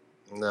that.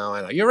 No,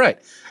 I know. You're right.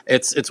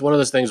 It's one of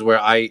those things where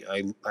I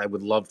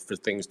would love for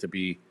things to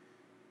be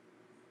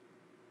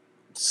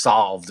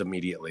solved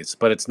immediately.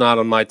 But it's not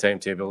on my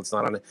timetable. It's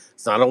not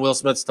on Will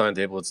Smith's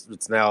timetable.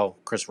 It's now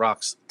Chris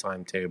Rock's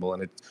timetable,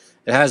 and it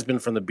has been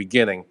from the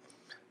beginning.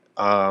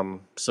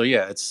 So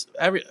yeah,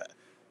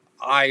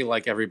 I,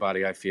 like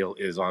everybody, I feel,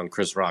 is on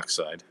Chris Rock's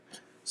side.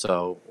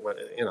 So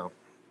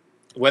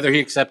whether he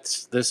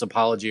accepts this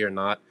apology or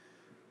not,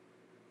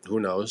 who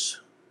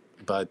knows?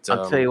 But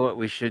I'll tell you what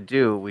we should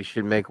do. We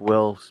should make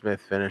Will Smith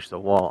finish the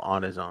wall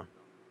on his own.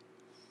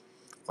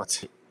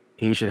 What?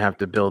 He should have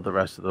to build the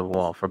rest of the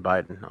wall for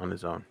Biden on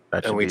his own.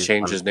 And we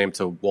change his name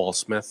to Wall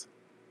Smith.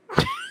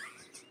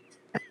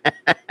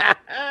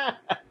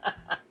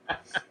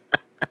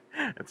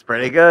 That's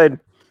pretty good.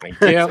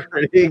 Thank you. That's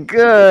pretty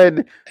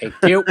good. Thank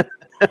you.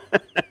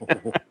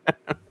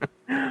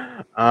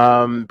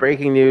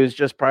 Breaking news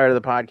just prior to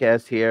the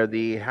podcast here.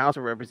 The House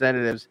of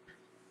Representatives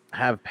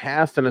have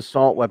passed an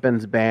assault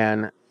weapons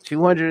ban,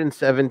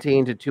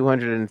 217 to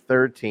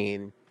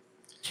 213.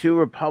 2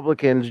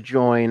 Republicans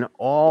join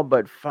all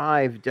but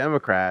 5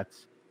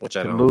 Democrats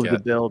to move the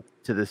bill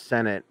to the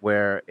Senate,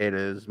 where it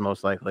is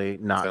most likely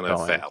not going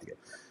to fail,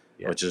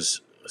 which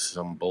is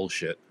some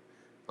bullshit.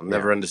 I'll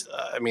never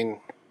understand.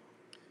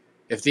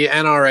 If the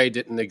NRA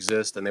didn't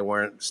exist and they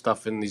weren't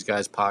stuffing these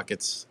guys'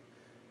 pockets,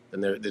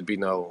 then there'd be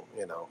no,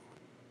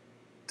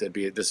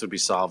 this would be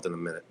solved in a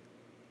minute.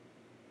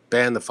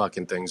 Ban the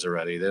fucking things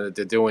already. They're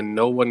doing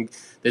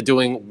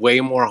way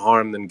more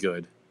harm than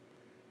good.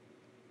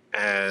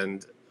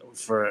 And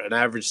for an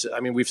average, I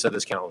mean, we've said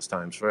this countless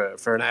times,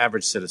 for an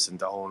average citizen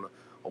to own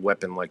a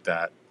weapon like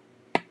that,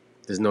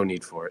 there's no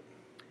need for it.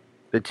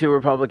 The two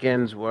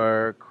Republicans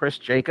were Chris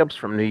Jacobs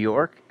from New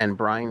York and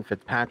Brian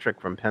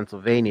Fitzpatrick from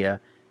Pennsylvania.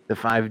 The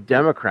 5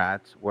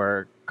 Democrats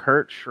were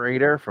Kurt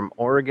Schrader from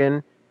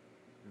Oregon,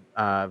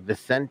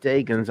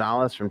 Vicente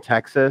Gonzalez from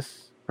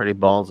Texas. Pretty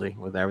ballsy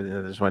with everything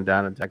that just went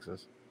down in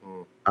Texas.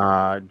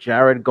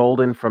 Jared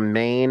Golden from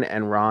Maine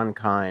and Ron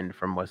Kind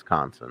from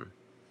Wisconsin.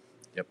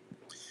 Yep.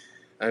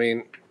 I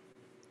mean,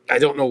 I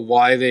don't know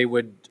why they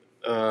would...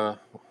 I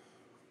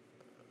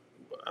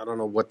don't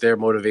know what their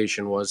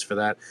motivation was for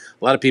that.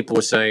 A lot of people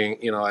were saying,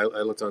 I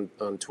looked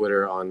on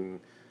Twitter on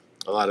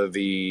a lot of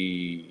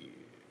the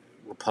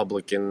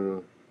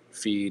Republican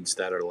feeds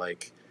that are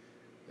like,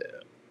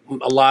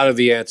 a lot of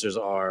the answers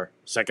are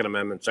Second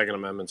Amendment,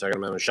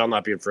 shall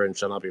not be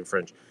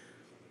infringed.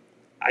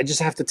 I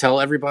just have to tell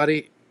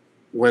everybody,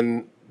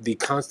 when the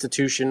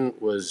Constitution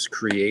was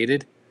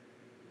created,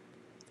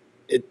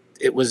 it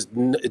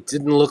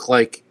didn't look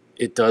like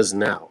it does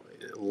now.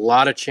 A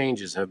lot of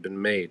changes have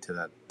been made to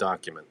that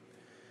document.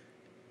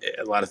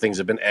 A lot of things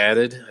have been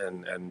added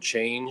and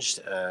changed,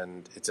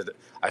 and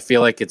I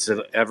feel like it's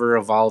an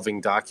ever-evolving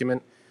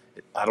document.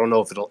 I don't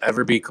know if it'll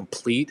ever be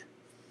complete.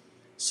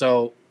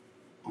 So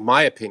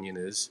my opinion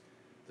is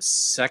the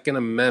Second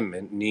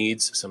Amendment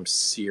needs some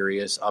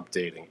serious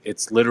updating.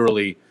 It's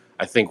literally,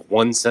 I think,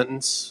 1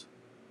 sentence,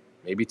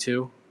 maybe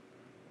 2.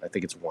 I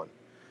think it's 1.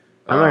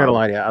 I'm not gonna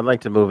lie to you. I'd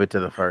like to move it to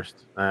the first.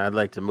 I'd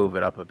like to move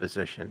it up a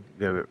position.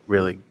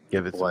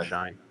 Give it some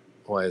shine.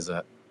 Why is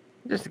that?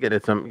 Just to get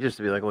it just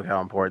to be like, look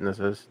how important this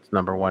is. It's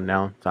number 1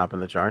 now, top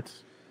in the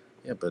charts.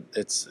 Yeah, but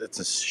it's a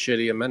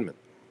shitty amendment.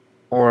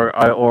 Or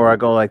I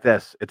go like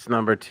this: it's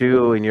number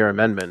 2 in your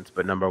amendments,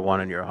 but number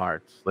 1 in your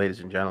hearts, ladies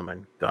and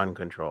gentlemen. Gun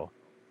control.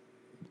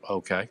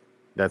 Okay,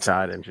 that's how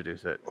I'd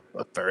introduce it.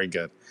 Very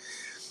good.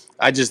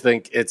 I just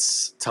think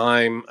it's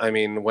time. I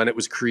mean, when it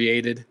was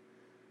created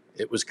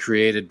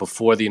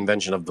before the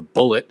invention of the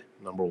bullet,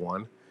 number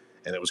 1,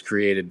 and it was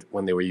created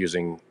when they were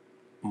using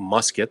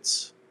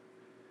muskets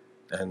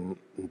and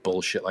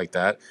bullshit like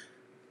that.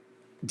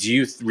 Do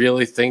you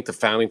really think the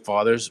founding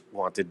fathers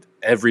wanted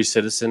every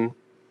citizen?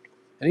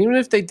 And even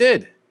if they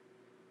did,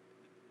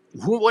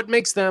 what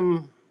makes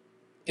them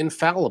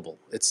infallible?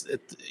 That's a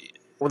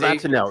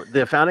no.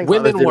 The founding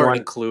fathers weren't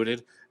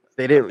included.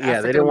 They didn't. Yeah,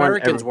 they didn't want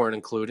Americans weren't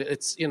included.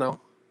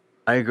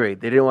 I agree.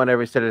 They didn't want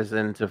every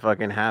citizen to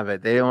fucking have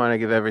it. They didn't want to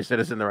give every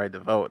citizen the right to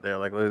vote. They're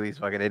like, look at these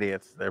fucking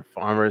idiots. They're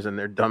farmers and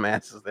they're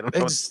dumbasses. They don't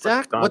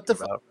know what the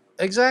fuck.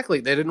 Exactly.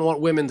 They didn't want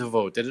women to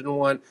vote. They didn't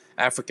want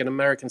African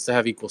Americans to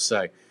have equal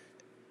say.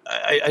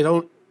 I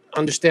don't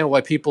understand why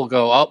people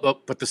go,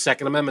 oh, but the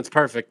Second Amendment's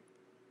perfect.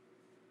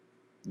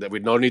 That we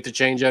don't need to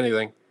change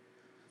anything.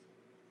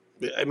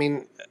 I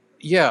mean,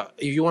 yeah,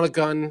 if you want a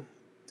gun,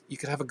 you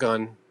could have a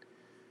gun.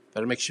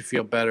 That makes you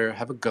feel better.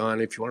 Have a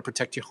gun. If you want to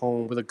protect your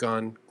home with a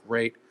gun,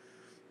 great.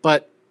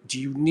 But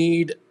do you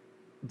need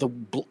the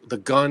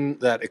gun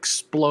that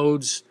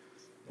explodes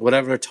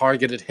whatever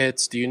target it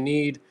hits? Do you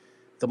need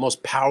the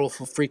most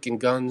powerful freaking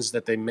guns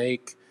that they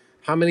make?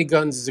 How many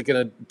guns is it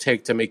going to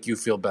take to make you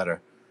feel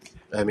better?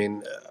 I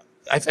mean,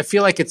 I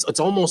feel like it's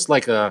almost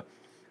like a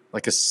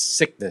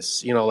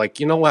sickness,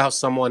 how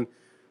someone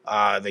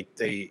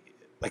they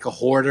like a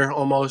hoarder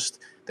almost.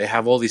 They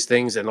have all these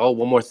things and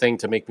one more thing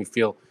to make me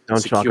feel secure.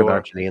 Don't talk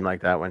about Janine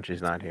like that when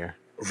she's not here.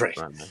 Right.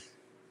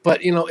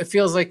 But it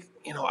feels like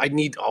I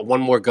need one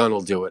more gun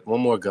will do it.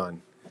 One more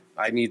gun.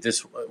 I need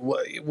this.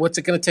 What's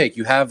it going to take?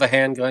 You have a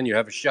handgun, you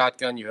have a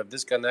shotgun, you have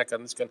this gun, that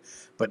gun, this gun,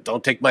 but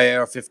don't take my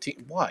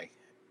AR-15. Why?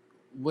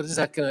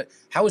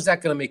 How is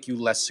that gonna make you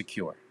less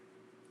secure?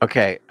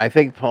 Okay, I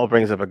think Paul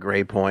brings up a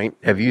great point.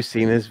 Have you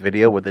seen this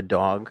video with the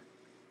dog,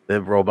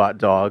 the robot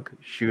dog,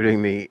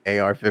 shooting the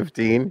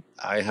AR-15?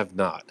 I have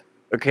not.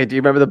 Okay, do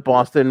you remember the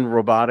Boston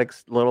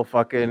Robotics little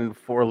fucking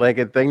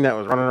 4-legged thing that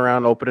was running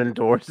around opening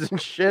doors and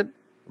shit?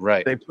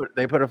 Right.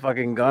 They put a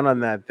fucking gun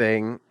on that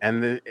thing,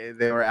 and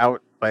they were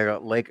out by a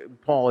lake.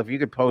 Paul, if you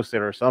could post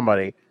it or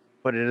somebody,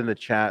 put it in the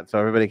chat so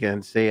everybody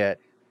can see it.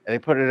 And they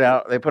put it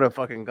out. They put a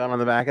fucking gun on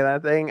the back of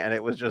that thing, and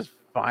it was just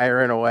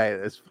firing away.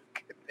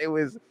 It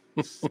was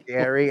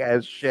scary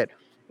as shit.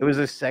 It was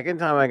the second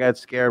time I got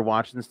scared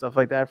watching stuff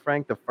like that,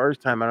 Frank. The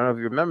first time, I don't know if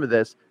you remember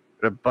this,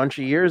 but a bunch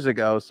of years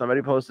ago,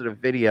 somebody posted a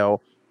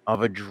video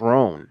of a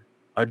drone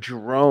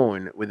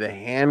with a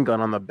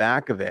handgun on the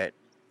back of it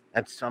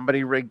that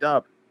somebody rigged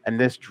up, and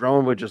this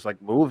drone would just like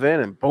move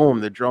in, and boom,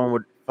 the drone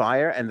would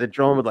fire, and the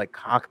drone would like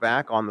cock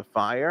back on the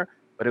fire,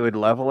 but it would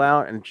level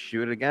out and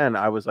shoot again.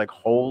 I was like,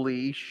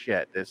 holy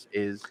shit, this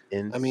is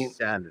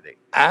insanity.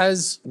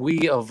 As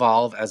we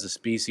evolve as a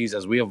species,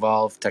 as we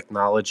evolve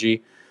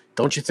technology,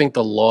 don't you think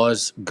the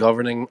laws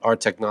governing our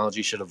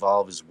technology should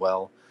evolve as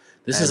well?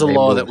 This And is a they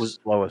law move that was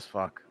slow as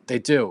fuck. They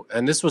do,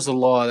 and this was a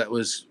law that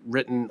was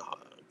written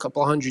a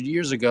couple 100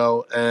 years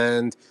ago,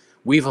 and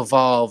we've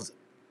evolved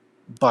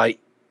by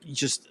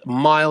just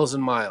miles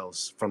and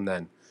miles from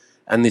then.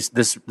 And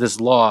this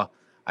law,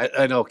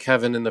 I know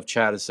Kevin in the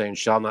chat is saying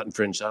shall not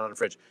infringe, shall not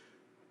infringe.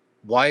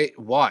 Why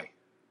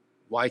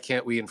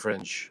can't we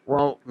infringe?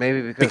 Well,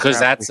 maybe because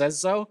that says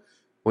so.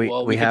 we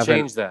can haven't.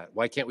 change that.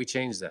 Why can't we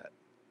change that?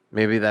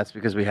 Maybe that's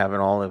because we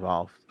haven't all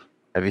evolved.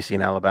 Have you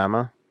seen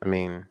Alabama? I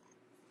mean,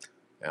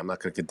 I'm not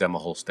going to condemn a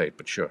whole state,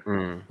 but sure.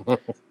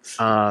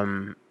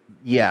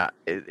 Yeah,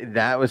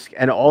 that was,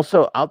 and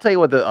also I'll tell you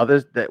what the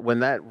others that when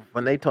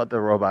they taught the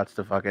robots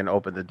to fucking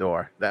open the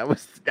door, that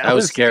was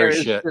scary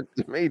shit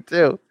to me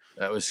too.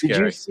 That was scary.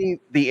 Did you see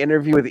the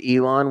interview with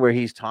Elon where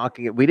he's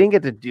talking? We didn't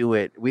get to do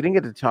it. We didn't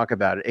get to talk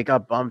about it. It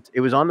got bumped.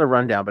 It was on the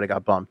rundown, but it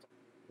got bumped.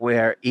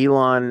 Where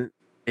Elon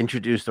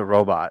introduced a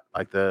robot,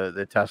 like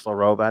the Tesla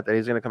robot that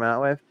he's going to come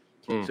out with.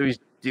 So he's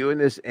doing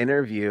this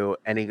interview,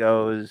 and he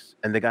goes,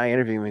 and the guy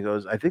interviewing him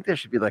goes, I think there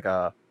should be like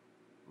a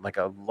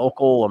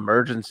local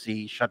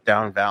emergency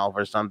shutdown valve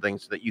or something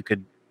so that you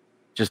could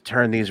just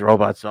turn these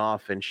robots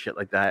off and shit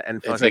like that.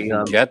 And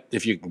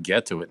if you can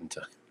get to it in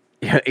time.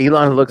 Yeah,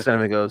 Elon looks at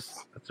him and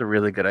goes, "That's a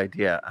really good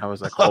idea." I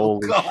was like,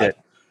 "Holy shit!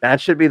 That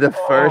should be the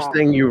first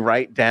thing you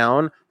write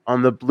down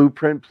on the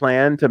blueprint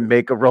plan to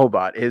make a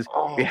robot. Is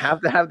we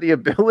have to have the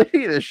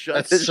ability to shut."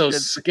 That's this so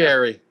shit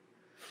scary. Down.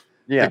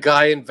 Yeah, the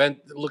guy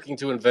looking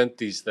to invent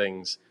these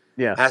things.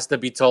 Yeah, has to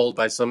be told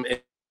by some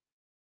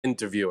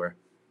interviewer.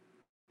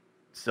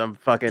 Some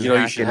fucking.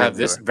 You should have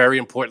this very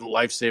important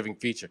life-saving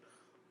feature.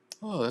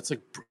 Oh, that's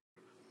like.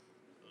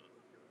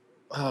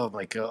 Oh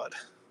my god.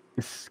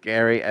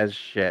 Scary as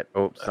shit.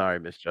 Oh, sorry,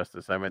 Miss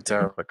Justice. I meant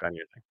to click on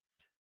your thing.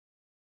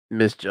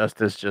 Miss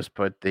Justice just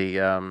put the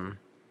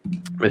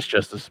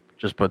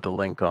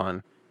link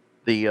on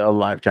the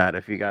live chat.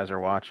 If you guys are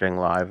watching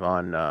live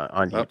on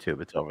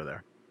YouTube, it's over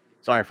there.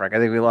 Sorry, Frank. I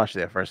think we lost you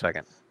there for a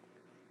second.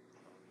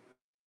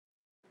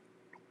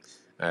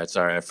 All right,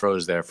 sorry, I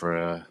froze there for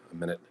a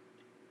minute.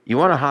 You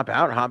want to hop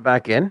out, hop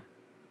back in?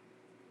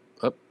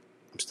 Oh,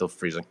 I'm still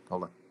freezing.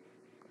 Hold on.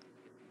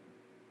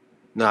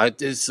 No,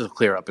 this will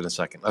clear up in a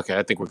second. Okay,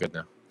 I think we're good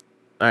now.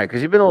 All right,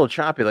 because you've been a little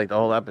choppy like the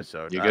whole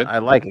episode. You good? I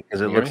like it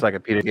because it looks like a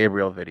Peter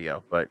Gabriel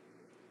video, but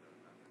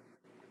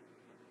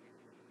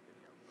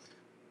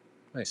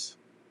nice.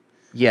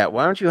 Yeah,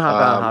 why don't you hop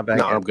out, hop back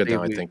in? No, I'm good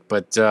now, I think.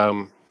 But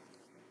all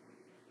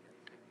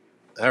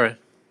right.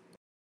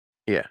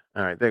 Yeah,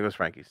 all right. There goes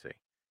Frankie C.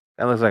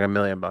 That looks like $1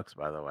 million,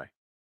 by the way.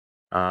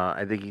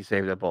 I think he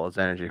saved up all his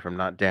energy from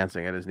not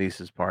dancing at his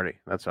niece's party.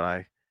 That's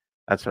what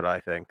I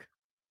think.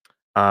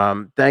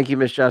 Thank you,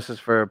 Miss Justice,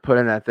 for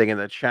putting that thing in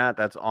the chat.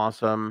 That's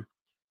awesome.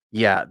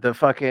 Yeah, the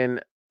fucking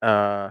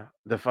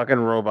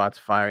robot's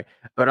firing.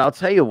 But I'll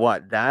tell you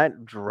what,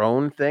 that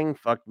drone thing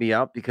fucked me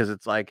up because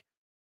it's like,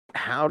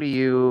 how do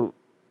you?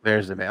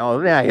 There's the man.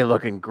 Oh, yeah, you're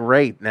looking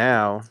great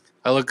now.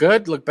 I look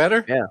good. Look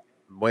better. Yeah,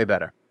 way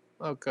better.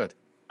 Oh, good.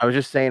 I was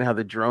just saying how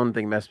the drone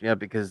thing messed me up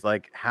because,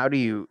 like, how do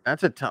you?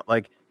 That's a tough.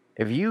 Like,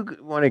 if you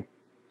want to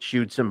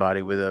shoot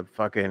somebody with a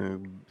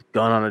fucking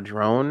gun on a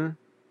drone,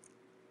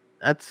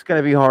 that's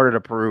gonna be harder to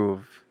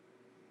prove.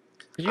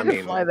 You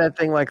can fly that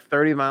thing like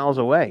 30 miles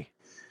away.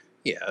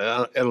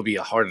 Yeah, it'll be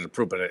harder to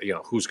prove, but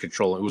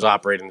who's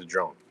operating the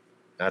drone?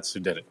 That's who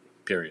did it.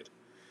 Period.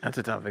 That's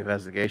a tough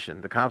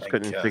investigation. The cops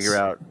couldn't figure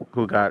out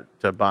who got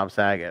to Bob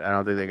Saget. I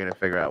don't think they're gonna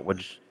figure out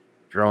which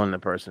drone the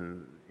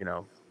person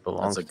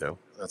belongs to.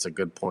 That's a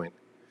good point.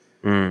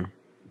 Mm.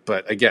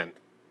 But again,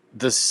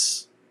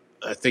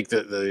 I think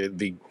that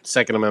the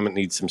Second Amendment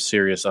needs some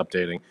serious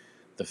updating.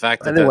 The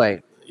fact that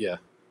anyway, yeah.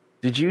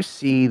 Did you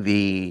see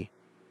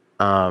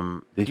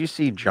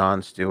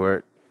Jon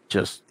Stewart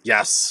just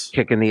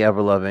kicking the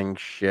ever-loving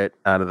shit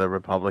out of the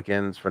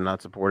Republicans for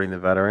not supporting the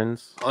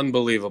veterans?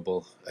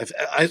 Unbelievable.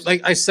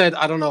 I said,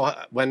 I don't know,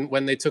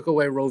 when they took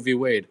away Roe v.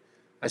 Wade,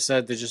 I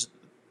said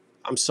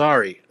I'm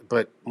sorry,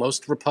 but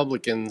most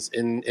Republicans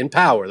in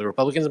power, the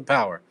Republicans in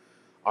power,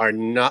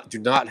 do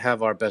not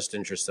have our best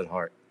interest at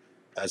heart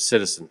as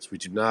citizens. We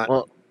do not.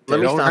 Well,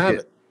 let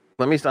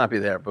me stop you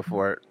there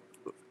before.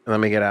 Let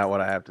me get out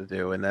what I have to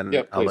do, and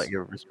then I'll let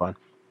you respond.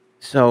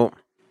 So,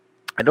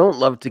 I don't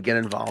love to get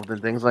involved in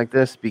things like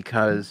this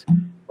because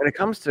when it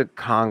comes to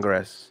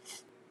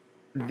Congress,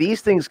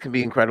 these things can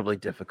be incredibly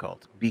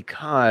difficult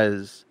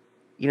because,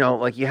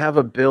 like you have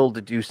a bill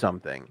to do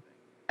something,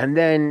 and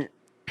then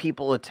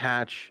people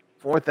attach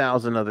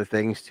 4,000 other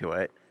things to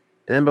it,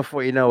 and then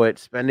before you know it,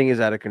 spending is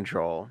out of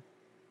control,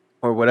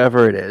 or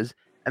whatever it is,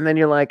 and then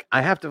you're like,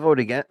 I have to vote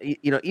again.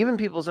 Even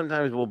people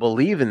sometimes will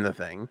believe in the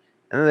thing.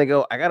 And then they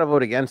go, I got to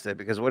vote against it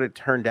because what it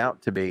turned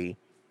out to be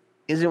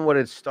isn't what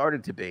it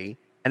started to be.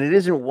 And it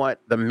isn't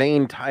what the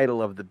main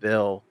title of the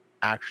bill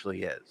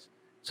actually is.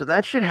 So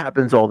that shit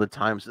happens all the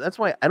time. So that's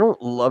why I don't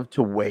love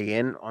to weigh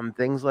in on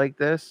things like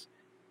this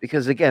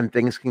because, again,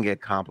 things can get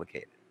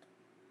complicated.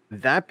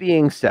 That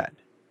being said,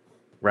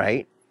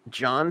 right,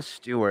 Jon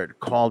Stewart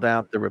called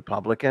out the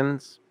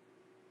Republicans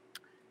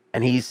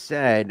and he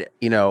said,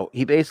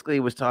 he basically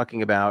was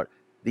talking about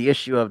the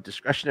issue of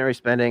discretionary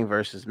spending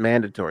versus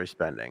mandatory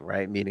spending,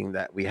 right? Meaning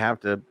that we have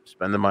to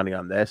spend the money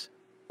on this,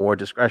 or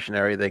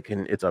discretionary,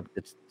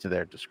 it's to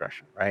their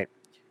discretion, right?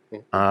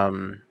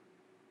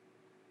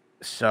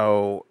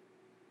 So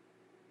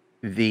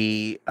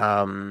the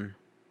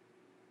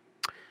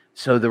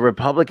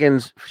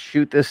Republicans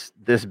shoot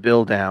this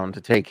bill down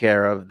to take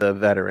care of the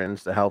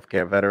veterans, the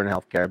veteran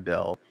healthcare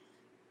bill.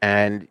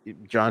 And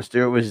Jon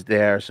Stewart was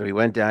there, so he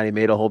went down, he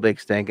made a whole big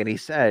stink, and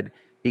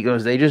he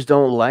goes, they just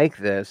don't like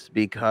this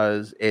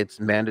because it's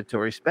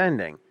mandatory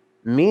spending.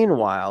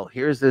 Meanwhile,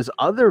 here's this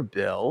other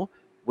bill,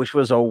 which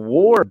was a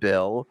war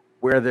bill,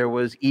 where there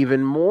was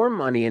even more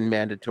money in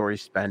mandatory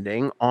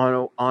spending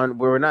on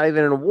we're not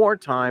even in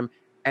wartime,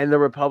 and the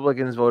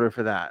Republicans voted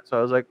for that. So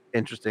I was like,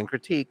 interesting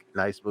critique,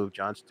 nice move,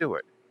 Jon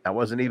Stewart. That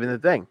wasn't even the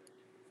thing.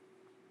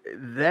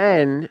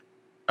 Then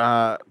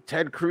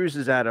Ted Cruz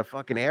is at a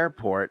fucking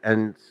airport,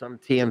 and some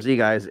TMZ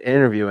guy is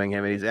interviewing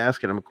him, and he's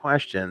asking him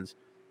questions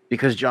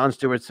because Jon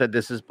Stewart said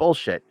this is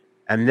bullshit.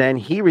 And then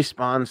he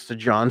responds to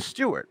Jon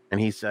Stewart,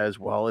 and he says,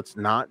 well, it's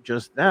not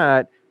just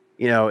that,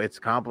 it's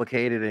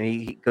complicated. And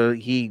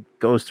he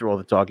goes through all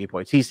the talking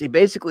points. He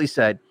basically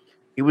said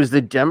it was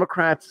the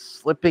Democrats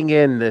slipping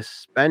in this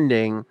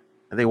spending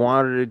that they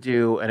wanted to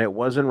do, and it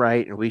wasn't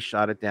right, and we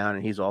shot it down,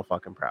 and he's all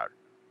fucking proud.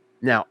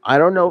 Now, I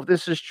don't know if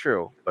this is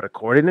true, but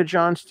according to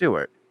Jon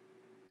Stewart,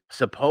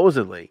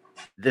 supposedly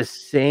the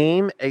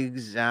same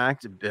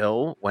exact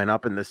bill went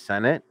up in the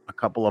Senate a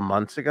couple of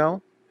months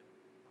ago.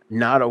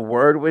 Not a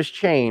word was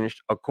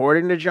changed,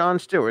 according to Jon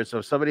Stewart. So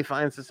if somebody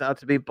finds this out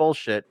to be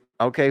bullshit,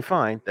 okay,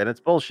 fine, then it's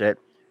bullshit.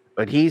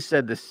 But he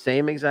said the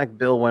same exact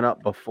bill went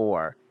up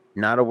before,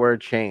 not a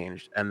word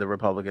changed, and the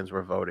Republicans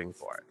were voting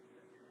for it.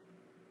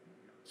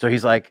 So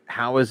he's like,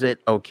 how is it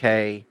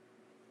okay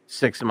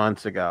 6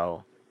 months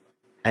ago,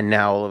 and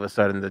now all of a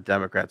sudden the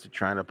Democrats are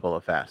trying to pull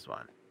a fast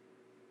one?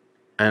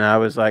 And I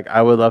was like,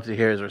 I would love to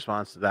hear his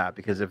response to that,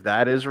 because if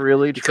that is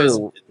really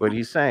true, what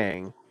he's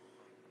saying,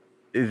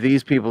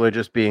 these people are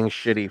just being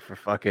shitty for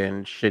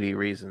fucking shitty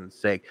reasons'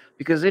 sake.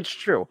 Because it's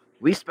true.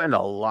 We spend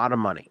a lot of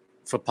money.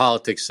 For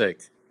politics'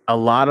 sake. A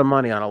lot of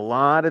money on a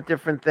lot of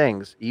different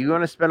things. You're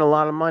going to spend a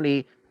lot of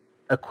money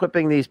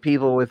equipping these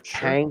people with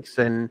tanks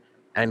and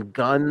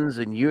guns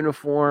and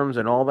uniforms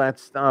and all that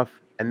stuff.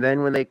 And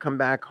then when they come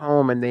back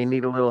home and they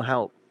need a little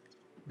help,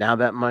 now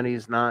that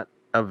money's not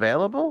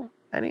available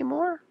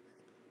anymore?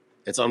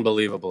 It's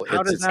unbelievable.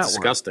 It's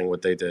disgusting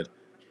what they did.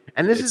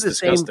 And this is the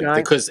same guy.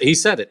 Because he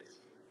said it.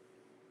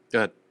 Go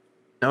ahead.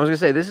 I was going to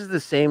say, this is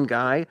the same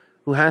guy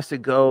who has to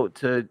go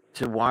to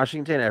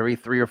Washington every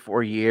 3 or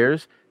 4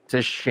 years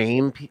to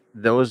shame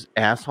those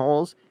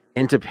assholes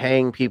into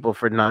paying people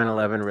for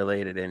 9/11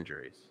 related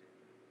injuries.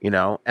 And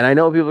I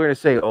know people are going to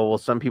say, oh, well,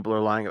 some people are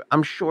lying.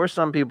 I'm sure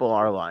some people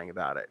are lying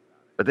about it.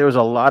 But there was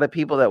a lot of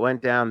people that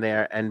went down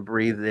there and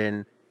breathed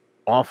in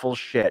awful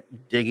shit,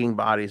 digging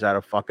bodies out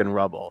of fucking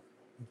rubble.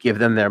 Give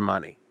them their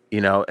money,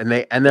 and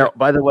they're,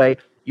 by the way,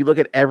 you look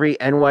at every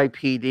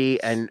NYPD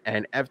and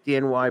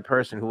FDNY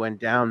person who went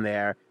down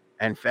there,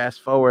 and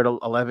fast forward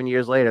 11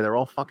 years later, they're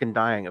all fucking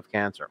dying of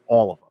cancer,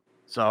 all of them.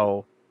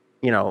 So,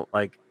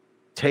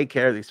 take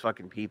care of these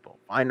fucking people.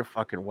 Find a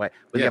fucking way.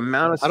 With the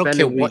amount of spending, I don't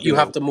care what you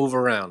have to move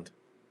around.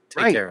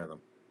 Take care of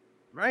them.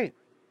 Right.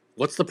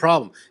 What's the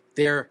problem?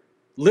 They're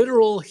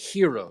literal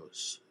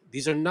heroes.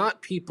 These are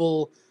not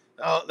people.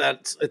 Oh,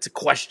 it's a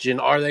question.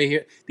 Are they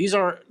here? These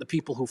are the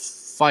people who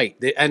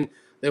fight.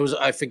 There was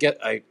I forget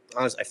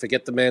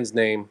the man's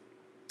name,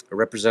 a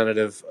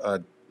representative.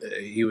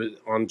 He was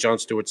on Jon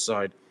Stewart's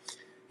side.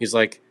 He's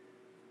like,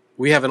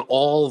 we have an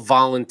all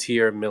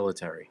volunteer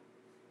military,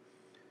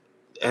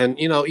 and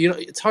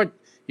it's hard.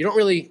 You don't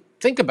really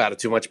think about it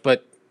too much,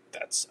 but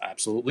that's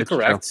absolutely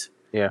correct.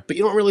 True. Yeah, but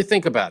you don't really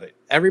think about it.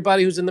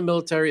 Everybody who's in the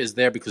military is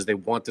there because they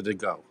wanted to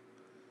go,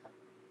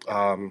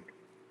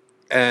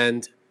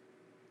 and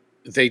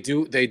they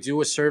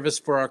do a service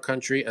for our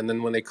country, and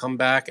then when they come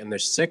back and they're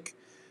sick,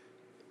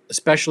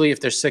 especially if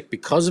they're sick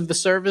because of the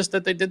service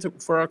that they did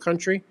for our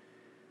country,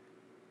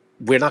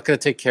 we're not going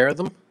to take care of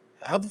them.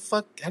 How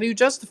do you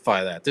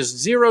justify that? There's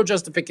zero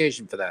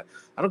justification for that.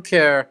 I don't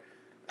care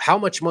how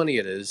much money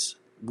it is.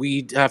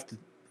 We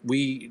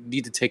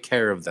need to take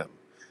care of them.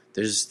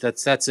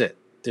 That's it.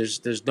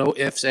 There's no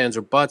ifs, ands,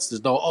 or buts.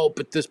 There's no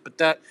but this, but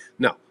that.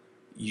 No,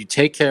 you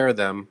take care of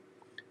them,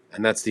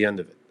 and that's the end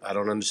of it. I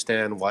don't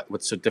understand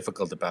what's so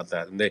difficult about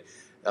that. And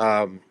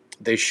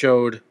they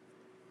showed.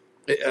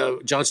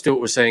 Jon Stewart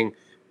was saying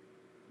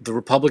the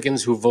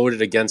Republicans who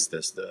voted against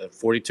this, the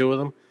 42 of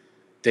them,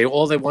 they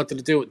wanted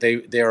to do,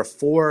 they are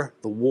for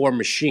the war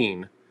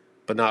machine,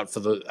 but not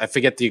for the, I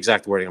forget the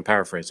exact wording, I'm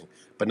paraphrasing,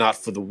 but not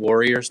for the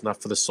warriors,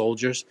 not for the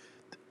soldiers.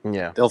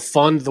 Yeah. They'll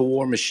fund the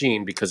war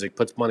machine because it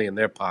puts money in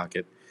their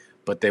pocket,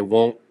 but they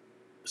won't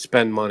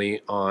spend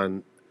money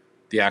on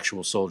the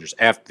actual soldiers,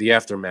 after the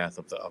aftermath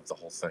of the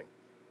whole thing.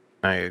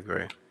 I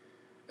agree.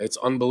 It's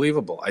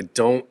unbelievable.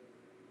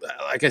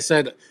 Like I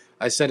said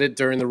it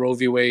during the Roe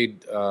v.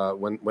 Wade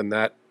when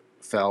that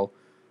fell.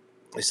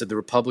 I said the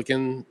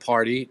Republican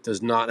Party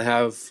does not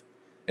have,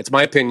 it's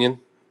my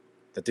opinion,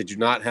 that they do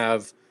not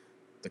have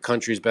the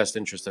country's best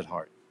interest at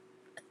heart.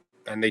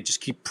 And they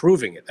just keep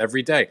proving it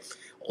every day.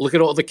 Look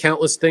at all the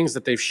countless things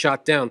that they've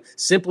shot down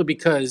simply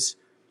because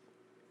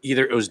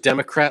either it was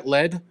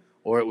Democrat-led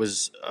or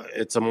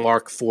it's a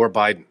mark for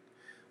Biden.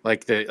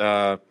 Like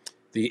the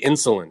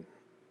insulin,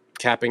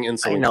 capping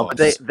insulin I know,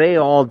 costs. but they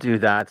all do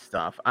that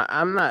stuff.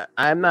 I'm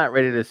not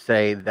ready to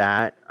say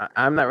that.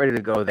 I'm not ready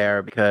to go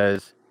there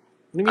because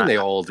What do you mean they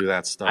all do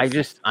that stuff?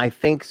 I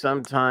think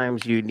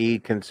sometimes you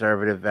need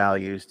conservative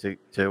values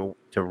to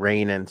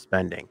rein in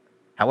spending.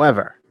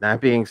 However,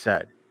 that being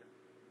said,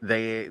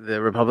 the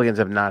Republicans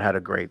have not had a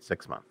great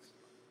 6 months.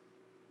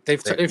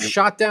 They've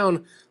shot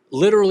down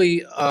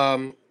literally.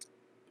 I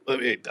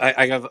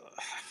have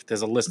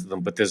there's a list of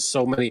them, but there's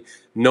so many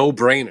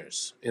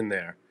no-brainers in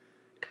there.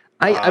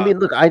 I mean,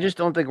 look, I just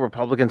don't think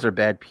Republicans are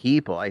bad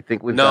people. I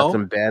think we've got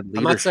some bad leadership.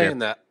 I'm not saying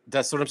that.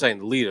 That's what I'm saying.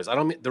 The leaders. I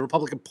don't mean the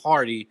Republican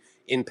Party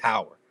in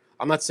power.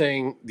 I'm not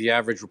saying the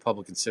average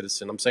Republican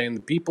citizen. I'm saying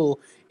the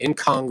people in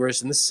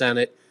Congress, in the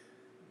Senate,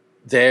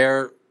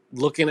 they're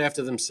looking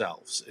after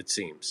themselves, it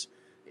seems.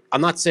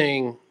 I'm not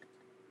saying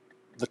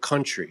the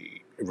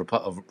country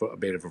of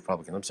Native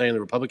Republicans. I'm saying the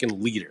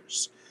Republican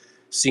leaders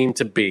seem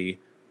to be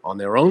on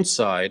their own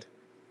side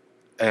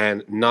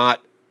and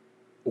not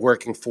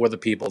working for the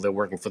people. They're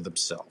working for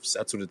themselves.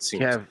 That's what it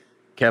seems.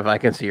 Kev, I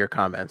can see your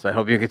comments. I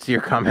hope you can see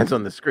your comments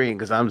on the screen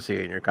because I'm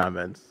seeing your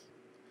comments.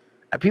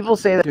 People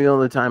say that to me all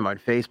the time on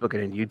Facebook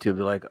and in YouTube.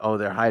 They're like, "Oh,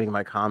 they're hiding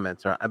my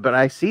comments," but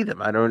I see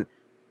them.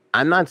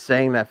 I'm not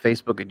saying that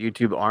Facebook and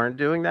YouTube aren't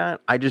doing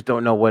that. I just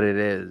don't know what it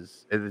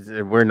is.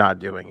 We're not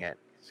doing it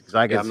because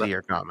I can see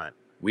your comment.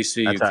 We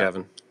see you,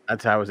 Kevin.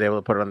 That's how I was able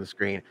to put it on the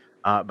screen.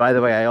 By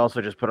the way, I also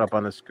just put up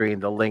on the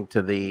screen the link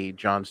to the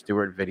Jon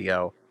Stewart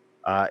video.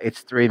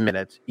 It's 3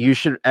 minutes.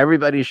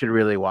 Everybody should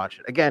really watch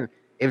it. Again,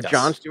 if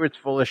Jon Stewart's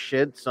full of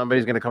shit,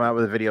 somebody's going to come out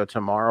with a video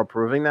tomorrow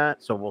proving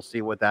that. So we'll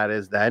see what that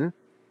is then.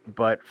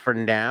 But for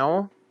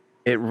now,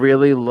 it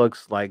really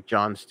looks like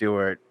Jon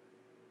Stewart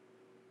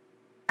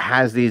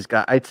has these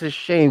guys. It's a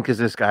shame because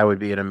this guy would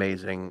be an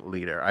amazing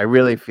leader. I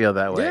really feel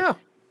that way. Yeah.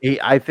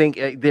 I think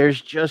there's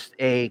just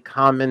a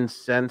common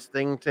sense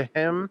thing to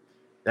him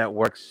that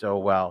works so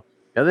well.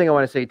 The other thing I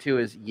want to say too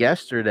is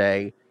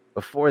yesterday,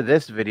 before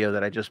this video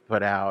that I just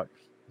put out,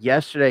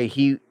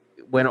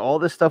 when all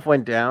this stuff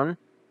went down,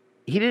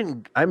 he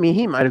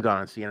might have gone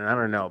on CNN. I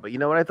don't know. But you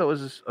know what I thought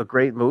was a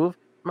great move?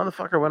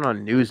 Motherfucker went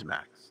on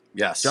Newsmax.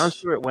 Yes. Jon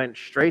Stewart went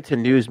straight to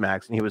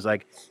Newsmax and he was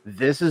like,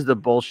 this is the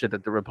bullshit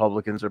that the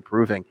Republicans are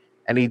proving.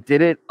 And he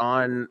did it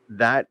on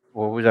that,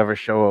 whatever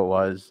show it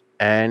was.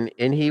 And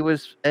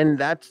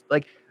that's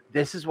like,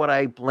 this is what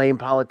I blame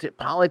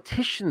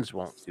politicians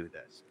won't do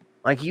this.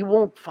 Like, you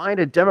won't find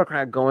a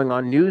Democrat going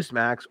on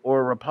Newsmax or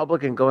a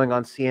Republican going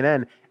on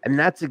CNN. And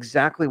that's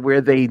exactly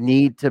where they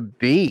need to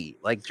be.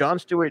 Like, Jon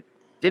Stewart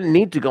didn't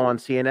need to go on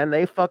CNN.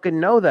 They fucking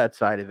know that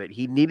side of it.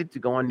 He needed to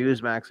go on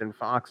Newsmax and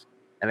Fox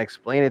and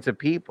explain it to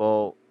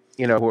people,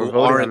 who are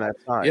voting on that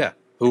side. Yeah,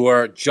 who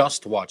are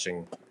just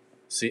watching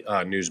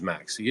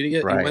Newsmax.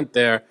 You went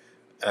there,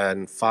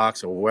 and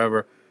Fox or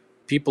whoever,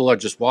 people are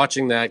just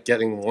watching that,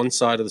 getting one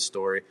side of the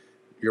story.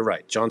 You're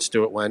right. Jon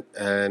Stewart went,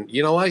 and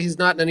you know what? He's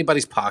not in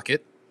anybody's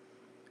pocket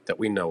that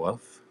we know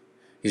of.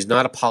 He's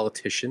not a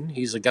politician.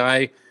 He's a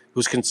guy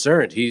who's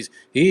concerned. Well,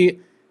 he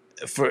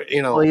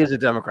is a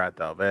Democrat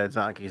though, but it's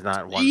not like he's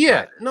not one.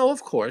 Yeah, no,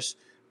 of course,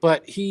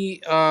 but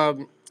he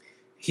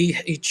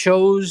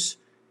chose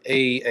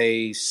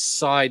a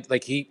side,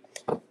 like he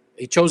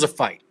chose a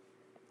fight,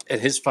 and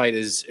his fight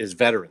is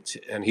veterans,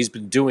 and he's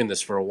been doing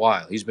this for a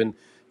while. He's been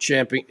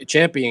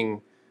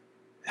championing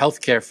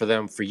healthcare for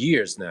them for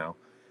years now,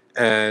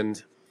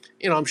 and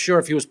I'm sure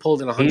if he was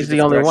pulled in 100, he's the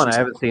only one. I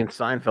haven't seen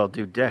Seinfeld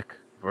do dick.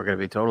 If we're gonna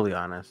be totally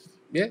honest.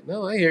 Yeah,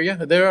 no, I hear you.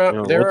 There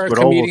are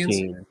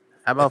comedians.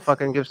 How about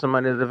fucking give some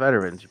money to the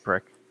veterans, you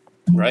prick?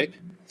 Right.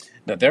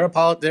 Now, there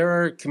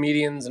are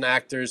comedians and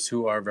actors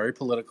who are very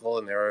political,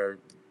 and there are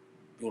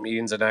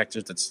comedians and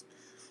actors that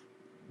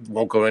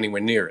won't go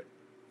anywhere near it.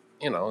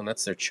 And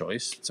that's their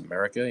choice. It's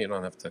America. You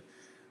don't have to.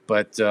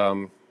 But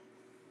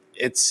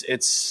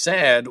it's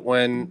sad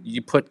when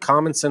you put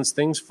common sense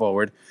things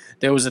forward.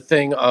 There was a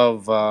thing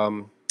of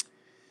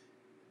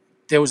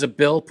there was a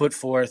bill put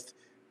forth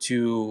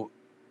to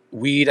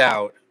weed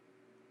out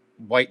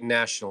white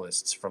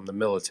nationalists from the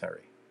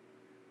military,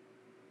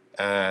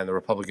 and the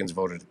Republicans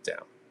voted it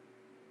down.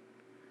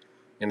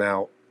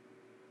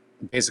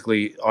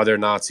 Basically, are there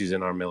Nazis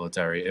in our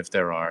military? If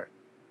there are,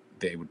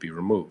 they would be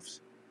removed.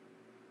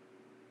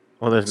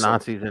 Well, there's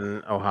Nazis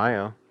in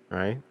Ohio,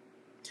 right?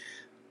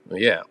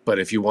 Yeah, but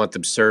if you want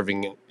them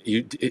serving,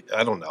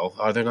 I don't know.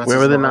 Are there Nazis?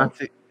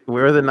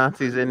 Where were the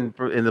Nazis in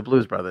the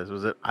Blues Brothers?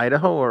 Was it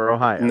Idaho or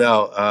Ohio?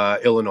 No,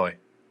 Illinois.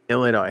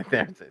 Illinois.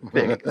 That's it.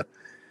 There you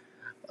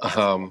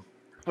go.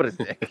 What a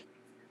dick.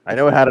 I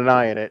know it had an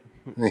eye in it.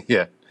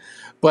 Yeah,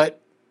 but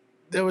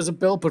there was a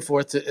bill put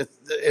forth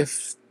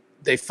if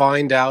they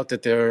find out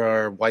that there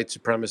are white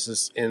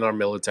supremacists in our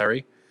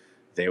military,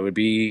 they would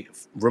be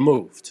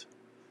removed,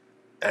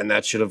 and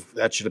that should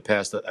have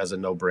passed as a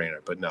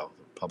no-brainer. But no,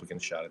 the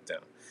Republicans shot it down.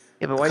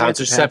 Yeah, but why do you have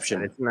to pass that?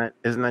 Contraception.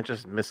 Isn't that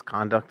just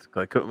misconduct?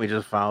 Like, couldn't we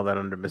just file that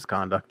under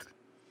misconduct?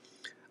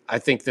 I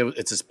think that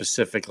it's a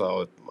specific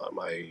law.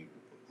 My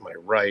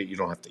right. You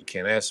don't have to. You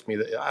can't ask me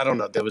that. I don't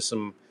know. There was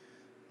some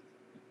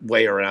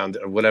way around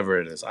it or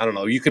whatever it is. I don't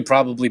know. You could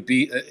probably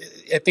be.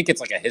 I think it's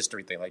like a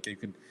history thing. Like you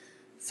could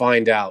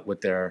find out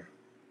what they're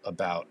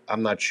about.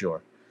 I'm not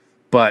sure,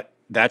 but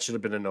that should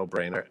have been a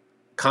no-brainer.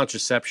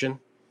 Contraception.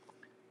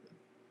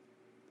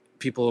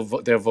 People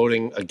they're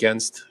voting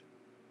against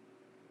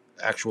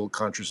actual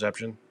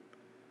contraception.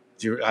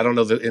 I don't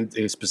know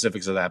the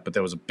specifics of that, but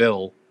there was a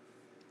bill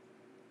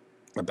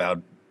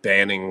about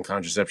banning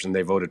contraception.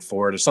 They voted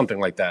for it or something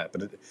like that.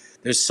 But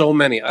there's so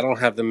many. I don't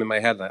have them in my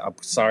head. I'm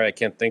sorry, I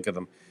can't think of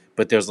them.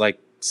 But there's like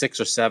 6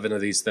 or 7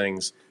 of these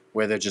things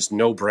where they're just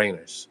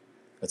no-brainers.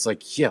 It's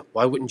like, yeah,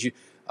 why wouldn't you?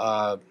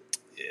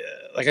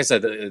 Like I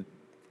said,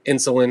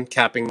 insulin,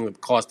 capping the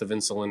cost of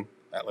insulin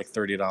at like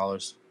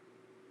 $30.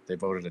 They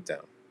voted it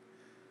down.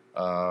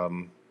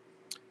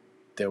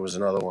 There was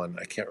another one.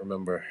 I can't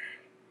remember.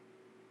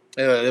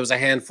 There was a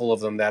handful of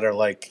them that are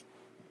like,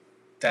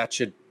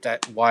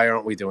 why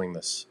aren't we doing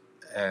this?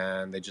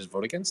 And they just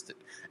vote against it.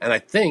 And I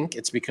think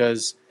it's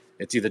because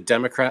it's either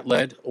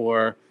Democrat-led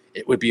or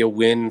it would be a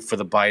win for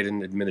the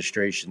Biden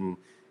administration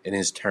in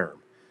his term.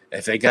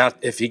 If he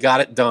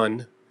got it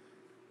done,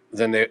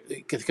 then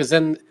because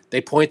then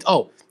they point,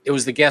 it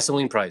was the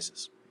gasoline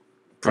prices.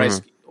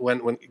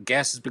 When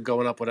gas has been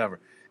going up, whatever.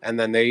 And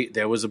then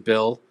there was a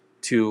bill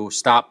to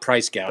stop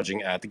price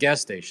gouging at the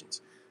gas stations.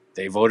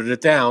 They voted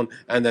it down,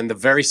 and then the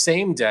very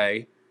same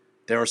day,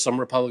 there are some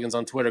Republicans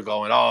on Twitter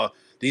going,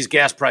 these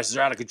gas prices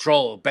are out of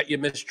control. Bet you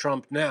miss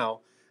Trump now.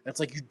 And it's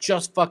like, you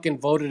just fucking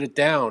voted it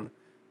down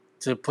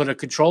to put a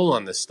control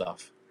on this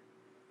stuff.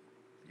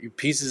 You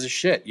pieces of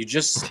shit. You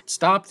just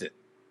stopped it.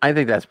 I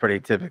think that's pretty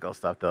typical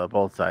stuff, though.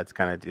 Both sides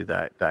kind of do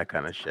that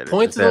kind of shit.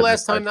 Point to the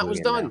last time that was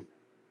done.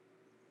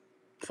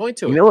 Point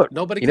to it.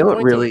 Nobody can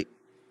point to it.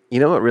 You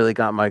know what really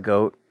got my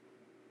goat?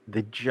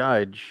 The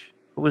judge,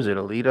 who was it,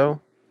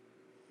 Alito?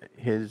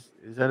 Is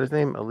that his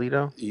name,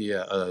 Alito?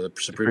 Yeah, the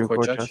Supreme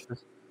Court judge.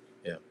 Justice?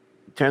 Yeah.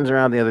 He turns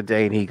around the other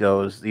day and he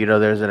goes,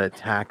 there's an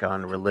attack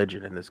on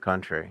religion in this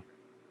country.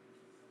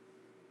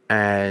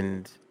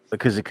 And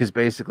because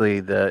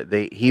basically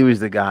he was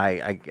the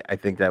guy, I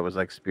think that was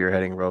like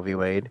spearheading Roe v.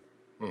 Wade.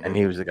 Mm-hmm. And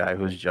he was the guy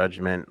whose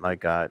judgment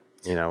got,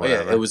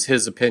 whatever. It was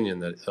his opinion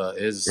that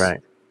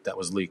that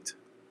was leaked.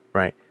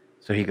 Right.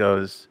 So he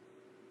goes,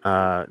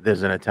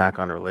 there's an attack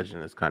on religion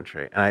in this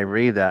country. And I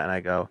read that and I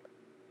go,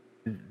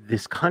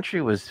 this country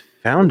was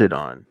founded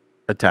on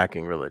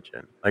attacking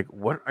religion. Like,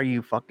 what are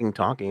you fucking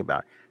talking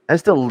about?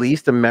 That's the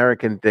least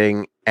American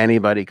thing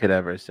anybody could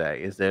ever say,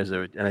 is there's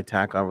an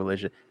attack on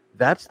religion.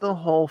 That's the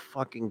whole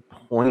fucking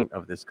point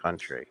of this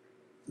country.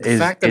 The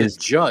fact that a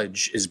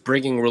judge is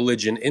bringing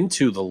religion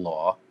into the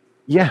law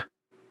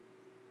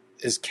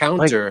is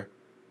counter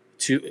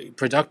to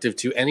productive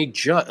to any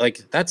judge.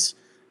 Like, that's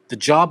the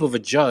job of a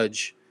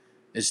judge,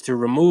 is to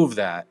remove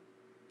that.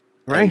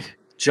 Right.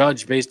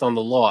 Judge based on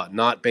the law,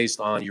 not based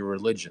on your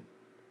religion.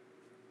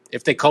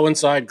 If they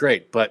coincide,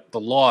 great, but the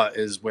law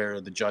is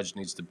where the judge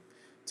needs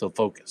to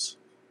focus.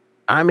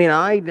 I mean,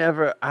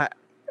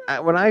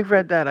 when I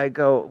read that, I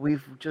go,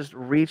 we've just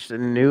reached a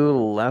new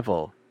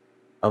level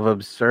of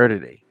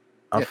absurdity.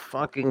 A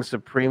fucking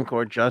Supreme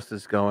Court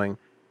justice going,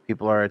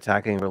 people are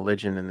attacking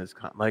religion in this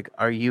like,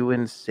 are you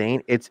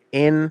insane? It's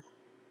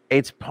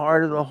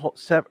part of the whole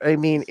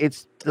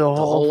it's the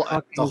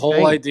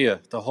whole idea.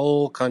 The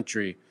whole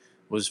country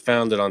was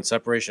founded on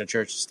separation of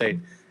church and state.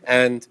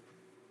 And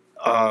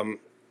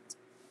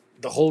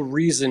the whole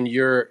reason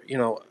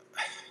the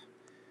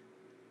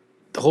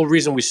whole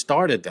reason we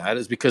started that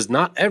is because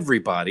not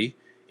everybody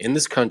in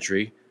this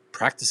country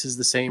practices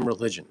the same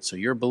religion. So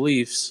your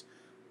beliefs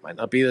might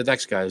not be the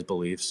next guy's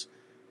beliefs.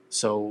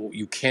 So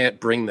you can't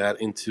bring that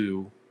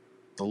into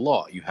the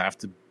law.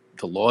 The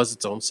law is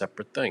its own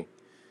separate thing.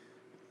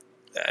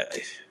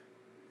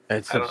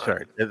 It's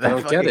absurd. I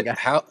don't get it.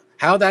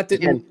 How that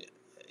didn't...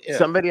 Yeah.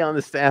 Somebody on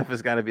the staff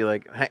has got to be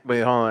like, hey,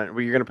 wait, hold on.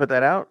 Were you going to put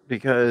that out?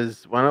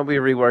 Because why don't we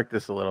rework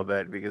this a little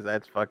bit? Because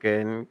that's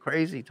fucking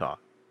crazy talk.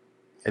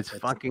 It's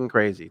fucking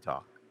crazy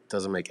talk.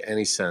 Doesn't make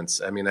any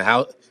sense. I mean,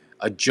 how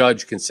a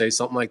judge can say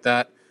something like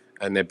that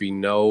and there be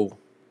no,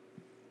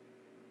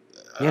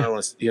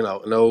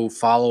 no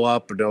follow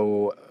up,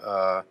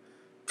 no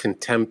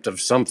contempt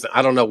of something.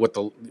 I don't know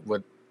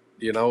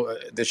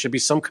there should be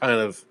some kind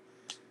of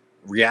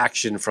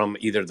reaction from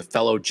either the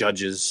fellow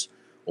judges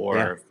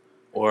or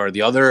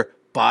the other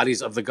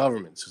bodies of the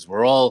government, because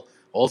we're all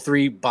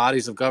 3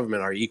 bodies of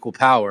government are equal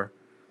power.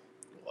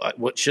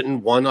 What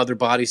shouldn't one other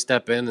body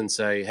step in and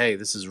say, hey,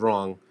 this is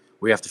wrong,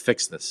 we have to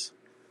fix this?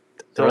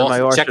 They're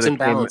all checks and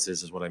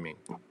balances is what I mean.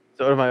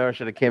 Sotomayor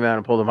should have came out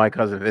and pulled a My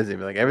Cousin Vizzy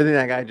and be like, everything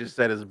that guy just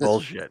said is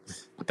bullshit.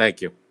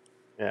 Thank you.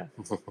 Yeah.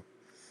 All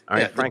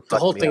right, Frank, the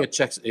whole thing of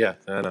checks. Yeah,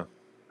 I know.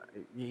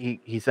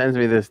 He sends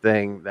me this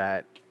thing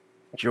that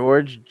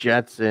George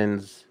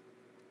Jetson's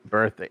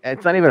birthday.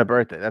 It's not even a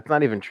birthday. That's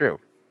not even true.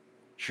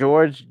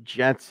 George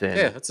Jetson.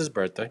 Yeah, that's his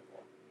birthday.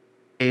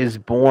 is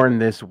born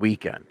this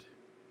weekend.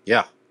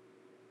 Yeah.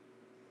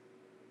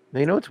 Now,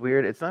 you know what's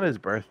weird? It's not his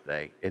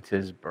birthday. It's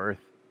his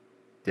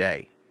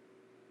birthday.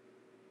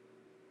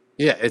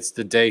 Yeah, it's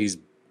the day he's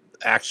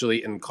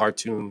actually in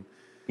cartoon.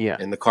 Yeah.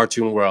 In the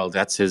cartoon world,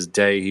 that's his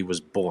day he was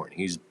born.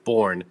 He's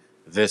born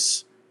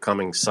this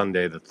coming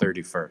Sunday, the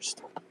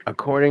 31st.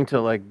 According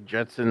to like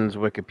Jetsons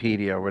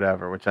Wikipedia or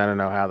whatever, which I don't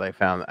know how they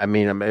found. I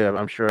mean,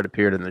 I'm sure it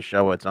appeared in the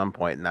show at some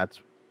point, and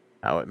that's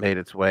how it made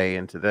its way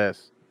into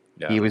this.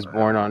 Yeah, he was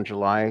born on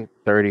July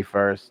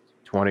 31st,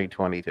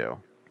 2022.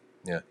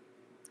 Yeah.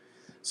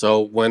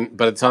 So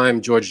by the time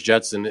George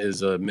Jetson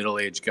is a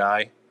middle-aged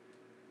guy,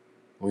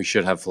 we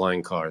should have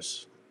flying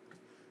cars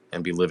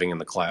and be living in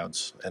the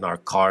clouds, and our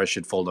cars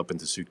should fold up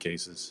into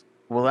suitcases.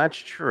 Well, that's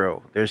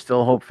true. There's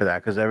still hope for that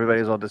because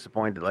everybody's all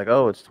disappointed. Like,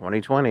 oh, it's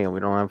 2020 and we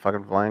don't have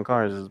fucking flying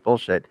cars. This is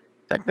bullshit.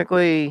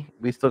 Technically,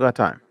 we still got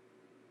time.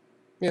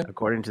 Yeah.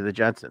 According to the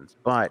Jetsons.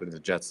 But according to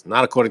the Jetsons.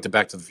 Not according to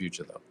Back to the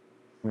Future, though.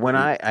 When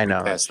I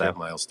know past that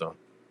milestone.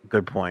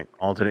 Good point.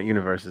 Alternate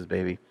universes,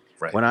 baby.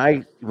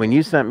 Right. When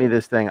you sent me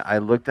this thing, I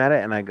looked at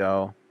it and I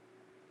go,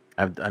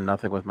 I've done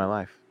nothing with my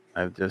life.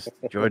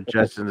 George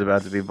Jetson's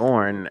about to be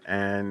born,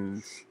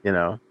 and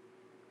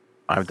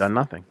I've done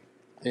nothing.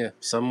 Yeah,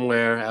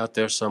 somewhere out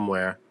there,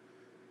 Mr.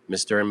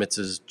 and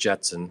Mrs.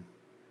 Jetson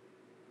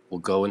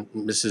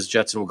Mrs.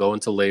 Jetson will go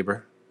into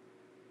labor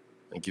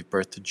and give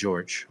birth to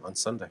George on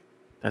Sunday.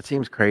 That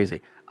seems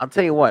crazy. I'll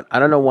tell you what. I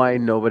don't know why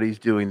nobody's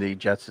doing the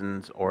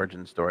Jetsons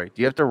origin story.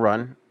 Do you have to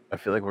run? I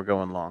feel like we're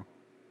going long.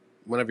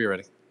 Whenever you're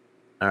ready.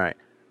 All right.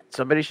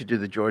 Somebody should do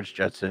the George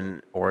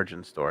Jetson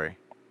origin story.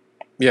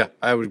 Yeah,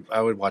 I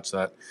would watch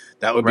that.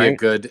 That would be a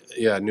good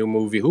new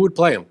movie. Who would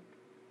play him?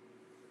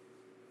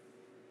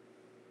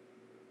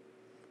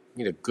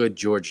 Need a good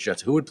George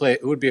Jetson. Who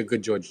would be a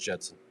good George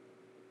Jetson?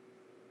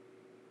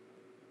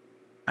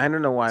 I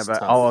don't know why, It's but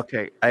tough.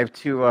 Okay. I have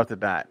two off the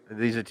bat.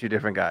 These are two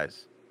different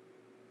guys.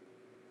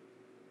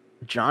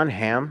 John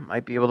Hamm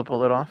might be able to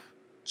pull it off.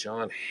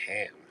 John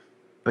Hamm.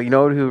 But you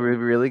know who would be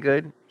really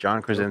good?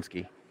 John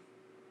Krasinski.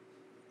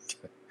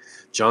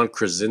 John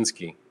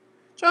Krasinski.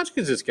 John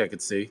Krasinski I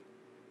could see.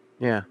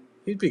 Yeah.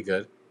 He'd be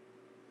good.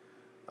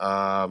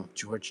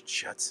 George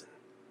Jetson.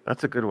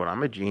 That's a good one.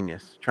 I'm a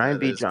genius. Try and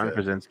beat John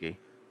Krasinski.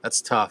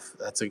 That's tough.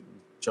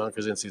 John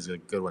Krasinski's a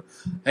good one.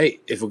 Hey,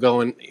 if we're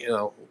going,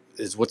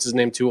 is what's his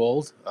name too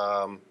old?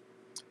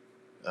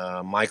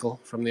 Michael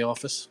from The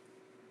Office.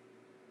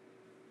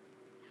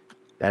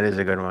 That is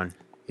a good one.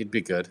 He'd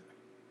be good.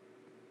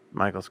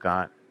 Michael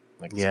Scott.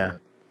 Scott.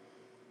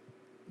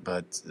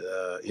 But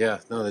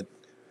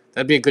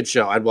that'd be a good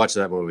show. I'd watch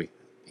that movie.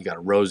 You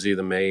got Rosie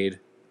the maid.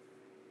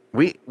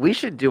 We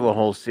should do a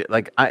whole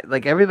like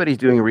everybody's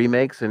doing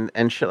remakes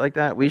and shit like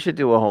that. We should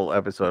do a whole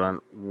episode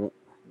on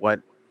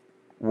what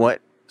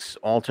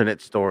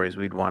alternate stories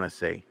we'd want to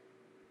see,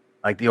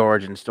 like the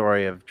origin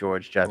story of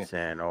George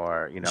Jetson,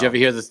 or Did you ever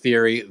hear the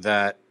theory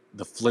that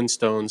the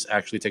Flintstones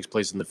actually takes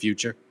place in the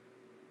future?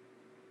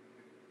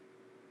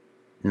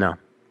 No,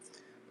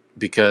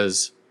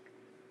 because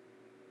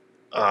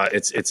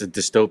it's a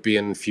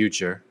dystopian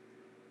future.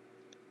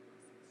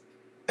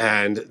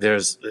 And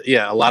there's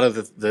a lot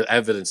of the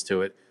evidence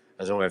to it,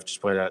 as I've just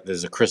pointed out.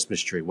 There's a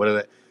Christmas tree. What are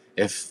they?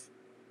 If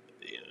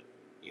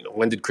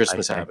when did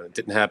Christmas happen? It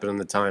didn't happen in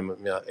the time.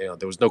 There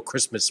was no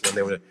Christmas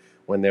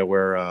when there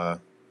were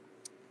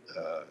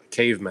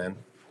cavemen.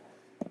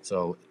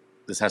 So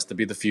this has to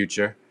be the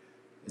future.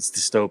 It's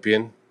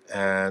dystopian,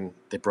 and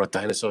they brought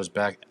dinosaurs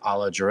back, a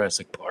la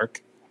Jurassic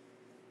Park.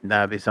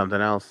 That'd be something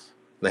else.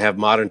 They have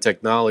modern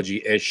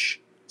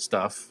technology-ish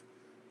stuff,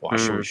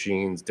 washing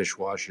machines,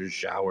 dishwashers,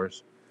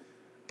 showers.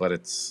 But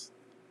it's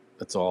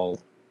all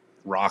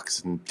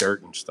rocks and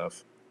dirt and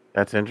stuff.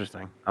 That's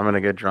interesting. I'm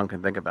gonna get drunk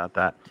and think about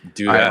that.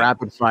 Do that.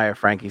 Rapid fire,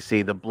 Frankie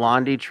C. The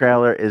Blondie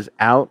trailer is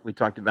out. We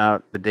talked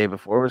about the day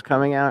before it was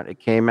coming out. It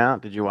came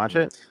out. Did you watch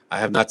it? I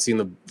have not seen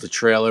the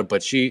trailer,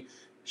 but she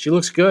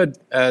looks good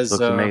as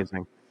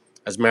amazing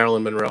as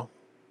Marilyn Monroe.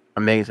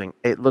 Amazing.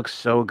 It looks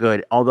so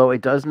good. Although it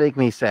does make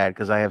me sad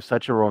because I have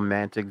such a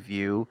romantic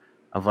view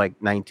of like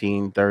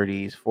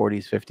 1930s,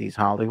 40s, 50s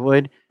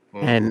Hollywood.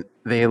 And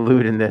they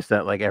allude in this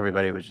that like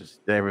everybody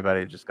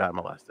just got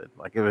molested.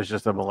 Like it was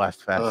just a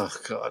molest fest. Oh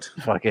God!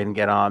 Fucking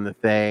get on the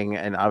thing,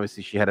 and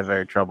obviously she had a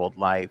very troubled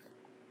life.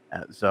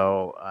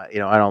 So I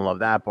don't love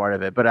that part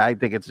of it, but I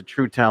think it's a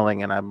true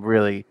telling, and I'm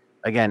really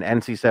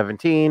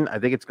NC-17. I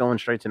think it's going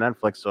straight to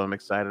Netflix, so I'm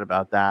excited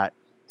about that.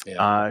 Yeah.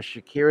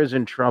 Shakira's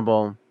in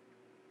trouble.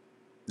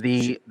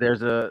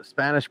 There's a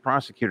Spanish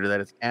prosecutor that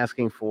is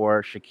asking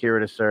for Shakira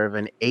to serve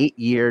an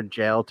 8-year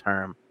jail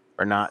term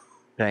for not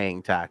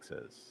paying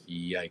taxes.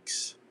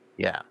 Yikes.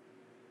 Yeah.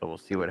 So we'll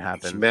see what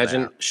happens.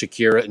 Imagine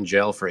Shakira in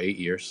jail for 8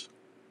 years.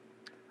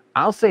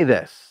 I'll say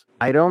this.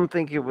 I don't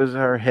think it was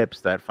her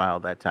hips that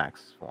filed that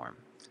tax form.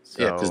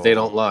 So, because they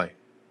don't lie.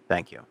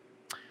 Thank you.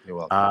 You're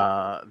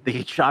welcome.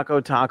 The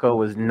Choco Taco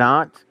was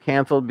not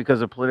canceled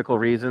because of political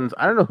reasons.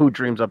 I don't know who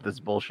dreams up this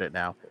bullshit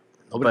now.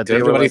 Did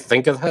everybody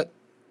think of that?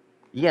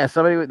 Yeah,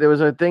 there was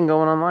a thing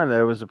going online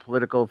that it was a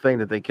political thing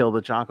that they killed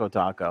the Choco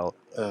Taco.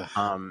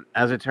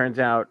 As it turns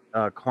out,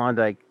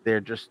 Klondike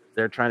they're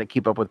trying to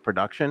keep up with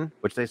production,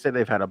 which they say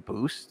they've had a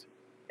boost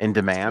in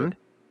demand.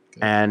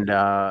 Good. And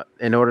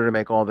in order to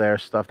make all their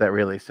stuff that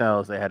really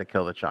sells, they had to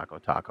kill the Choco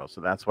Taco. So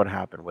that's what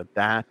happened with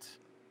that.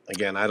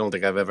 Again, I don't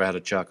think I've ever had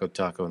a Choco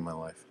Taco in my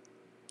life.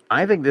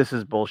 I think this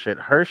is bullshit.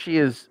 Hershey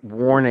is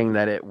warning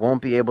that it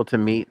won't be able to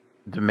meet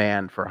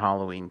demand for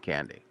Halloween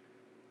candy.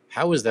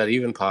 How is that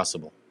even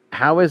possible?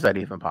 How is that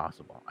even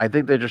possible? I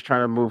think they're just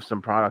trying to move some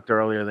product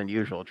earlier than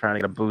usual, trying to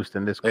get a boost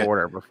in this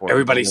quarter before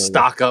everybody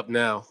stock up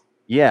now.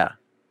 Yeah,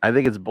 I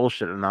think it's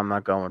bullshit, and I'm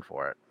not going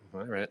for it.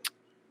 All right.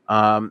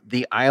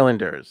 The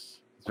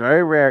Islanders. It's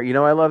very rare. You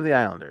know, I love the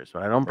Islanders,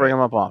 but I don't bring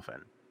them up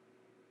often.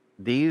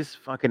 These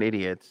fucking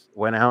idiots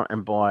went out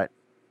and bought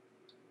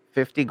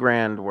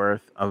 $50,000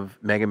 worth of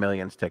Mega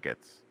Millions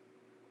tickets,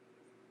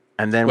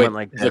 and then went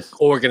like this. The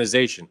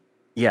organization.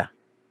 Yeah.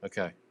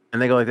 Okay.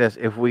 And they go like this: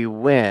 if we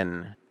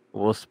win,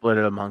 we'll split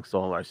it amongst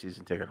all our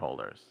season ticket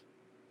holders.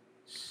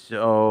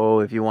 So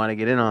if you want to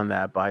get in on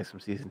that, buy some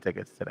season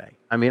tickets today.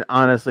 I mean,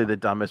 honestly, the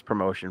dumbest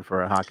promotion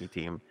for a hockey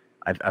team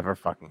I've ever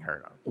fucking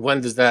heard of.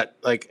 When does that,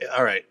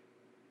 all right,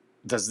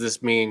 does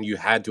this mean you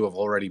had to have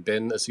already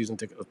been a season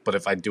ticket? But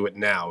if I do it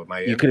now, am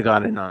I in? You could have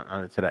gotten in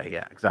on it today.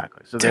 Yeah,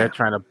 exactly. So they're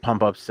trying to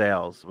pump up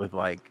sales with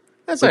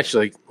That's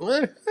actually,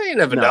 you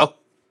never know.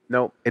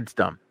 No, it's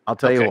dumb. I'll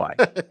tell you why.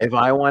 If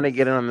I want to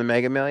get in on the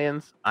Mega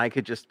Millions, I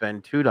could just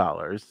spend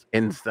 $2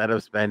 instead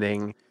of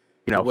spending,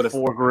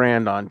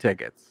 $4,000 on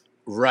tickets.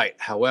 Right.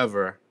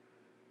 However,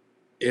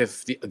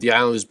 if the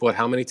Islanders bought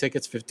how many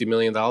tickets? $50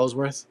 million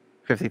worth?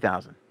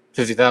 $50,000.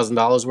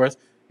 $50,000 worth?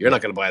 You're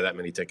not going to buy that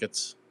many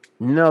tickets.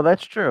 No,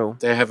 that's true.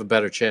 They have a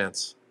better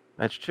chance.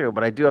 That's true,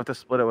 but I do have to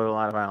split it with a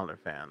lot of Islander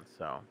fans.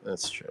 So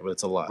that's true, but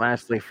it's a lot.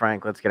 Lastly,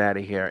 Frank, let's get out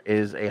of here.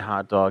 Is a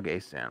hot dog a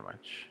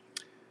sandwich?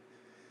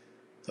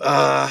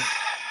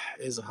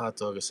 Is a hot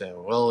dog a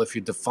sandwich? Well, if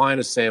you define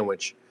a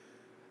sandwich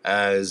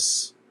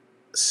as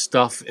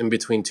stuff in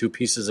between two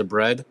pieces of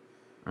bread,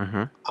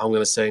 I'm going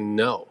to say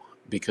no,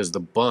 because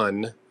the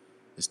bun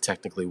is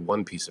technically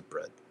one piece of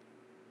bread.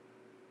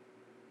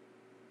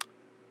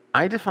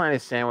 I define a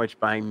sandwich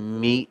by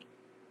meat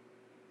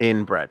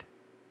in bread.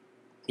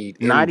 Meat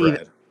in bread.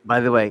 Even, by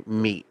the way,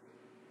 meat.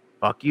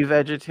 Fuck you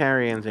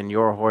vegetarians and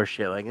your horse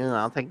shit. Like,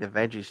 I'll take the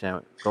veggie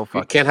sandwich. Go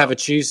fuck You can't have a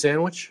cheese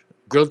sandwich?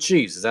 Grilled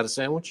cheese, is that a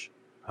sandwich?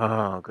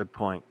 Oh, good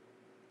point.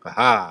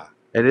 Aha.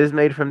 It is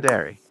made from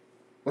dairy.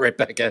 Right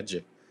back at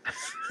you.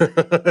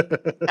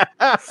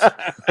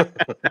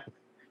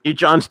 You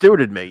Jon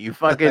Stewarted me. You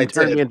fucking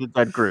turned me into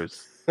Ted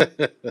Cruz.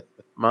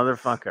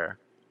 Motherfucker.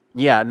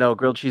 Yeah, no,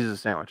 grilled cheese is a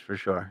sandwich for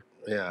sure.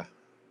 Yeah.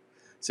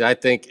 See, I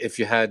think if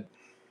you had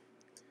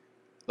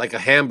like a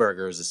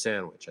hamburger is a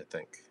sandwich, I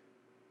think.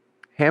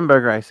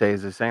 Hamburger, I say,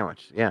 is a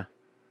sandwich, yeah.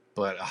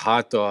 But a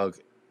hot dog,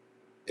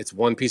 it's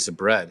one piece of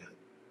bread.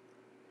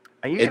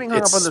 Are you getting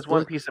hung up on this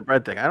one piece of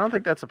bread thing? I don't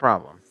think that's a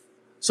problem.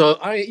 So,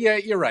 yeah,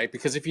 you're right.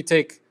 Because if you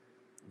take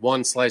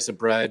one slice of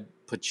bread,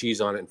 put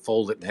cheese on it, and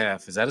fold it in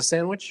half, is that a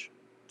sandwich?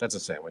 That's a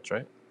sandwich,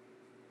 right?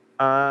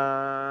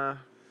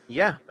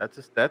 Yeah,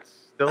 that's still a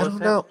sandwich. I don't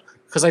know.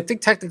 Because I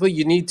think technically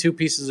you need two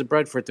pieces of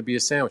bread for it to be a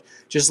sandwich.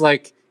 Just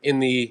like in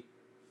the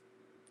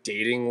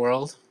dating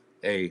world,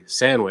 a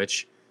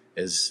sandwich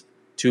is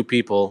two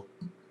people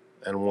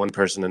and one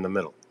person in the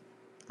middle.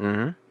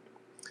 Mm-hmm.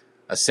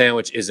 A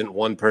sandwich isn't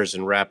one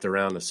person wrapped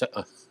around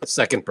a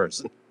second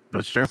person.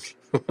 That's true.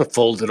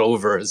 Folded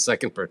over a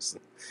second person.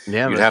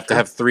 Yeah, you'd have to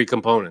have three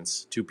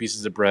components: two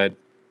pieces of bread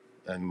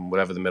and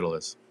whatever the middle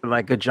is.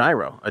 Like a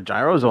gyro. A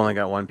gyro's only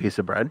got one piece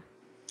of bread.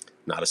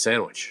 Not a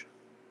sandwich.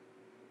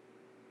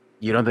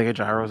 You don't think a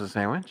gyro is a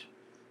sandwich?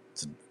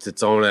 It's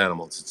its own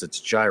animal. It's a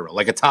gyro.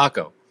 Like a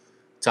taco.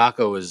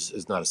 Taco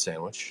is not a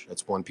sandwich.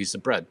 That's one piece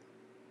of bread.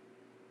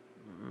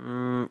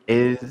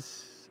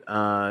 Is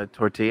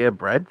tortilla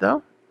bread,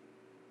 though?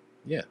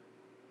 Yeah.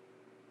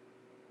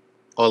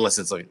 Oh, unless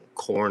it's like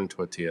corn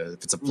tortilla.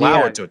 If it's a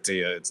flour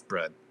tortilla, it's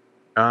bread.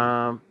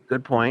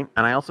 Good point.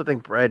 And I also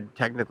think bread,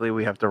 technically,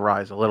 we have to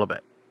rise a little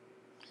bit.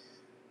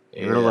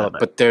 Yeah, a little bit.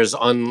 But there's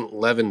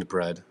unleavened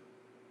bread.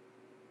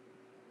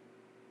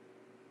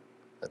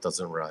 That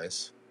doesn't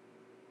rise.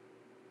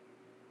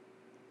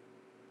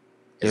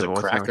 Is a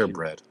cracker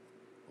bread.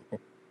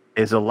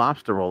 Is a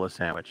lobster roll a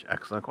sandwich?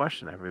 Excellent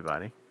question,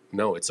 everybody.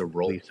 No, it's a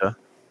roll. Lisa.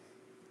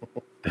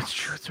 That's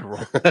true. It's a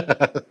roll.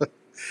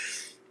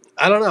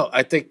 I don't know.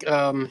 I think,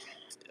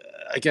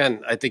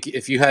 again,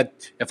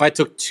 if I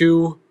took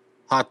two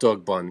hot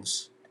dog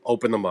buns,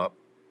 open them up,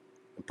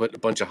 and put a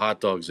bunch of hot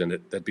dogs in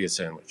it, that'd be a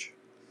sandwich.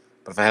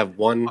 But if I have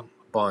one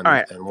bun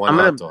and one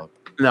hot dog.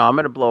 No, I'm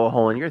going to blow a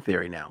hole in your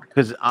theory now.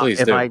 Because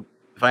if I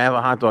have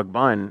a hot dog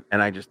bun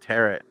and I just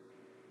tear it,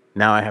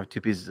 now I have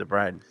two pieces of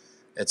bread.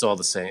 It's all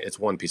the same. It's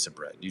one piece of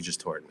bread. You just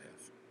tore it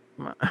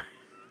in half.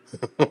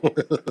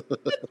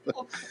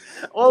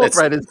 All the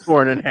bread is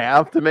torn in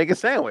half to make a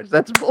sandwich.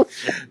 That's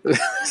bullshit.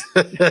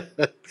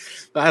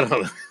 I don't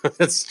know.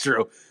 That's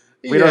true.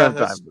 We don't have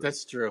time.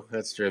 That's true.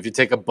 That's true. If you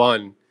take a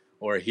bun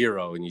or a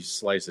hero, and you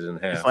slice it in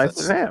half. Slice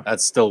it in half.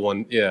 That's still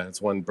one. Yeah,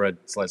 it's one bread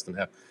sliced in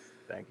half.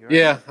 Thank you.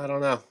 Yeah, I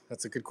don't know.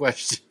 That's a good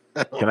question.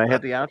 Can I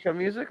hit the outro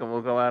music and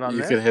we'll go out on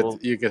you this?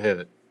 You could hit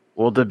it.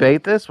 We'll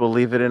debate this. We'll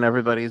leave it in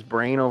everybody's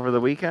brain over the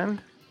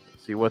weekend.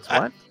 See what's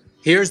what.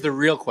 Here's the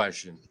real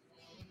question: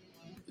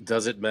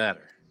 does it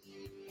matter?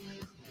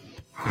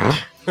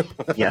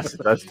 Yes,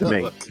 it does to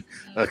me.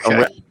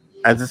 Okay.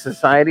 As a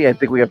society, I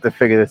think we have to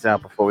figure this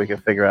out before we can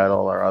figure out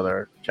all our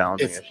other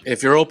challenging issues.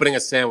 If you're opening a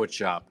sandwich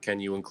shop, can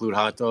you include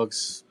hot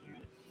dogs?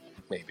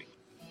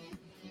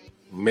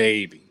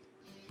 Maybe.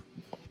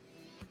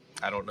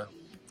 I don't know.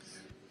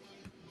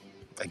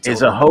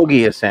 Is a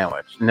hoagie a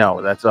sandwich?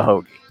 No, that's a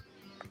hoagie.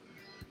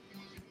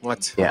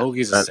 What? Yeah, a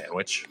hoagie's a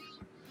sandwich.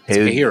 It's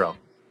hoagie. a hero.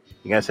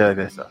 You gotta say it like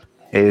this though.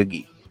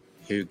 Hoagie.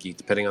 Hoagie.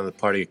 Depending on the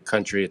part of your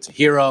country, it's a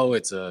hero.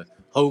 It's a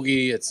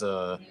hoagie. It's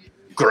a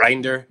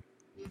grinder.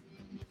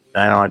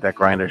 I don't like that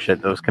grinder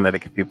shit. Those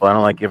Connecticut people. I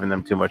don't like giving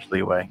them too much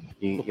leeway.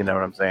 You know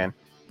what I'm saying?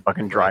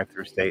 Fucking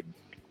drive-through state.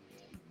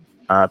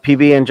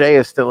 PB&J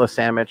is still a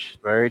sandwich.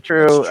 Very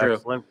true. True.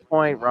 Excellent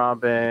point,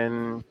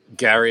 Robin.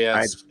 Gary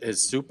asks,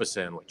 is soup a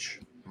sandwich?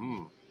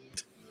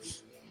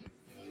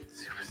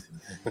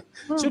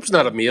 Soup's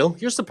not a meal.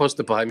 You're supposed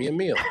to buy me a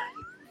meal.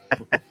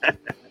 All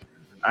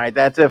right,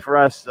 that's it for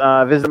us.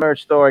 Visit the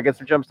merch store. Get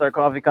some Jumpstart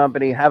Coffee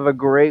Company. Have a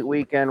great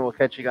weekend. We'll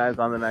catch you guys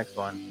on the next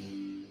one.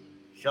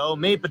 Show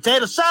me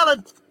potato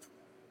salad.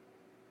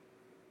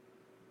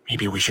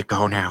 Maybe we should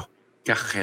go now.